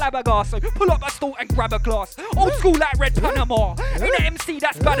man flabbergasted. So pull up my stall and grab a glass. Old school like Red Panama. Ain't an MC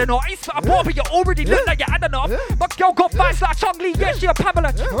that's bad enough. Ain't spit a bar, but you already look like you had enough. My girl got fights like Chung Lee, yeah, she a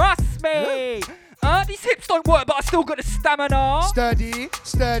Pamela. Trust me. These hips don't work, but I still got the stamina. Sturdy,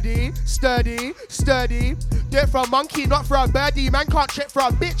 sturdy, sturdy, sturdy. Do it from monkey, not from birdie. Man can't trip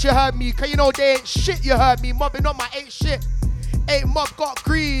from bitch, you heard me. Cause you know they ain't shit, you heard me. Mobbing on my ain't shit. Ain't mob got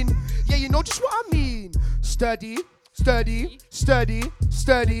green. Yeah, you know just what I mean. Sturdy, sturdy, sturdy,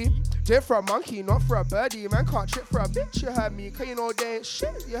 sturdy. Do it from monkey, not from birdie. Man can't trip from bitch, you heard me. Cause you know they ain't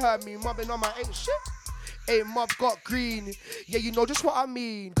shit, you heard me. Mobbing on my ain't shit. Ain't mob got green. Yeah, you know just what I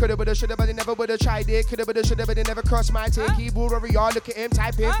mean. Coulda, woulda, shoulda, but they never woulda tried it. Coulda, woulda, shoulda, but they never crossed my take. Keyboard where we are, look at him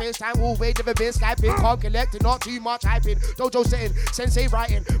typing. FaceTime all way, never been Skyping. Can't collect it, not too much hyping. Dojo sitting, sensei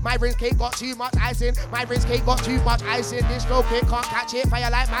writing. My rinse cake got too much icing. My rinse cake got too much icing. This no quick, can't catch it. Fire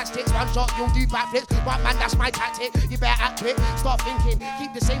like matchsticks, one shot, you'll do backflips. But man, that's my tactic. You better act quick, start thinking.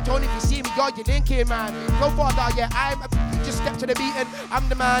 Keep the same tone if you see me, you're linking, man. Go farther, yeah, just step to the beat and I'm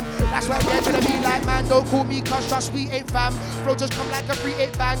the man. That's why I'm trying to be like, man. Don't call me cuz trust we ain't fam. Bro, just come like a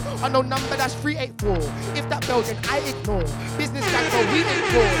 3-8 bang. I know number that's 384. If that bell, then I ignore. Business gang, no, we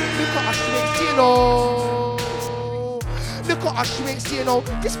ignore. Look at us, you ain't seeing no. Look at us, you ain't seeing no.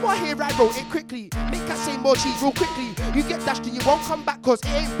 This part here, I wrote it quickly. Make that same more cheese real quickly. You get dashed and you won't come back cause it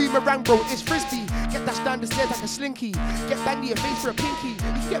ain't boomerang, bro, it's frisbee. Get dashed down the stairs like a slinky. Get banged in your face for a pinky. You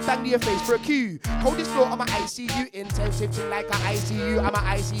can get banged in your face for a Q. Coldest floor, I'm a ICU. Intensive thing like a ICU. I'm a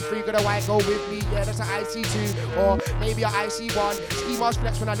IC3, got a white go with me. Yeah, that's an IC2. Or maybe a IC1. Ski mask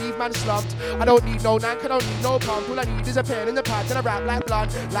flex when I leave man slumped. I don't need no nank, I don't need no pump. All I need is a pen in the pad and I rap like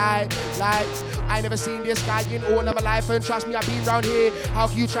blunt. Like, I never seen this guy in all of my life. And trust me, I've been round here. How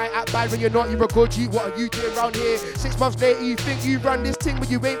can you try act bad when you're not? You're a good G. What are you doing round here? 6 months later, you think you run this thing, but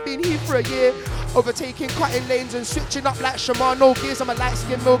you ain't been here for a year. Overtaking, cutting lanes and switching up like Shimano gears. I'm a light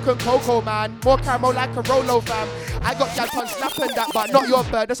skin milk and cocoa, man. More caramel like a Rolo, fam. I got y'all on slapping that, but not your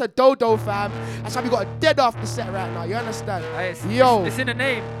bird. That's a dodo, fam. That's how we got a dead off the set right now. You understand? Yo. It's in the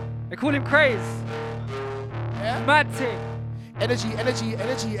name. They call him Craze. Yeah? Mad thing. Energy, energy,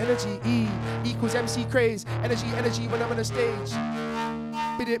 energy, energy. E equals MC Craze. Energy, energy when I'm on the stage.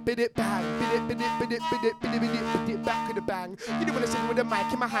 Bid it, bang. Bid it, back to the bang. You don't want to sit with the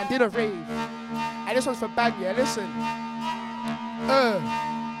mic in my hand in a rave. And this one's for bang, yeah, listen.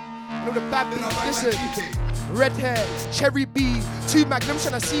 You know the bad beats, listen. Red hair, cherry B, 2 magnums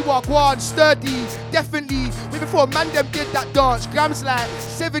tryna see what I want. Sturdy, definitely. Way before man them did that dance. Grams like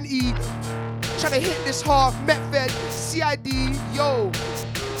 7E. Tryna hit this half, Metfed, CID, yo.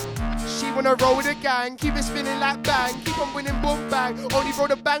 She wanna roll with a gang, keep it spinning like bang, keep on winning boom bang, only roll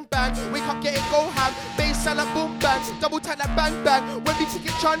the bang bang, wake up get it go ham, bass sound like boom bang, double tap like bang bang, when we kick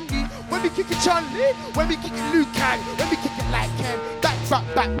it Chun-Li, when we kick it Chun-Li, when we kick it Liu Kang, when we kick it like Ken,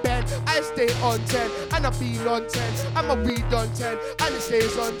 back bend, I stay on 10, and I been on 10, I'm a weed on 10, and it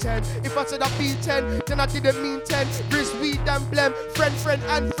stays on 10, if I said I be 10, then I didn't mean 10, Riz, weed and blem, friend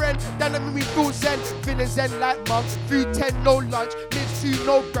and friend, then I make me feel zen, feeling zen like monk, food 10, no lunch, mids 2,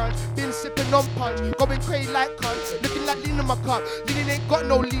 no brunch, been sipping on punch, going crazy like cunt, looking like lean in my cup, leaning ain't got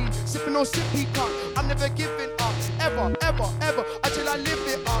no lean, sipping on sippy cup, I'm never giving up, ever, until I live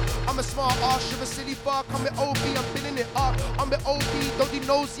it up, I'm a smart ass, shiver silly fuck, I'm with OB, I'm billing it up, I'm with OB, don't be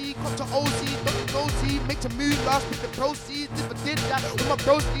nosy, come to OZ, don't be nosy, make the move last with the proceeds, if I did that with my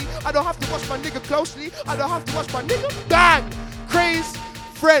broski, I don't have to watch my nigga closely, I don't have to watch my nigga, bang, Craze,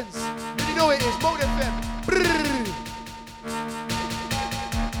 friends, you know it is, Mode FM, brrrr.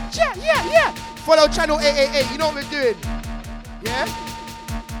 Yeah. Follow channel 888. You know what we're doing? Yeah?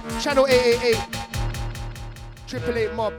 Channel 888. 888 Mob.